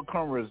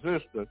overcome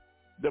resistance.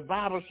 The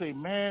Bible say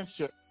man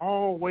should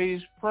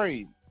always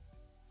pray.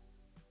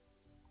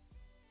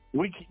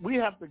 We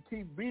have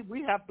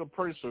to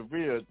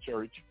persevere,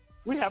 church.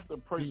 We have to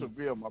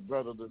persevere, my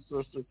brothers and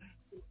sisters.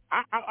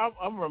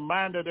 I'm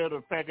reminded of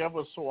the fact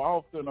ever so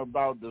often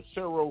about the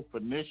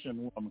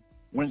Syrophoenician woman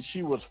when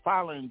she was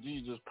following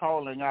Jesus,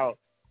 calling out,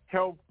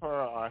 help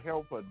her or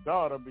help her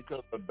daughter,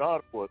 because her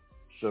daughter was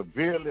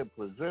severely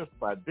possessed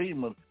by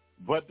demons.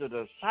 But the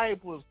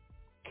disciples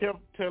kept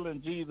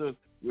telling Jesus,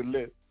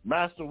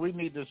 Master, we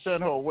need to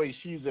send her away.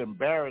 She's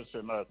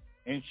embarrassing us.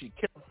 And she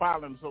kept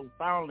following. So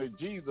finally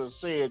Jesus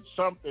said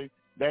something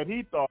that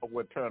he thought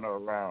would turn her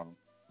around.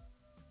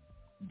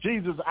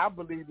 Jesus, I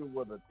believe it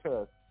was a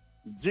test.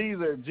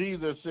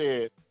 Jesus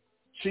said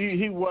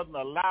he wasn't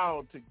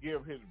allowed to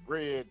give his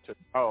bread to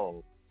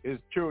dogs, his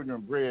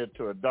children bread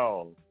to a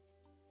dog.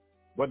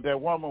 But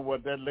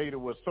that lady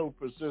was so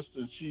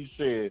persistent, she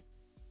said,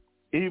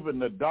 even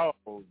the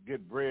dogs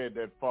get bread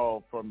that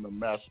fall from the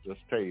master's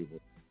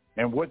table.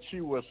 And what she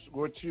was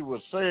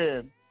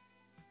saying,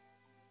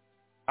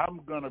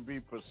 I'm going to be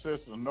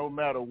persistent no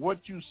matter what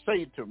you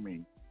say to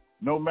me,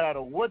 no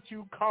matter what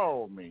you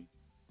call me.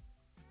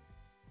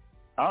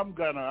 I'm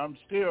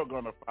still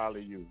going to follow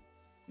you.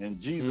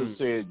 And Jesus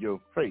said, your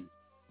faith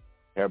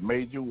have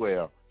made you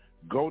well.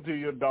 Go to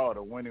your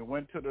daughter. When he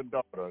went to the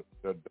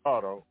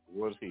daughter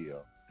was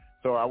healed.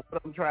 So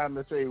what I'm trying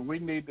to say, we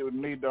need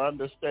to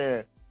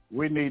understand,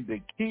 we need to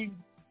keep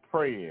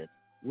praying.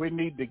 We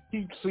need to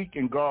keep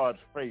seeking God's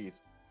face.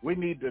 We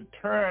need to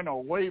turn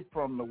away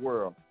from the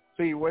world.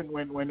 See,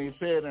 when he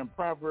said in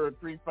Proverbs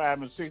 3,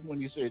 5, and 6,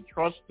 when he said,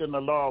 trust in the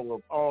Lord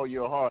with all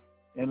your heart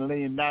and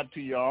lean not to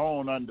your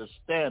own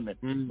understanding,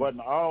 but in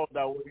all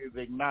thy ways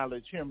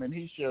acknowledge him, and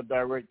he shall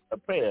direct the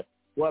path.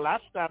 Well, I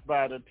stopped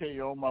by to tell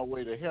you on my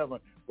way to heaven,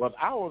 but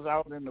I was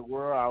out in the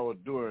world. I was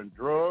doing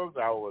drugs.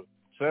 I was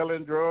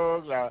selling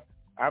drugs. I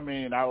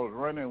was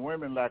running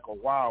women like a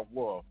wild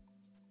wolf,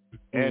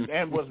 and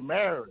was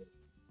married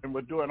and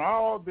was doing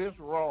all this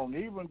wrong,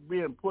 even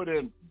being put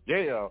in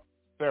jail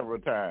several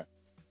times.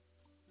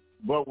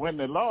 But when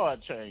the Lord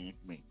changed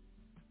me,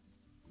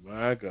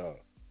 my God,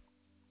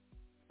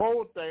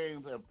 old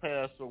things have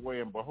passed away,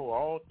 and behold,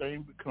 all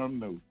things become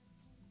new.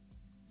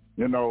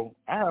 You know,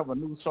 I have a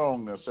new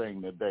song to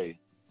sing today.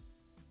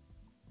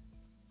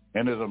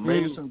 And his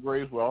amazing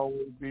grace will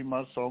always be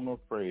my song of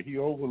praise. He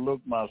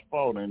overlooked my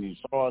fault and he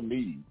saw a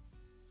need.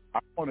 I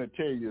want to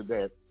tell you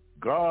that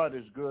God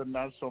is good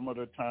not some of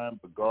the time,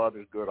 but God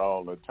is good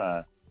all the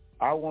time.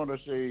 I want to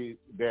say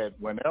that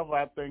whenever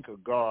I think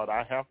of God,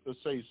 I have to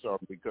say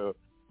something, because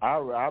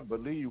I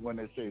believe when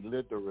they say,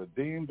 let the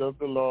redeemed of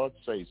the Lord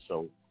say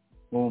so,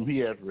 whom he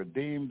has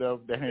redeemed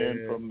of the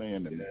hand from the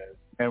enemy.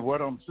 And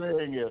what I'm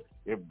saying is,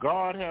 if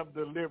God have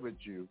delivered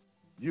you,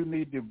 you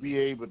need to be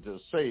able to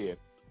say it.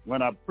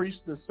 When I preach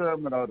the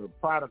sermon of the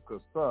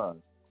prodigal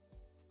son,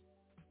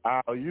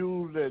 I'll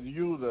use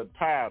a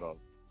title.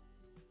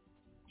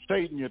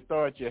 Satan, you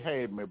thought you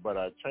had me, but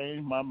I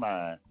changed my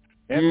mind.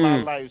 In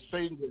my life,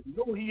 Satan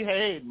knew he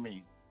had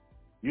me.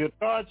 You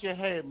thought you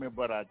had me,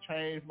 but I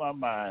changed my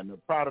mind. The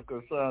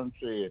prodigal son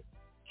said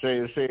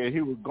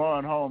he was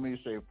going home. He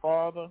said,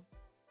 Father,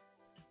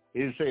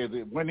 he said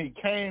that when he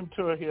came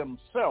to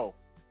himself,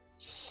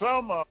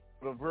 some of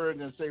the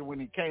versions say when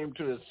he came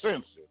to his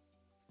senses.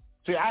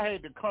 See, I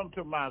had to come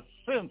to my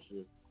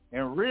senses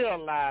and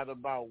realize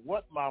about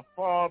what my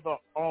Father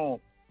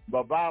owned.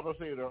 The Bible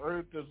says the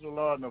earth is the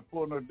Lord and the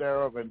fullness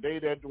thereof, and they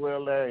that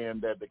dwell therein,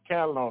 that the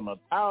cattle on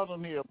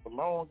 1,000 hills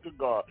belong to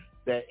God,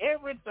 that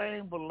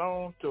everything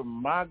belongs to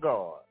my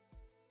God.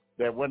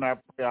 That when I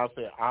pray, I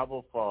say,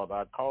 Abba Father.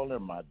 I call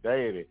him my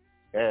daddy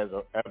as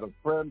a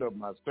friend of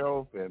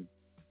myself and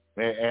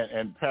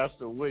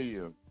Pastor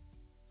William.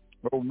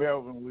 Bro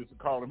Melvin, we used to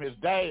call him his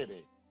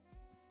daddy.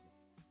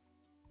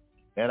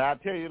 And I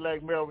tell you,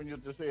 like Melvin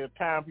used to say, it's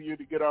time for you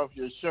to get off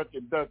your shuck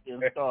and duck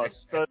and start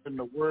studying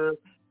the word.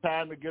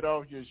 Time to get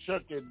off your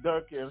shuck and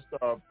duck and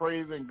start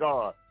praising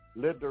God.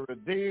 Let the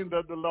redeemed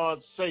of the Lord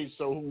say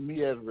so, whom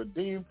he has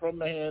redeemed from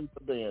the hand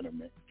of the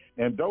enemy.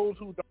 And those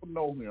who don't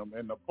know him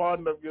and the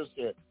pardon of your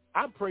sin,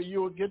 I pray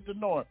you will get to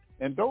know him.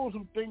 And those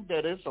who think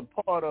that it's a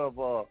part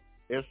of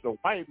it's the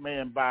white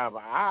man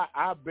Bible,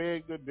 I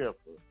beg to differ.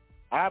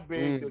 I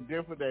beg to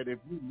differ that if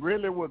you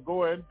really would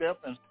go in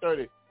depth and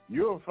study,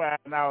 you'll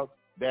find out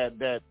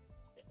that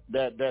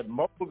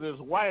Moses'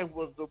 wife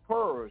was the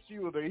Purah. She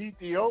was the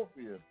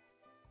Ethiopian.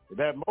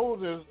 That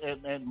Moses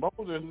and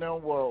Moses and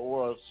them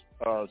were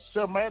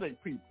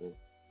Semitic people.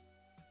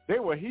 They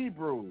were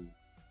Hebrews.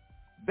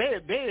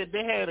 They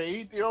had an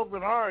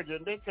Ethiopian origin.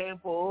 They came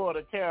from all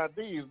the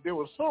Chaldees. They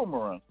were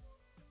Sumerians.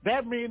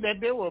 That means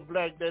that they were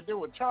black, that they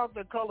were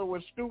chocolate color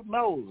with stoop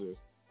noses.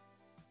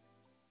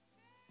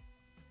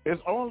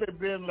 It's only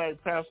been,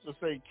 like Pastor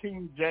say,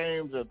 King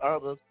James and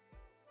others,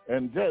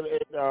 and then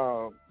it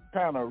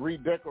kind of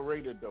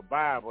redecorated the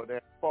Bible.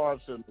 That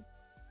parts and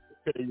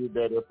tell you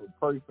that if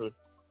a person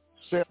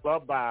sell or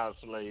buy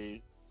a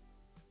slave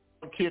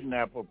or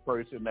kidnap a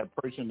person, that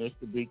person is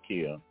to be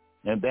killed.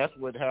 And that's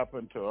what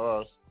happened to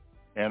us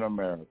in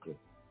America.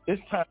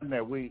 It's time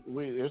that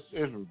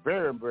it's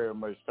very, very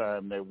much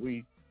time that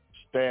we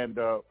stand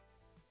up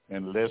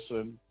and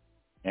listen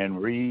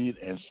and read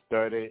and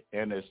study.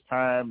 And it's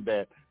time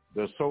that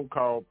the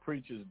so-called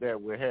preachers that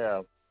we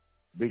have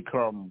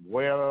become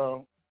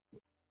well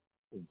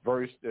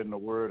versed in the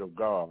Word of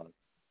God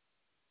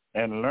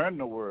and learn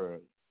the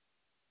Word.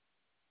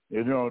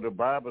 You know, the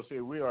Bible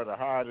says we are to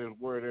hide His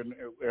Word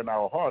in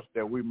our hearts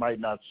that we might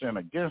not sin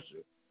against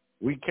it.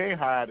 We can't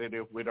hide it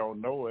if we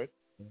don't know it.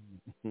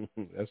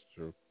 That's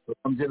true.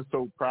 I'm just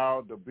so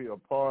proud to be a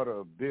part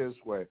of this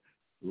where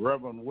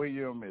Reverend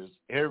William is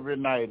every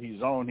night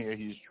he's on here.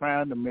 He's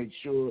trying to make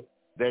sure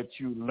that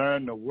you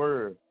learn the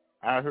Word.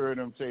 I heard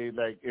him say,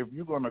 like, if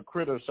you're going to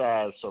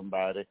criticize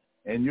somebody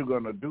and you're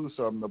going to do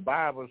something, the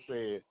Bible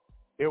said,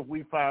 if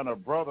we find a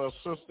brother or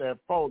sister at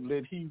fault,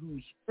 let he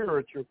who's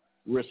spiritual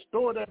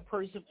restore that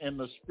person in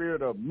the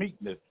spirit of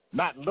meekness.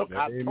 Not, look,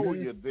 I told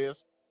you this.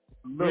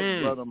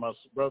 Look, brother, my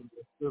brothers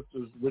and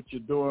sisters, what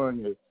you're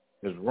doing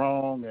is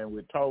wrong, and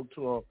we talk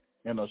to them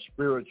in a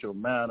spiritual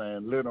manner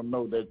and let them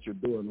know that you're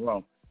doing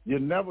wrong. You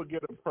never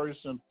get a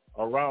person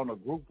around a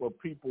group of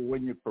people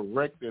when you're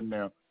correcting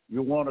them.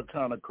 You want to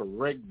kind of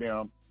correct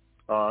them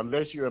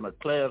unless you're in a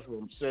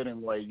classroom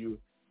setting where you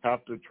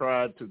have to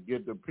try to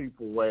get the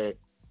people where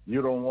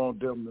you don't want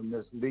them to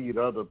mislead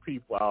other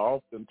people.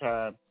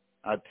 Oftentimes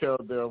I tell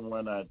them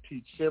when I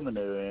teach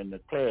seminary in the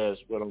class,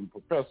 when I'm a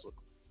professor,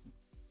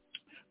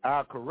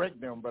 I'll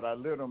correct them, but I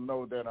let them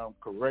know that I'm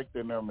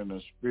correcting them in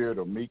the spirit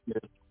of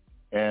meekness,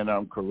 and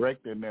I'm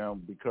correcting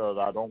them because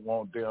I don't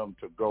want them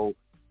to go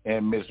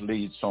and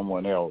mislead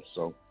someone else.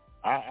 So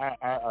I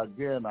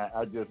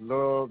just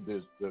love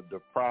this, the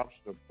props,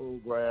 the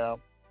program.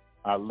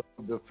 I love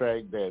the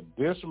fact that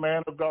this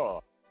man of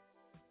God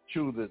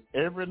chooses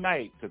every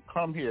night to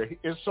come here.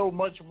 It's so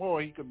much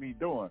more he could be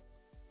doing,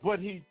 but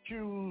he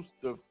chooses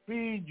to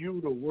feed you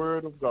the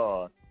Word of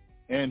God,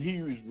 and he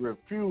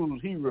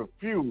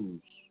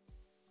refused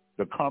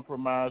to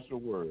compromise the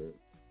Word.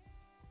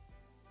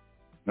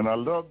 And I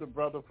love the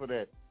brother for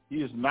that.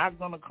 He is not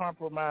going to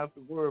compromise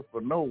the Word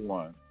for no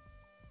one.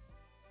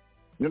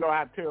 You know,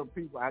 I tell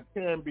people I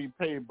can be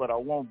paid, but I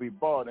won't be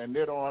bought, and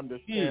they don't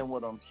understand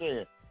what I'm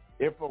saying.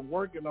 If I'm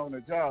working on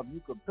a job,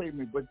 you can pay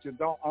me, but you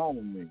don't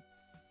own me.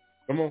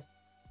 Come on.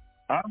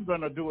 I'm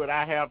going to do what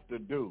I have to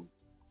do,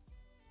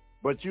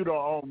 but you don't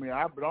own me.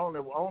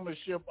 The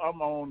ownership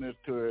I'm on is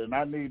to it, and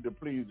I need to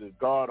please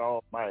God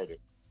Almighty.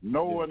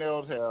 No one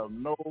else has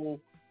no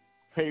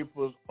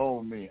papers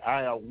on me.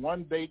 I have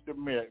one date to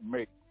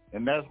make,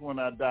 and that's when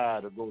I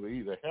die, to go to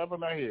either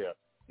heaven or hell.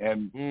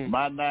 And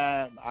my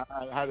name,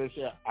 how they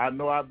say, I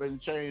know I've been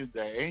changed.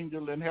 The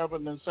angel in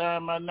heaven and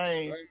signed my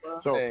name.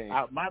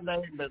 My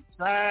name is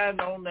signed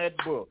on that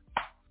book.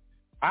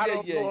 I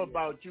don't know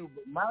about you,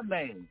 but my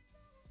name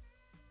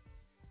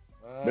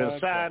been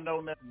signed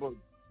on that book.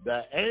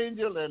 The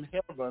angel in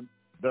heaven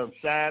done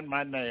signed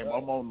my name.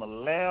 I'm on the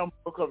Lamb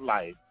Book of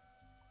Life.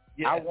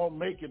 I won't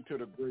make it to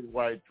the great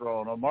white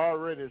throne. I'm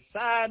already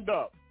signed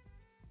up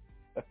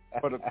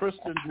for the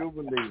Christian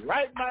Jubilee.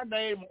 Write my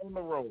name on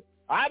the roll.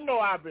 I know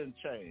I've been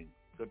changed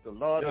because the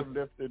Lord has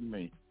lifted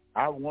me.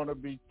 I want to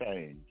be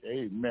changed.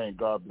 Amen.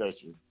 God bless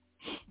you.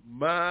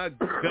 My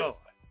God.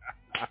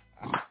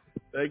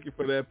 Thank you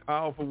for that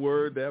powerful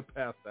word there,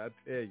 Pastor. I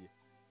tell you.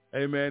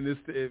 Hey, man,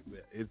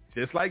 it's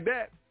just like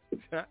that.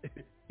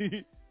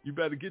 You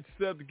better get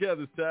yourself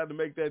together. It's time to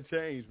make that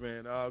change,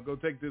 man. Go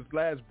take this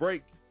last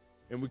break,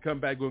 and we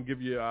come back. We're going to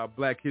give you our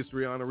Black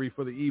History honoree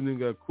for the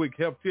evening, a quick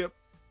health tip,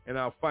 and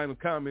our final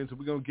comments, and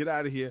we're going to get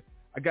out of here.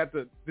 I got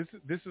this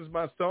is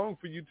my song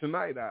for you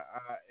tonight. I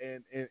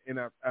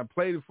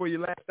played it for you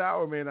last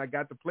hour, man. I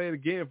got to play it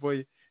again for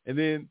you. And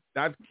then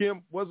Dr.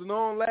 Kemp wasn't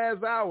on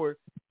last hour,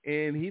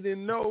 and he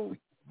didn't know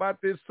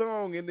about this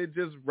song, and it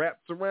just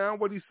wraps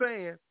around what he's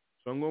saying.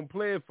 So I'm going to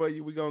play it for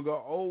you. We're going to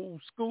go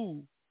old school,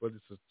 but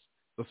it's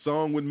a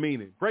song with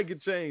meaning. Break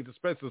It Change, a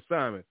special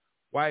assignment.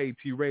 YAT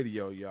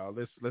Radio, y'all.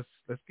 Let's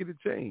get it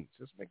changed.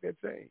 Let's make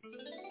that change.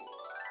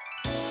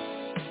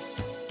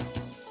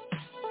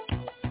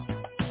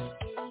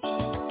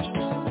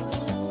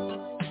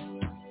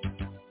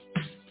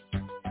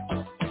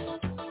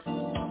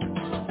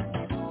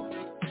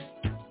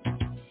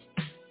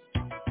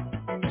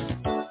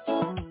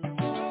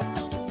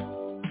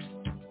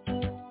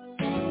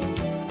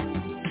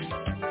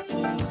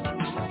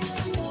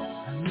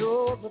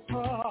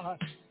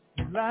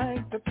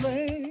 Like to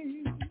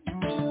play.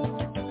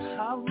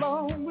 How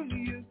long will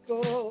you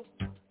go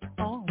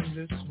on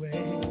this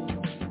way?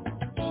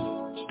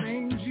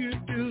 Things you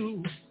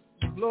do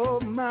blow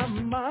my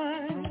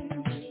mind.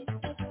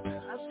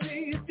 I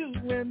see you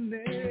doing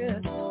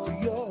it to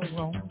your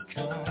own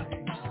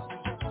kind.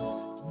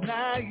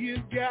 Now you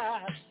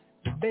got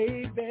the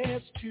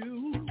babies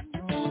too.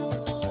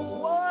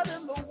 What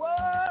in the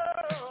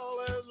world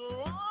is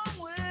wrong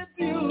with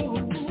you?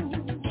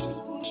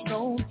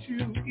 Don't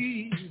you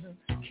even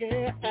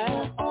care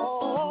at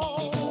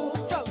all?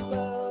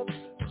 Brother,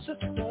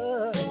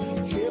 sister,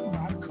 hear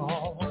my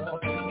call.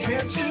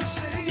 Can't you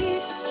see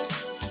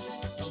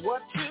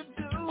what you're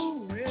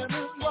doing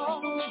is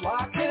wrong?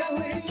 Why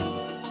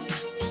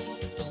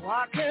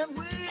can't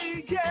we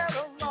get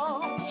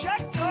along?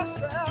 Check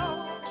yourself,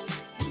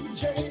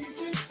 change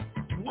it.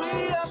 We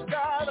have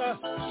gotta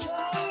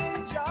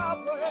change our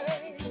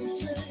ways.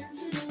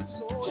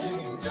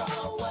 Change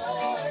our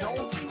ways.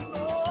 Don't you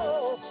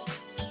know?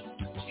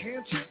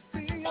 Can't you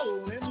feel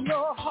in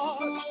your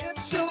heart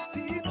it's your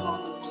people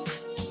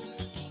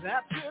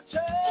that you're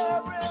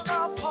tearing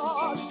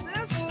apart?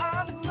 This I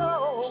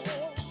know.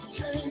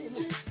 Change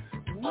it.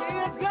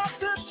 We've got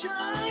to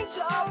change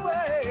our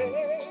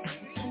ways.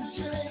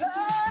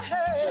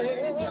 Hey,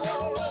 change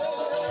our ways.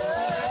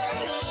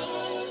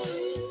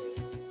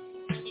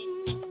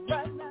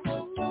 Right now.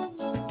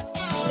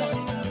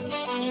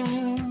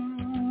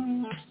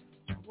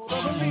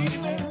 Wanna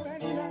believe it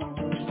right now.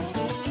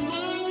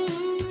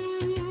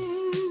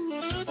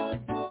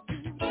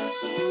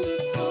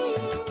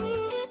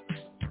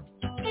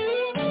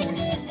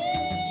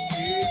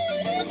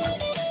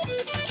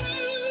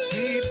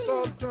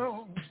 People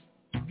don't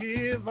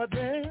give a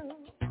damn.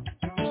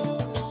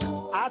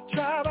 I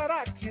try, but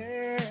I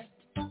can't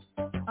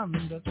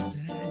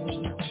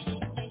understand.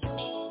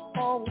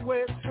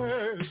 Always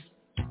hurt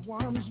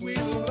ones we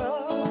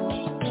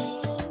love.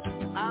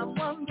 I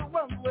wonder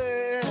what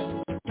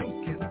we're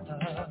thinking of.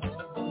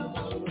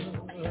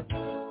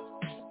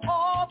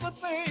 All the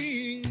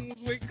things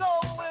we're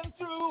going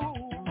through,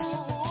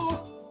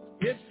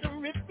 it's a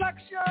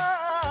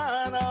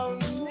reflection of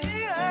me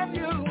and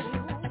you.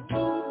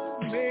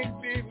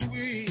 Maybe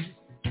we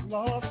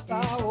lost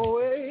our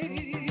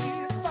way,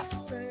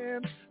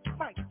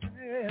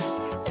 fighting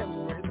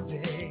every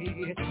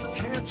day.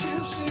 Can't you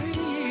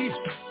see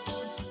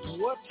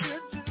what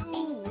you're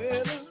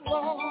doing is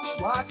wrong?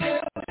 Why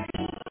can't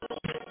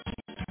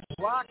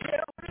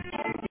we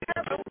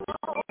get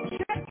along?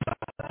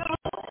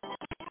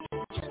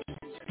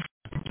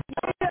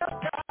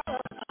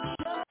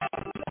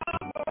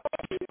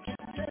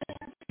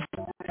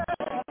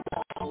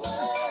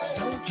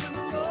 Don't you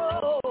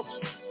know?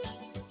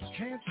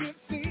 Can't you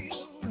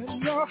feel in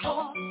your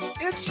heart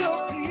it's your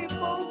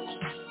people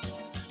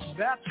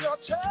that you're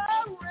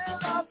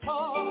tearing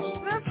apart?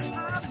 This I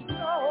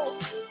know.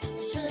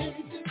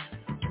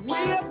 We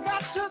have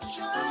got to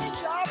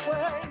change our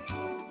ways.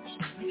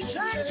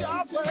 Change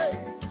our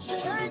ways.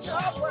 Change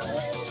our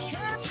ways.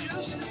 Can't you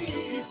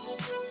see?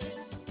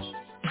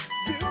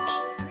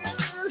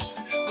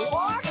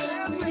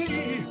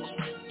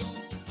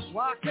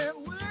 Why can't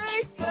we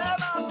get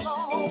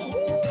along?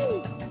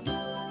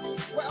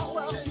 Well,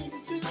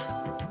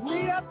 we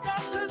have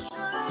got to change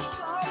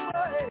our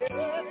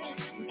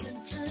ways.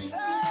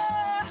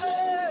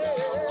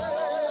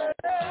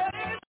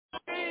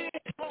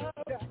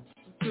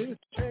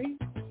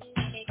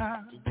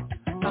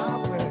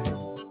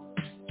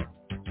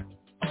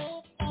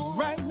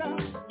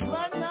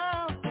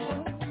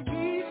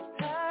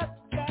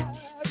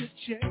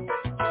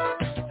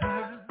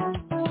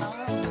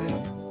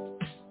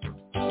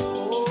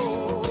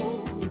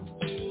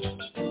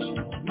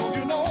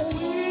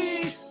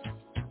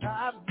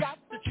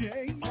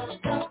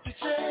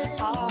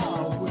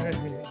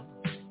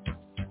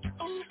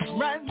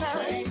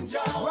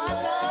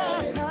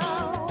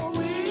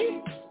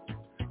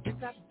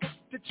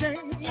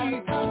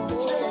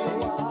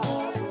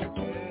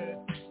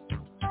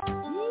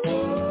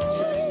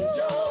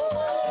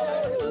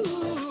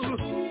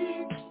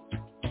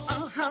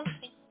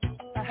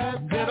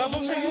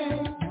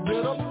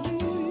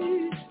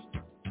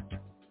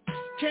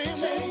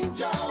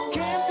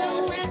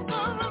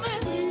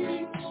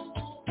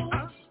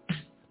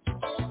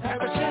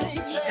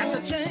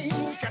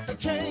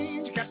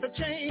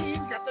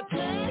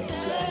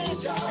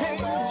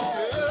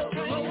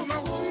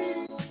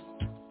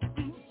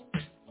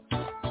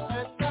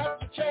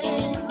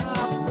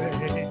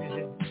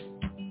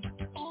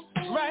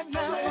 Right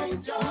now,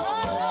 change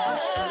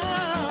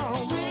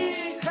our ways.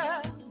 We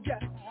have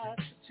got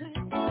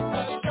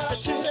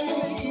to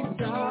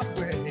change our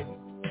way.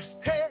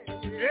 Hey,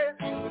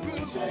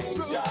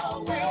 change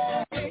our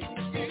way.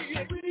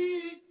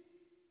 We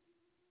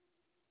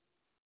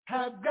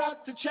have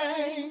got to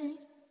change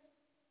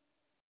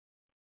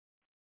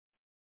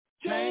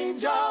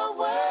our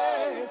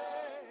way.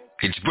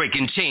 It's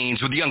Breaking Chains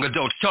with Young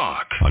Adults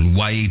Talk on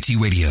YAT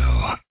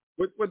Radio.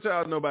 What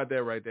y'all know about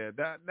that right there?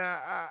 Now,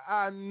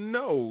 I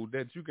know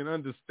that you can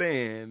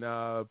understand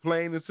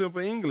plain and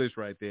simple English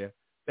right there.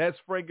 That's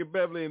Frankie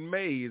Beverly and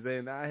Maze,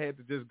 and I had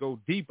to just go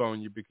deep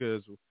on you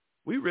because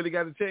we really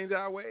got to change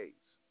our ways.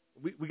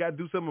 We got to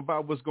do something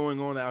about what's going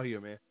on out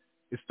here, man.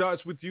 It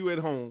starts with you at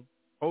home.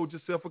 Hold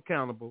yourself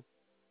accountable.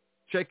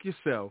 Check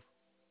yourself.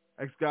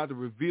 Ask God to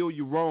reveal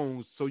your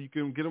wrongs so you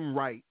can get them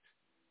right,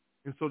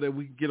 and so that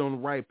we can get on the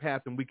right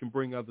path and we can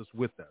bring others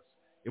with us.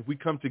 If we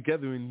come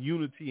together in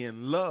unity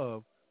and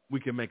love, we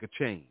can make a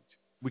change.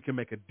 We can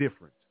make a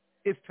difference.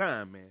 It's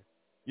time, man.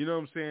 You know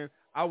what I'm saying?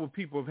 Our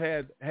people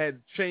have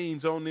had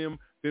chains on them,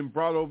 been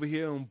brought over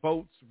here on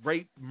boats,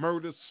 raped,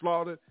 murdered,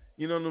 slaughtered,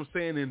 you know what I'm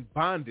saying, in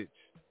bondage.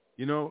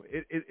 You know,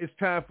 it's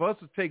time for us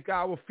to take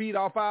our feet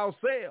off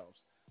ourselves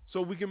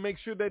so we can make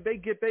sure that they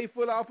get their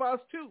foot off us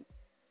too.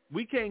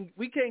 We can't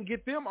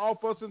get them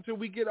off us until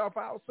we get off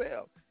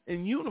ourselves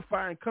and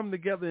unify and come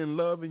together in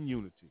love and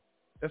unity.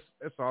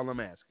 That's all I'm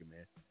asking,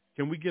 man.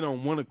 Can we get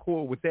on one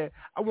accord with that?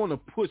 I want to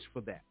push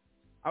for that.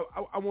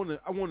 I want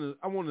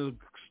to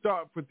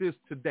start for this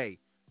today.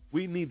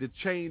 We need to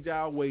change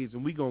our ways,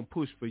 and we're going to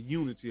push for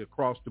unity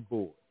across the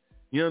board.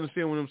 You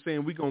understand what I'm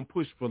saying? We're going to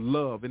push for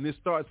love, and this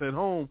starts at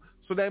home,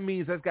 so that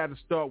means that's got to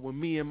start with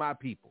me and my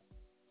people.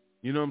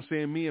 You know what I'm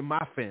saying? Me and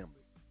my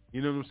family.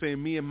 You know what I'm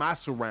saying? Me and my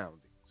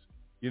surroundings.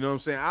 You know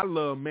what I'm saying? I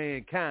love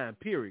mankind,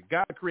 period.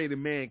 God created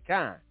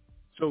mankind.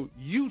 So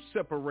you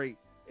separate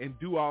and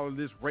do all of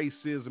this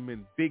racism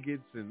and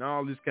bigots and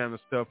all this kind of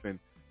stuff and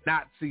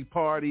Nazi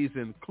parties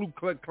and Ku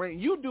Klux Klan.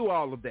 You do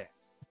all of that.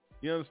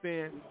 You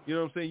understand? You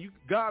know what I'm saying?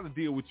 God will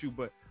deal with you,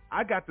 but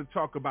I got to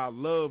talk about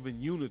love and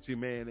unity,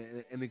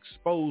 man, and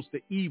expose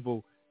the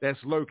evil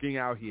that's lurking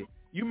out here.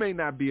 You may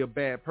not be a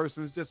bad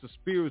person. It's just a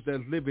spirit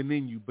that's living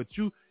in you, but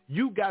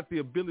you got the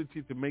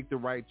ability to make the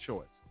right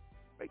choice.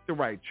 Make the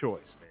right choice,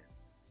 man.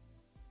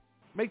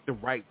 Make the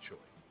right choice.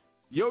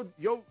 Your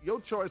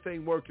choice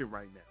ain't working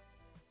right now.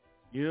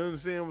 You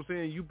understand what I'm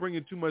saying? You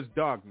bringing too much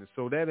darkness,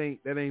 so that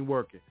ain't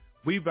working.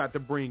 We've got to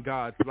bring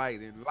God's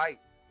light, and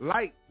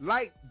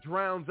light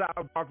drowns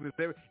out darkness.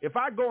 If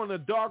I go in a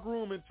dark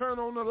room and turn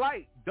on the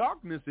light,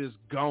 darkness is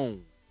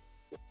gone.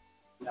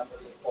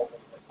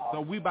 So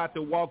we about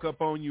to walk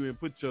up on you and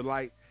put your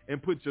light and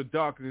put your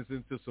darkness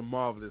into some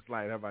marvelous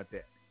light. How about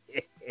that?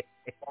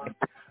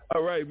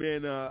 All right,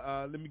 man.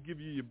 Let me give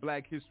you your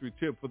Black History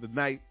tip for the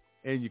night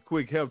and your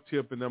quick health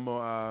tip, and I'm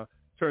going to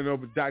turn it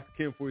over to Dr.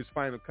 Kim for his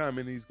final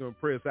comment. He's going to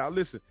pray us out.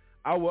 Listen,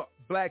 our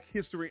Black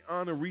History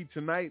honoree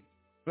tonight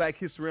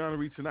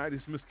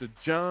is Mr.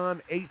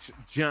 John H.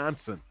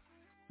 Johnson.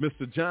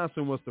 Mr.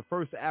 Johnson was the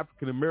first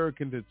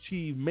African-American to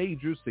achieve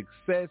major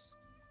success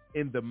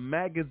in the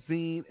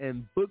magazine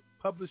and book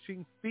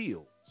publishing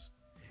fields.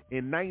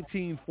 In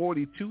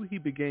 1942, he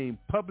began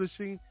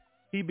publishing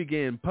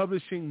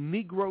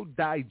Negro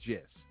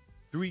Digest.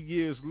 3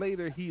 years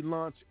later, he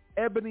launched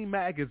Ebony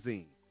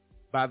Magazine.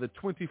 By the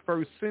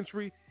 21st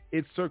century,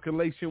 its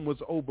circulation was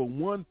over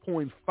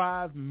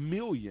 1.5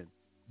 million.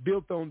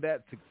 Built on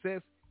that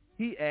success,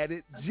 he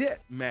added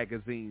Jet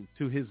Magazine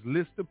to his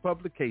list of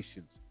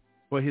publications.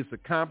 For his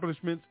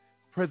accomplishments,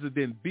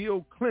 President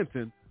Bill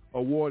Clinton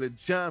awarded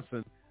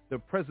Johnson the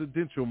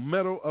Presidential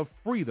Medal of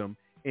Freedom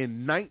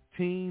in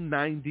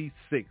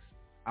 1996.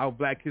 Our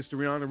Black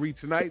History honoree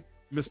tonight,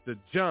 Mr.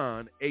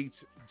 John H.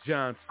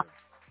 Johnson.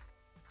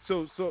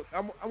 So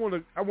I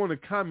want to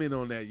comment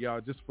on that,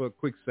 y'all, just for a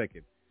quick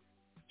second.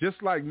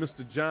 Just like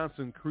Mr.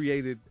 Johnson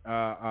created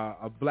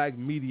a black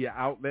media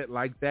outlet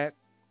like that,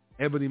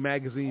 Ebony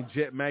Magazine,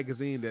 Jet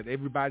Magazine, that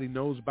everybody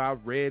knows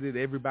about, read it,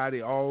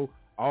 everybody, all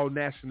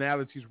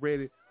nationalities read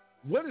it.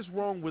 What is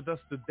wrong with us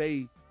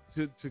today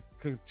to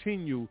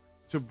continue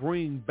to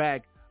bring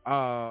back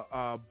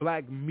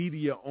black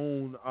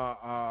media-owned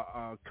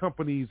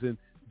companies and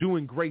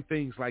doing great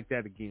things like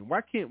that again?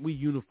 Why can't we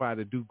unify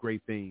to do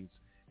great things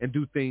and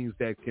do things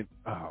that can,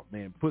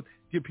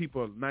 give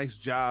people nice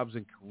jobs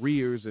and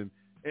careers, and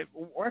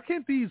why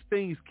can't these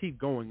things keep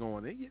going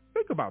on? And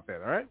think about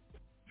that, all right?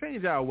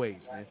 Change our ways,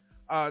 man.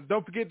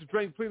 Don't forget to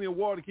drink plenty of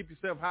water, keep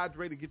yourself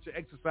hydrated, get your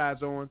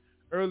exercise on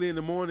early in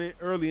the morning,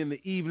 early in the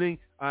evening,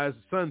 as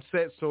the sun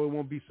sets, so it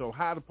won't be so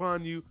hot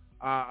upon you.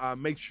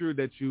 Make sure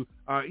that you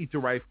eat the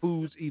right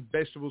foods, eat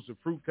vegetables and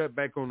fruit, cut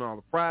back on all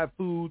the fried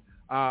food,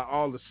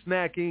 all the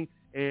snacking,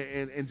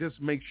 and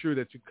just make sure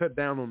that you cut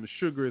down on the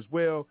sugar as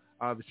well,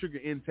 the sugar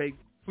intake.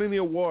 Plenty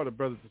of water,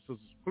 brothers and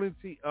sisters,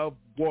 plenty of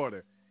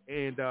water.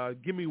 And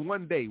give me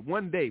one day,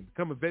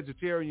 become a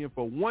vegetarian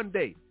for one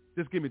day.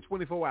 Just give me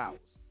 24 hours.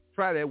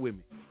 Try that with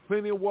me.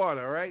 Plenty of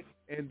water, all right?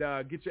 And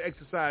get your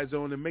exercise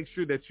on, and make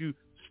sure that you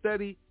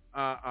study,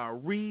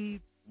 read,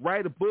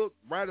 Write a book,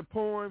 write a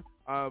poem,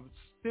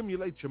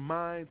 stimulate your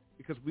mind,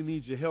 because we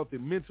need you healthy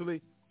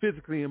mentally,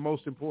 physically, and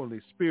most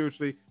importantly,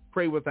 spiritually.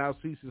 Pray without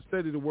ceasing.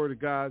 Study the Word of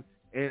God,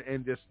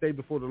 and just stay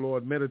before the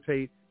Lord.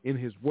 Meditate in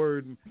His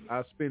Word.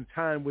 Spend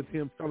time with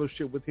Him,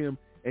 fellowship with Him,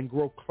 and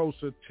grow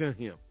closer to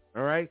Him.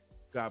 All right?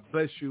 God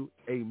bless you.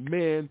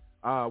 Amen.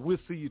 We'll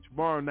see you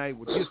tomorrow night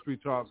with History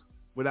Talk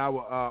with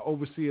our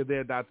overseer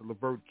there, Dr.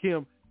 Levert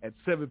Kim, at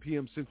 7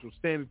 p.m. Central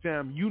Standard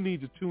Time. You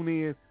need to tune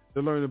in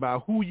to learn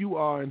about who you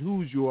are and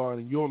whose you are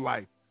in your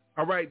life.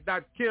 All right,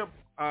 Dr. Kim,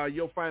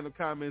 your final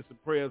comments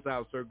and prayers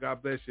out, sir.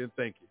 God bless you and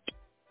thank you.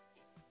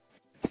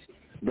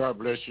 God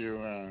bless you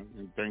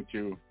and thank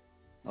you.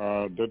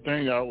 The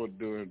thing I would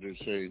do is to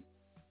say,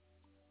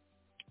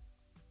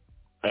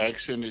 ask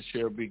and it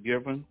shall be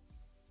given,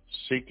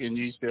 seek and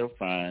ye shall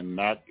find,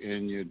 knock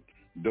and your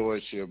door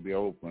shall be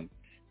open.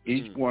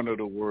 Each one of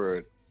the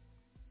words,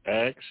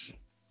 ask,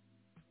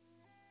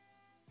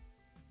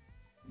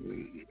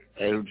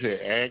 I would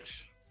say ask,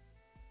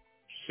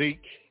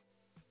 seek,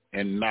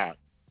 and knock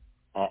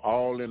are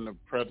all in the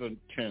present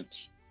tense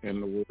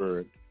in the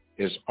word.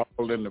 It's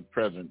all in the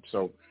present.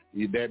 So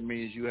that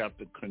means you have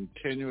to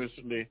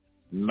continuously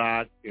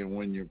knock, and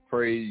when you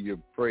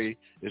pray.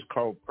 It's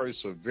called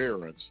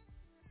perseverance.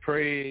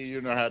 Pray,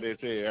 you know how they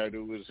say, I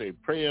would say,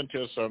 pray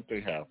until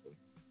something happens.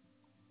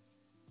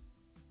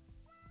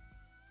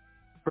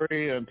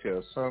 Pray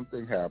until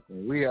something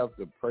happens. We have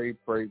to pray.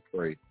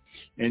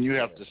 And you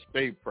have to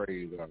stay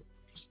prayed up.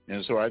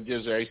 And so I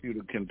just ask you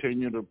to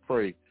continue to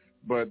pray.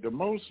 But the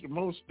most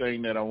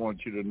thing that I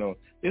want you to know,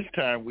 it's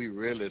time we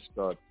really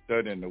start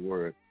studying the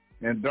Word.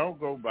 And don't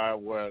go by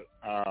what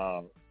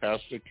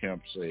Pastor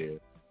Kemp said.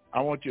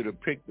 I want you to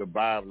pick the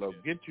Bible up.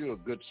 Get you a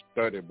good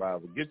study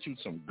Bible. Get you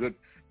some good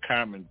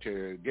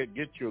commentary. Get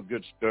you a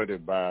good study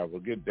Bible.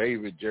 Get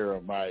David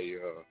Jeremiah,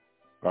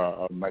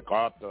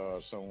 MacArthur,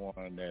 or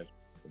someone that's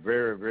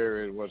very,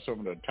 very, some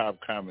of the top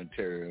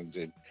commentaries,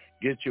 and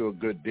get you a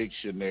good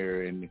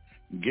dictionary and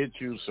get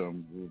you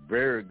some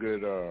very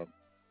good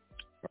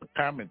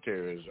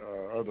commentaries,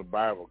 other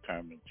Bible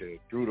commentaries,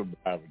 through the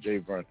Bible, J.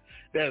 Vernon.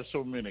 There's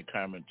so many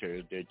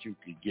commentaries that you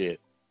could get.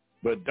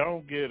 But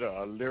don't get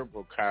a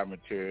liberal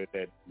commentary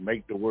that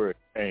make the word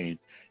change.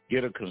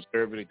 Get a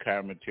conservative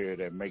commentary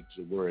that makes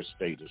the word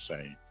stay the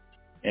same.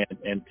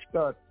 And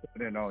start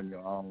studying on your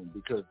own,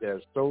 because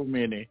there's so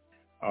many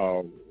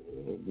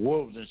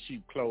wolves in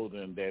sheep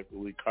clothing that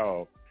we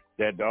call,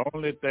 that the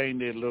only thing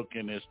they're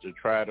looking is to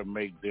try to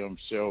make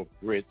themselves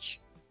rich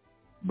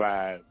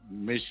by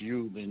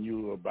misusing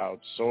you about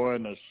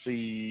sowing a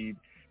seed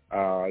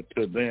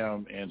to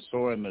them. And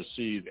sowing the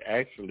seed,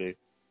 actually,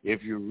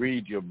 if you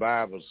read your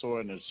Bible,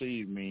 sowing the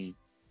seed means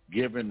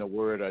giving the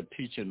word or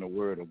teaching the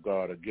word of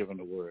God or giving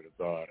the word of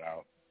God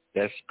out.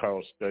 That's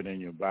called studying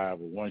your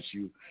Bible. Once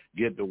you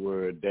get the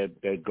word,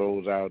 that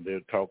goes out there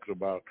talking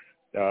about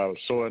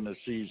sowing the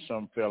seed.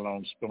 Some fell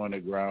on stony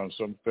ground,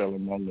 some fell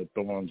among the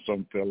thorns,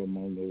 some fell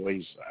among the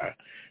wayside.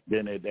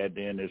 Then at the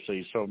end they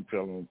say some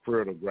fell on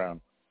fertile ground.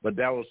 But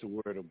that was the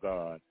word of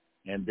God.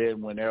 And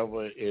then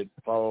whenever it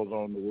falls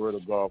on the word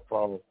of God,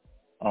 falls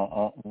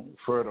on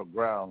fertile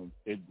ground,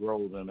 it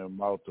grows and it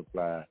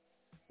multiplies.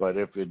 But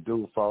if it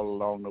do fall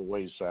along the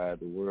wayside,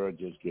 the word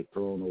just get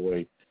thrown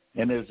away.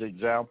 And there's an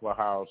example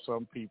how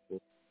some people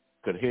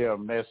could hear a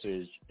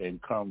message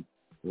and come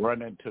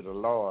running to the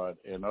Lord,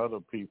 and other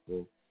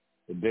people,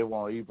 they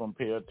won't even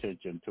pay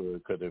attention to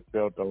it because it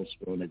fell on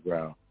stony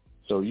ground.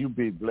 So you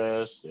be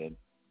blessed,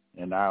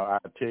 and I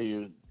tell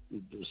you,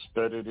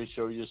 study to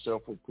show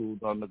yourself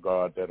approved unto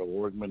God, that a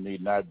workman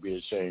need not be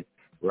ashamed,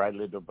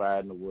 rightly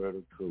dividing the word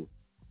of truth.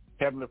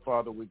 Heavenly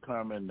Father, we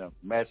come in the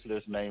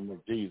matchless name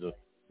of Jesus.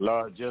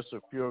 Lord, just a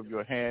few of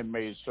your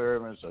handmaid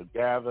servants are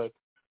gathered,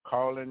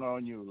 calling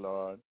on you,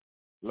 Lord.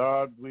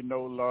 Lord, we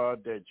know,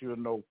 Lord, that you're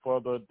no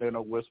further than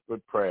a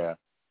whispered prayer,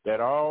 that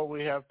all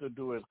we have to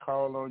do is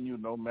call on you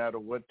no matter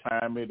what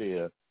time it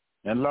is.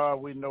 And,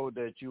 Lord, we know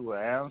that you will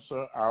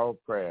answer our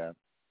prayer.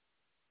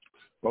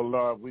 Oh,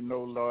 Lord, we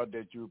know, Lord,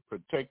 that you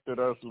protected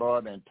us,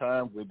 Lord, in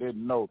times we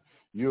didn't know.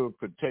 You were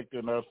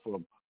protecting us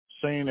from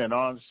seen and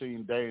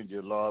unseen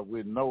danger, Lord.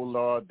 We know,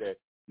 Lord, that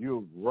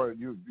you've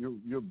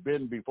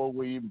been before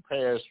we even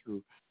passed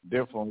through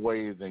different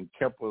ways and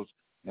kept us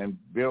and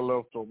built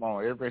us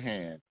on every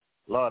hand.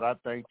 Lord, I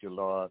thank you,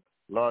 Lord.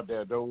 Lord,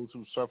 there are those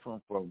who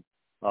suffer from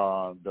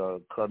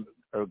the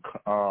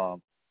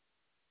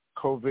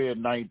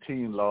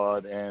COVID-19,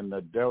 Lord, and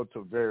the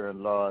Delta variant,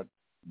 Lord.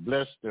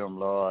 Bless them,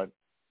 Lord.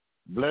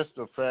 Bless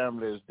the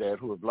families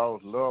who have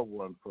lost loved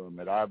ones from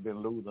it. I've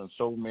been losing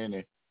so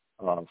many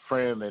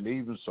friends and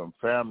even some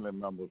family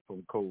members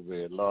from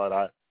COVID. Lord,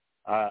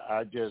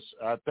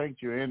 I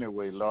thank you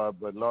anyway, Lord.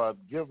 But, Lord,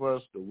 give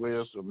us the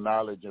wisdom,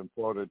 knowledge, and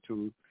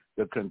fortitude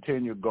to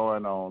continue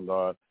going on,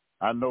 Lord.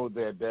 I know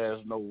that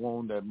there's no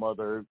wound that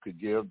Mother Earth could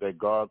give that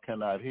God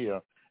cannot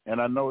heal. And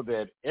I know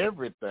that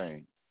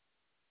everything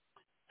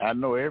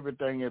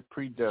is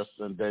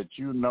predestined, that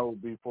you know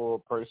before a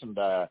person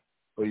died.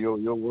 For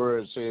your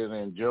word says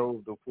in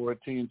Job, the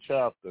 14th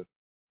chapter,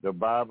 the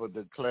Bible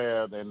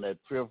declared in that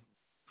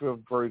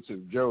 25th verse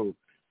of Job,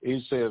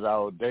 he says,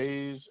 our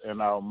days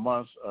and our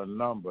months are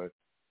numbered,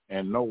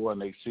 and no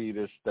one exceeds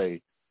this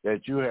day.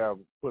 That you have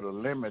put a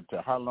limit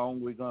to how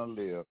long we're going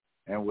to live,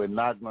 and we're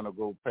not going to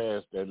go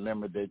past that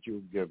limit that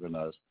you've given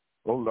us.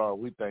 Oh, Lord,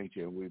 we thank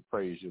you and we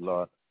praise you,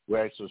 Lord. We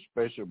ask a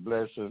special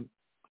blessing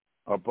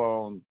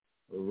upon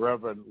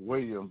Reverend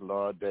Williams,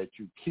 Lord, that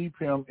you keep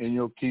him in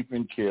your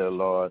keeping care,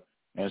 Lord,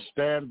 and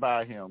stand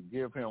by him.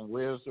 Give him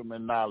wisdom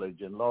and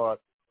knowledge, and, Lord,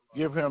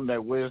 give him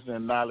that wisdom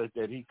and knowledge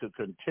that he could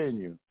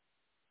continue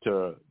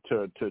to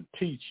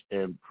teach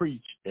and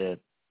preach and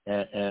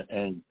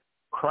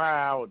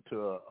cry out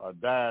to a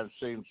dying,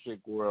 sin-sick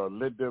world.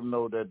 Let them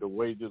know that the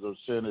wages of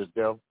sin is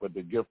death, but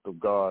the gift of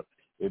God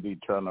is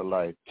eternal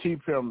life.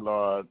 Keep him,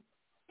 Lord,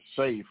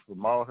 safe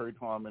from all hurt,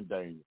 harm, and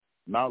danger.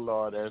 Now,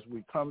 Lord, as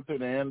we come to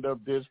the end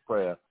of this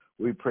prayer,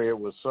 we pray it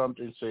was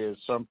something said,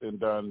 something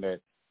done that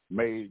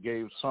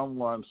gave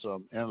someone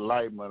some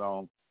enlightenment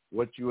on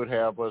what you would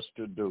have us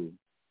to do.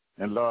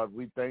 And, Lord,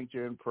 we thank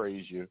you and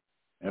praise you.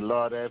 And,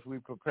 Lord, as we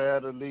prepare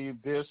to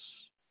leave this,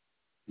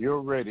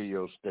 your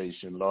radio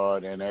station,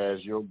 Lord, and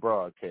as your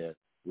broadcast,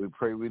 we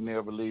pray we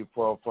never leave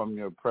far from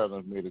your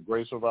presence. May the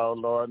grace of our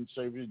Lord and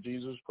Savior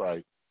Jesus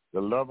Christ,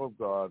 the love of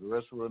God,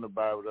 rest and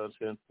abide with us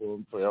henceforth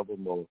and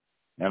forevermore.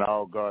 And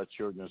all God's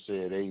children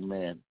said,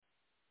 amen.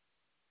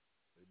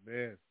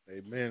 Amen.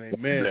 Amen.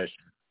 Amen. Bless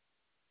you.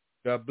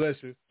 God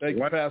bless you. Thank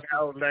you, Pastor.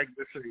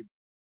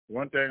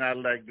 One thing I'd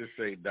like to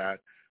say, Doc,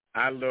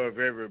 I love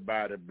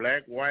everybody,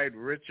 black, white,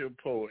 rich, or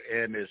poor,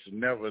 and it's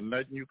never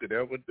nothing you could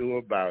ever do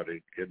about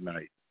it. Good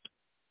night.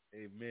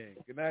 Amen.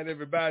 Good night,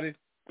 everybody.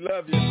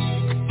 Love you.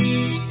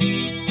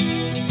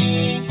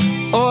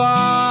 Oh,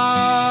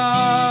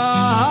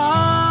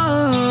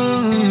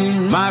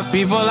 my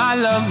people, I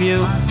love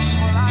you.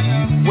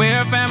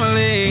 We're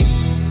family.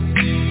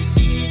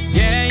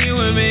 Yeah, you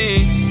and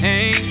me.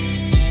 Hey,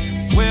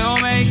 we'll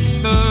make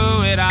it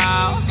through it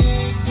all.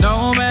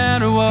 No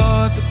matter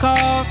what the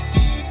cost.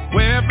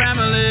 We're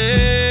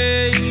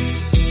family,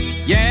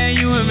 yeah,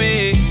 you and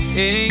me,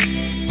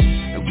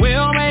 and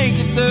we'll make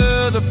it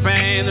through the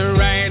pain, the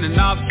rain, and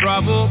all the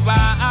trouble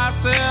by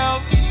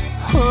ourselves.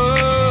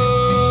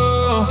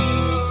 Oh,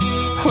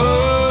 oh,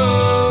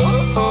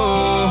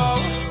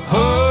 oh,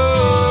 oh.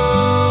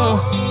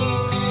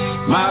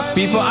 My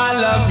people, I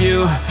love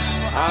you.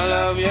 I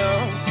love you.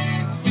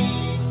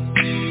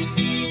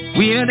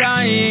 We are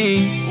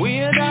dying.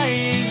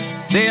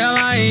 They are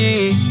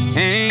lying.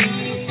 Hey.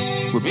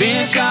 We're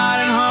being shot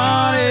and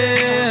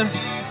haunted.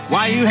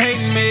 Why you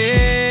hating me?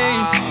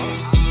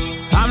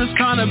 I'm just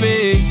trying to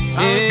be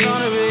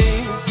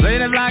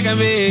great as I can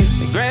be,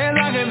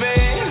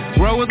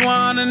 grow with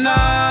one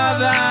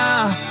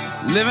another,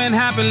 living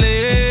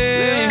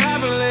happily.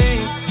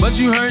 But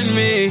you hurting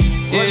me.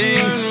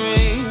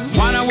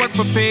 Why not work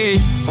for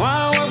peace?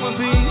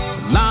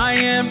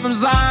 Lion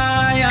from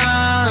Zion,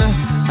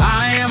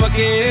 I am a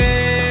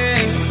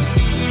king,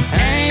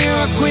 and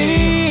you're a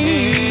queen.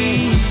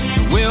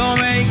 We'll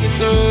make it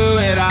through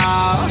it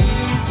all,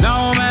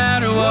 no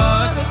matter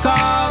what the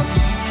cost.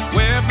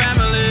 We're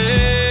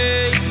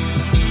family,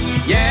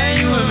 yeah,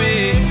 you and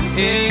me.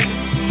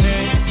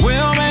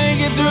 We'll make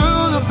it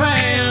through the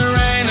pain and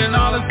rain and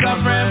all the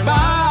suffering by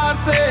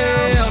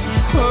ourselves.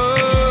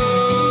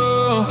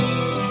 Oh,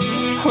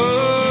 oh,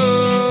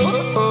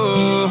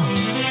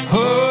 oh,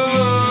 oh.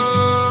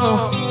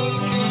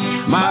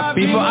 My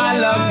people, I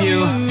love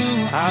you.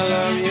 I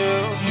love you.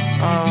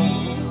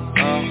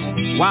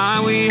 Why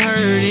we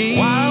hurting?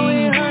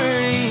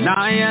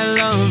 Now you're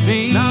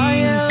loving. Now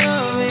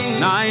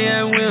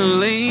you're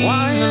willing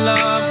to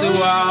love the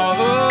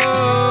world.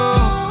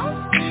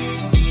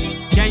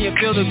 Can you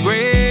feel the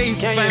grace,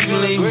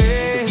 family?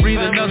 Breathe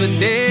another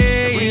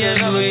day.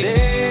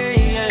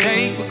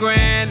 Take for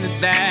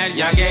granted that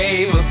y'all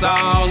gave us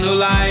all new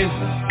life.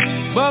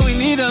 But we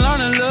need to learn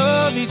to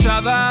love each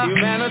other.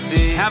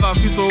 Humanity. Have a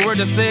peaceful word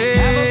to say.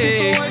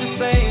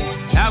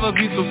 Have a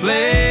peaceful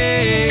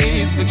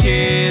place for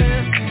kids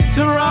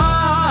to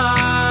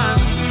run.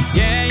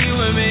 Yeah, you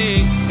and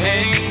me,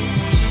 hey,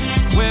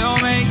 we'll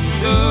make it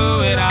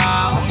through it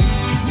all,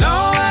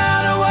 no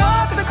matter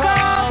what the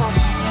cost.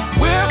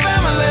 We're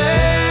family,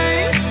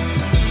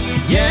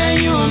 yeah,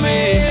 you and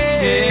me,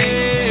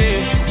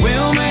 hey,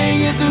 we'll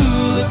make it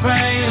through the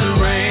pain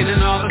and rain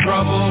and all the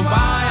trouble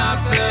by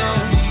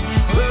ourselves.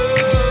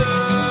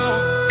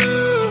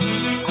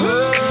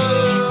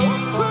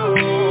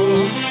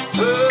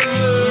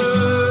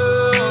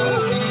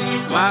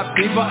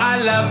 People, I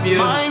love you.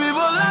 My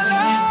people,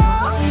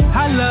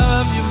 I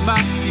love you,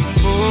 my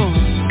people.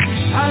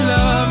 I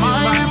love you,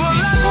 my people.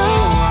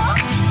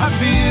 I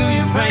feel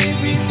your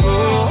pain,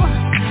 people.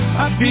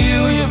 I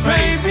feel your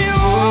pain,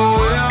 people.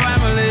 We're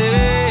family.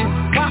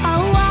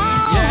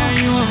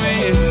 Yeah, you and me.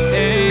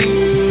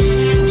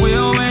 Hey.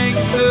 We'll make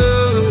it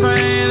through the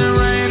pain and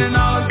rain and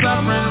all the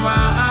suffering by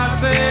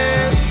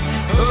ourselves.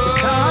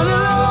 It's time to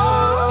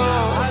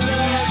love.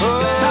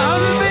 It's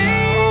time to be.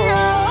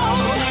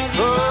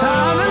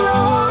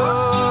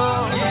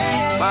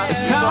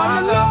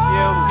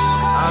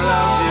 I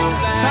love you.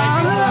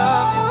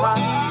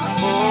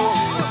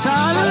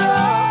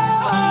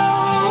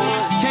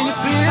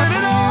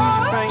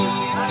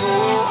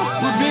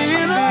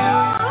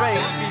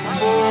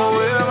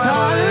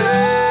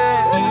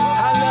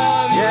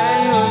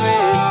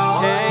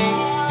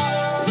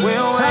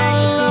 away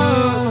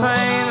the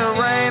pain and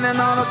rain and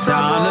all the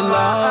trouble in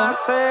my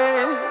face.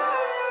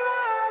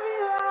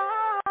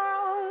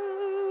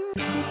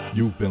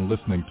 You've been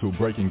listening to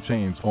Breaking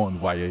Chains on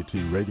YAT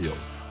Radio,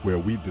 where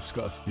we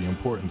discuss the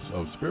importance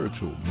of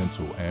spiritual,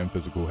 mental, and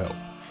physical health.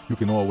 You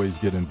can always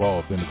get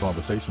involved in the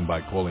conversation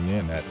by calling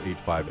in at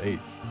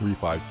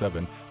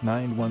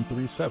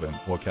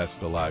 858-357-9137 or catch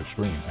the live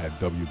stream at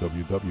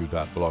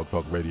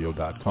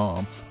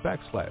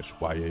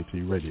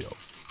www.blogtalkradio.com/YAT Radio.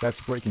 That's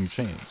Breaking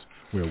Chains,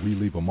 where we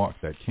leave a mark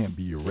that can't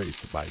be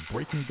erased by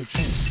breaking the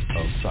chains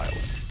of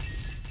silence.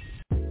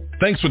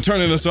 Thanks for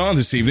turning us on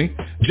this evening.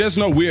 Just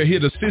know we are here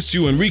to assist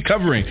you in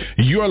recovering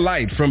your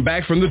light from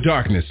back from the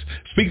darkness.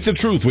 Speak the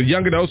truth with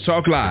Young Adults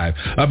Talk Live,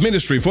 a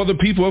ministry for the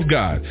people of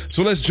God.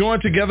 So let's join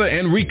together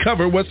and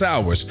recover what's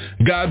ours.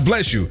 God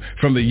bless you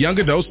from the Young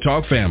Adults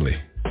Talk family.